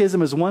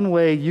catechism is one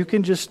way you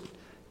can just,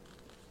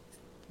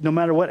 no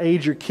matter what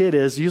age your kid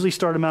is, usually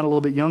start them out a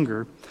little bit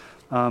younger.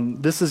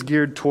 This is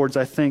geared towards,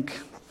 I think,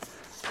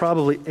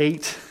 probably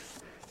age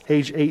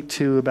 8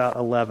 to about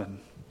 11.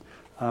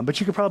 But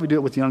you could probably do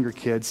it with younger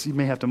kids. You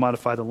may have to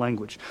modify the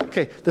language.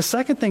 Okay, the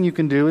second thing you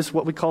can do is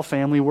what we call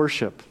family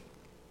worship.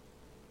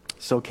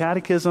 So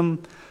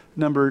catechism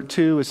number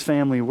 2 is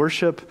family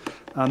worship.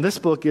 This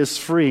book is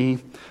free.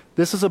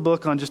 This is a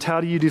book on just how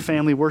do you do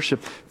family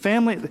worship.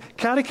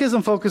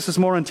 Catechism focuses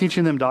more on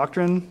teaching them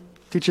doctrine,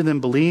 teaching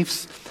them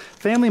beliefs.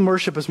 Family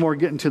worship is more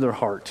getting to their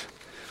heart.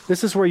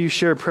 This is where you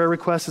share prayer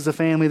requests as a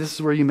family. This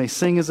is where you may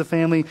sing as a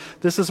family.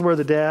 This is where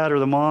the dad or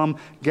the mom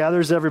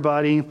gathers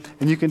everybody,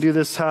 and you can do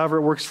this however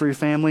it works for your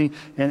family,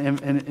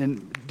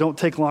 and don't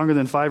take longer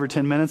than 5 or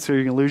 10 minutes or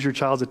you're going to lose your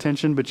child's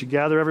attention, but you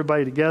gather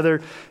everybody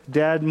together.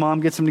 Dad and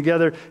mom gets them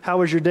together. How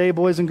was your day,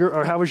 boys and girls?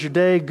 Or how was your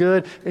day?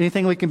 Good.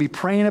 Anything we can be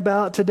praying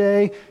about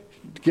today?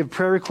 Give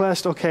prayer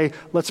request. Okay,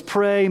 let's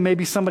pray.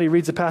 Maybe somebody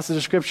reads a passage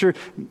of scripture.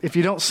 If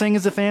you don't sing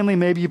as a family,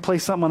 maybe you play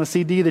something on a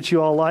CD that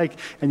you all like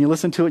and you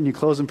listen to it and you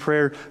close in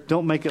prayer.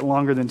 Don't make it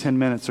longer than 10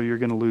 minutes or you're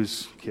going to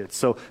lose kids.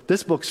 So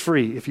this book's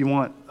free if you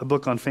want a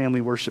book on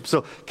family worship.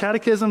 So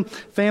catechism,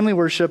 family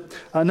worship.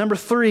 Number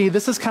 3,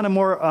 this is kind of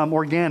more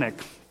organic.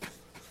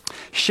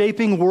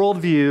 Shaping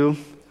worldview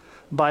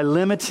by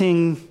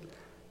limiting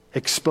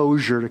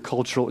exposure to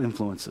cultural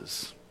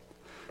influences.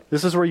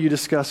 This is where you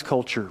discuss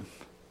culture.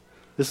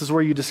 This is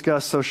where you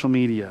discuss social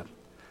media,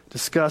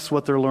 discuss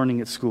what they're learning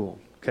at school.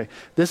 Okay,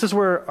 this is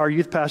where our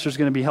youth pastor is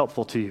going to be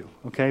helpful to you.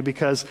 Okay,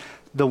 because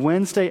the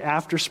Wednesday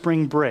after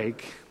spring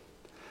break,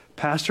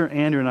 Pastor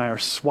Andrew and I are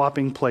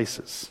swapping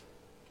places.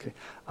 Okay,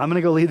 I'm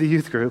going to go lead the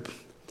youth group.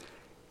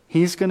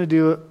 He's going to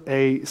do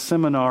a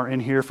seminar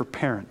in here for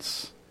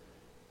parents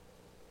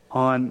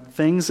on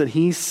things that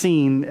he's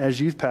seen as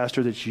youth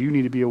pastor that you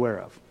need to be aware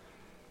of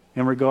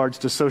in regards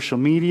to social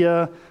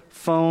media,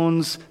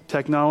 phones,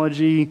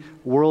 technology,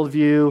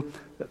 worldview,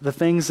 the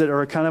things that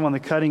are kind of on the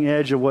cutting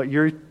edge of what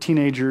your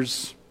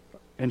teenagers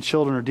and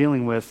children are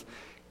dealing with.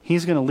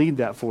 He's going to lead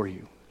that for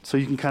you so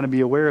you can kind of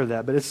be aware of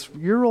that. But it's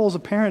your role as a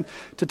parent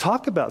to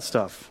talk about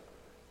stuff.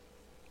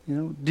 You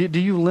know, do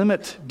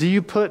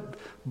you put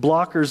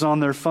blockers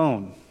on their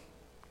phone,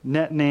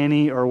 Net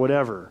Nanny or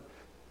whatever?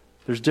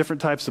 There's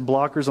different types of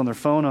blockers on their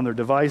phone, on their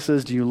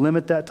devices. Do you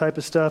limit that type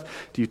of stuff?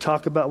 Do you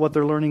talk about what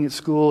they're learning at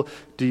school?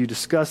 Do you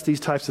discuss these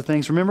types of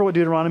things? Remember what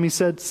Deuteronomy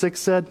 6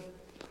 said?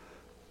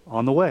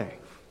 On the way,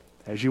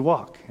 as you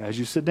walk, as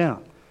you sit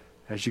down,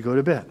 as you go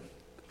to bed.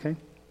 Okay?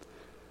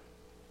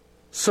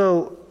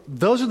 So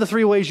those are the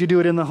 3 ways you do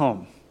it in the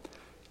home.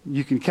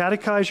 You can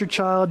catechize your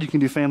child, you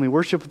can do family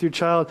worship with your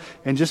child,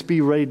 and just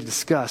be ready to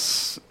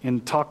discuss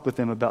and talk with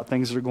them about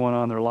things that are going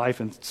on in their life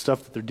and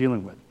stuff that they're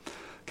dealing with.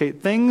 Okay,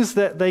 things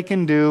that they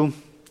can do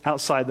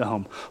outside the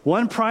home.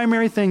 One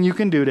primary thing you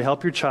can do to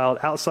help your child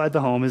outside the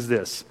home is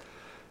this.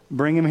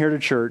 Bring him here to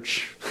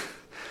church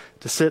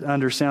to sit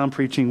under sound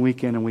preaching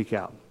week in and week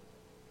out.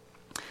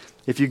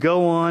 If you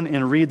go on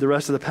and read the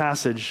rest of the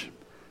passage,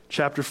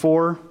 chapter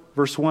 4,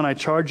 verse 1, I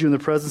charge you in the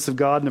presence of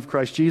God and of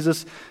Christ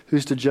Jesus,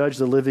 who's to judge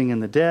the living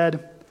and the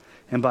dead,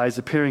 and by his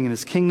appearing in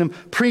his kingdom,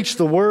 preach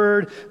the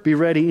word, be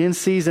ready in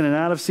season and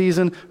out of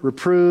season,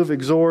 reprove,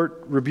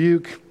 exhort,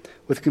 rebuke,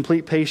 with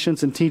complete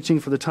patience and teaching,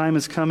 for the time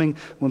is coming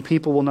when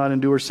people will not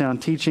endure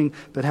sound teaching,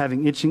 but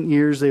having itching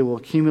ears, they will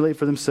accumulate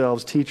for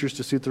themselves teachers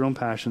to suit their own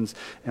passions,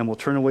 and will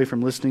turn away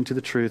from listening to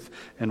the truth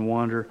and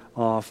wander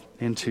off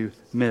into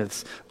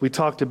myths. We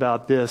talked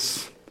about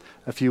this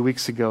a few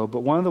weeks ago,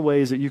 but one of the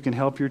ways that you can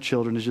help your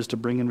children is just to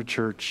bring them to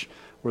church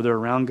where they're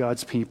around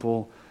God's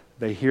people,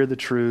 they hear the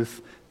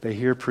truth, they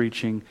hear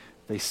preaching,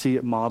 they see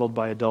it modeled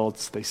by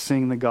adults, they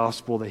sing the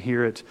gospel, they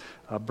hear it,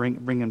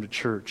 bring them to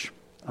church.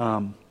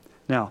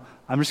 Now,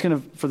 I'm just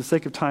going to, for the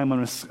sake of time,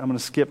 I'm going to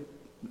skip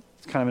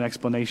kind of an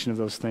explanation of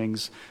those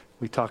things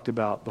we talked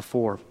about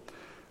before.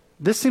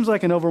 This seems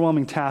like an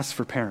overwhelming task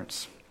for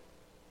parents.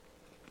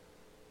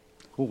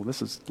 Oh,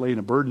 this is laying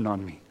a burden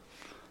on me.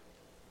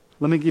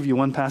 Let me give you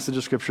one passage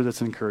of Scripture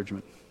that's an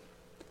encouragement.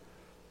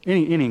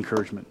 Any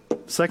encouragement.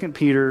 2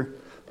 Peter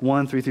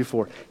 1, 3 through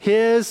 4.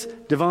 His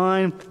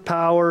divine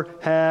power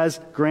has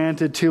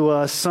granted to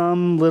us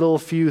some little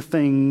few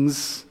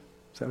things.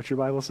 Is that what your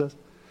Bible says?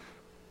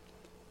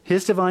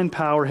 His divine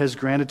power has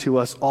granted to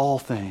us all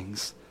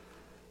things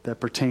that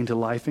pertain to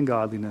life and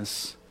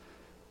godliness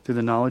through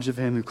the knowledge of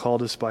him who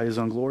called us by his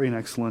own glory and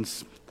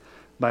excellence,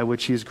 by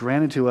which he has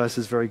granted to us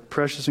his very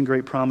precious and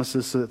great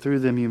promises, so that through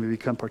them you may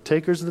become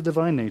partakers of the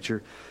divine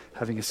nature,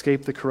 having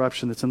escaped the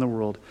corruption that's in the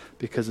world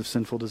because of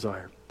sinful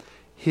desire.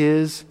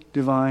 His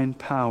divine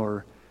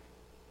power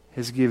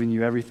has given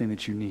you everything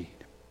that you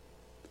need.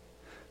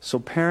 So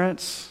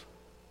parents,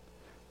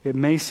 It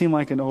may seem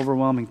like an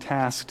overwhelming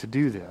task to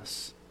do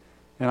this,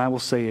 and I will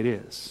say it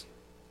is.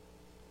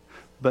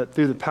 But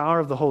through the power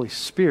of the Holy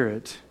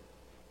Spirit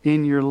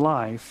in your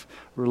life,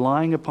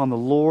 relying upon the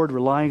Lord,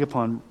 relying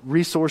upon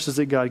resources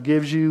that God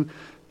gives you,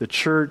 the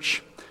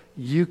church,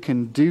 you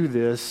can do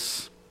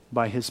this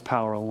by His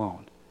power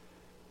alone.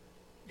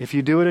 If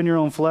you do it in your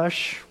own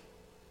flesh,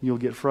 you'll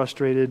get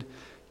frustrated.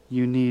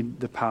 You need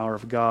the power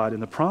of God.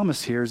 And the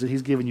promise here is that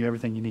He's given you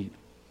everything you need.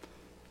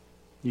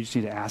 You just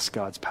need to ask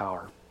God's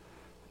power.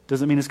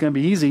 Doesn't mean it's going to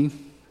be easy,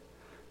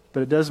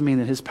 but it does mean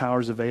that His power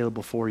is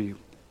available for you.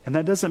 And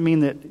that doesn't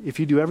mean that if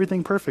you do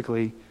everything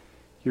perfectly,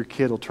 your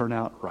kid will turn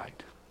out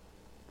right.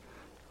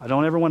 I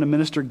don't ever want to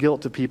minister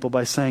guilt to people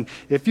by saying,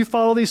 if you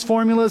follow these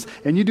formulas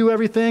and you do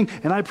everything,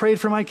 and I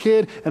prayed for my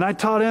kid, and I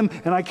taught him,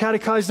 and I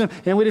catechized him,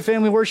 and we did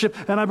family worship,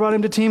 and I brought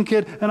him to Team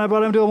Kid, and I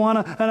brought him to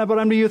Awana, and I brought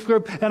him to youth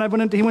group,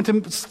 and he went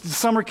to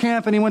summer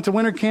camp, and he went to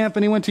winter camp,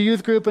 and he went to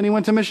youth group, and he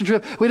went to mission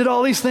trip. We did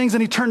all these things,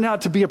 and he turned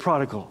out to be a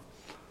prodigal.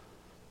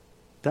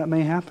 That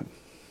may happen.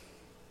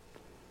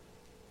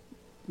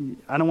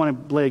 I don't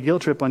want to lay a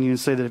guilt trip on you and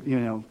say that,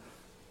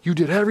 you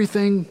did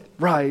everything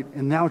right,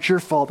 and now it's your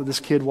fault that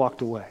this kid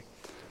walked away.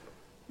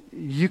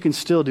 You can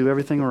still do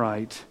everything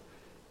right,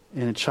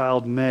 and a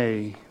child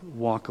may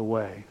walk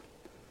away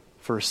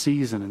for a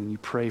season, and you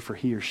pray for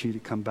he or she to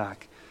come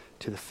back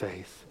to the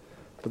faith.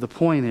 But the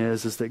point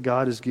is that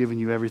God has given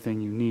you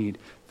everything you need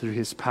through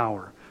His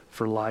power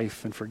for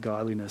life and for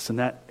godliness. And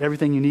that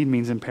everything you need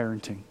means in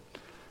parenting.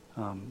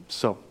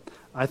 So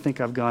I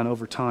think I've gone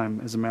over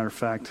time, as a matter of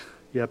fact.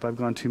 Yep, I've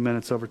gone 2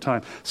 minutes over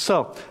time.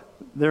 So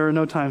there are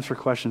no times for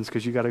questions,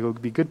 because you got to go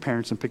be good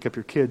parents and pick up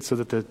your kids so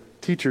that the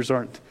teachers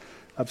aren't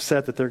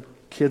upset that their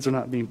kids are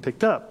not being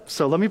picked up.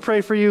 So let me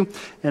pray for you,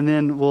 and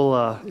then we'll,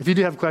 if you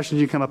do have questions,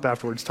 you can come up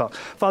afterwards, talk.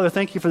 Father,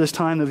 thank you for this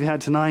time that we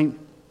had tonight.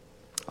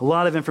 A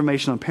lot of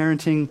information on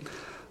parenting,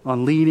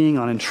 on leading,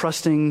 on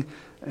entrusting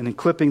and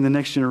equipping the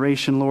next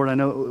generation, Lord. I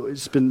know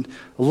it's been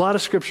a lot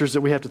of scriptures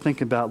that we have to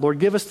think about. Lord,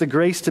 give us the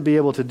grace to be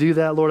able to do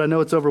that. Lord, I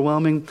know it's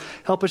overwhelming.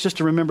 Help us just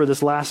to remember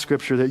this last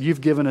scripture, that you've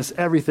given us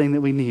everything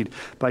that we need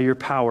by your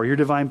power. Your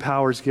divine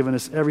power has given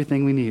us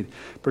everything we need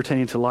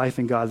pertaining to life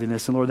and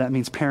godliness. And Lord, that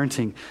means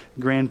parenting,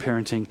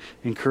 grandparenting,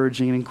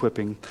 encouraging and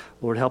equipping.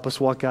 Lord, help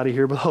us walk out of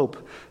here with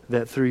hope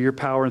that through your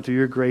power and through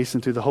your grace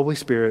and through the Holy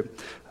Spirit,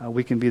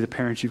 we can be the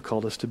parents you've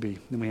called us to be.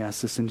 And we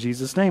ask this in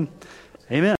Jesus' name. Amen.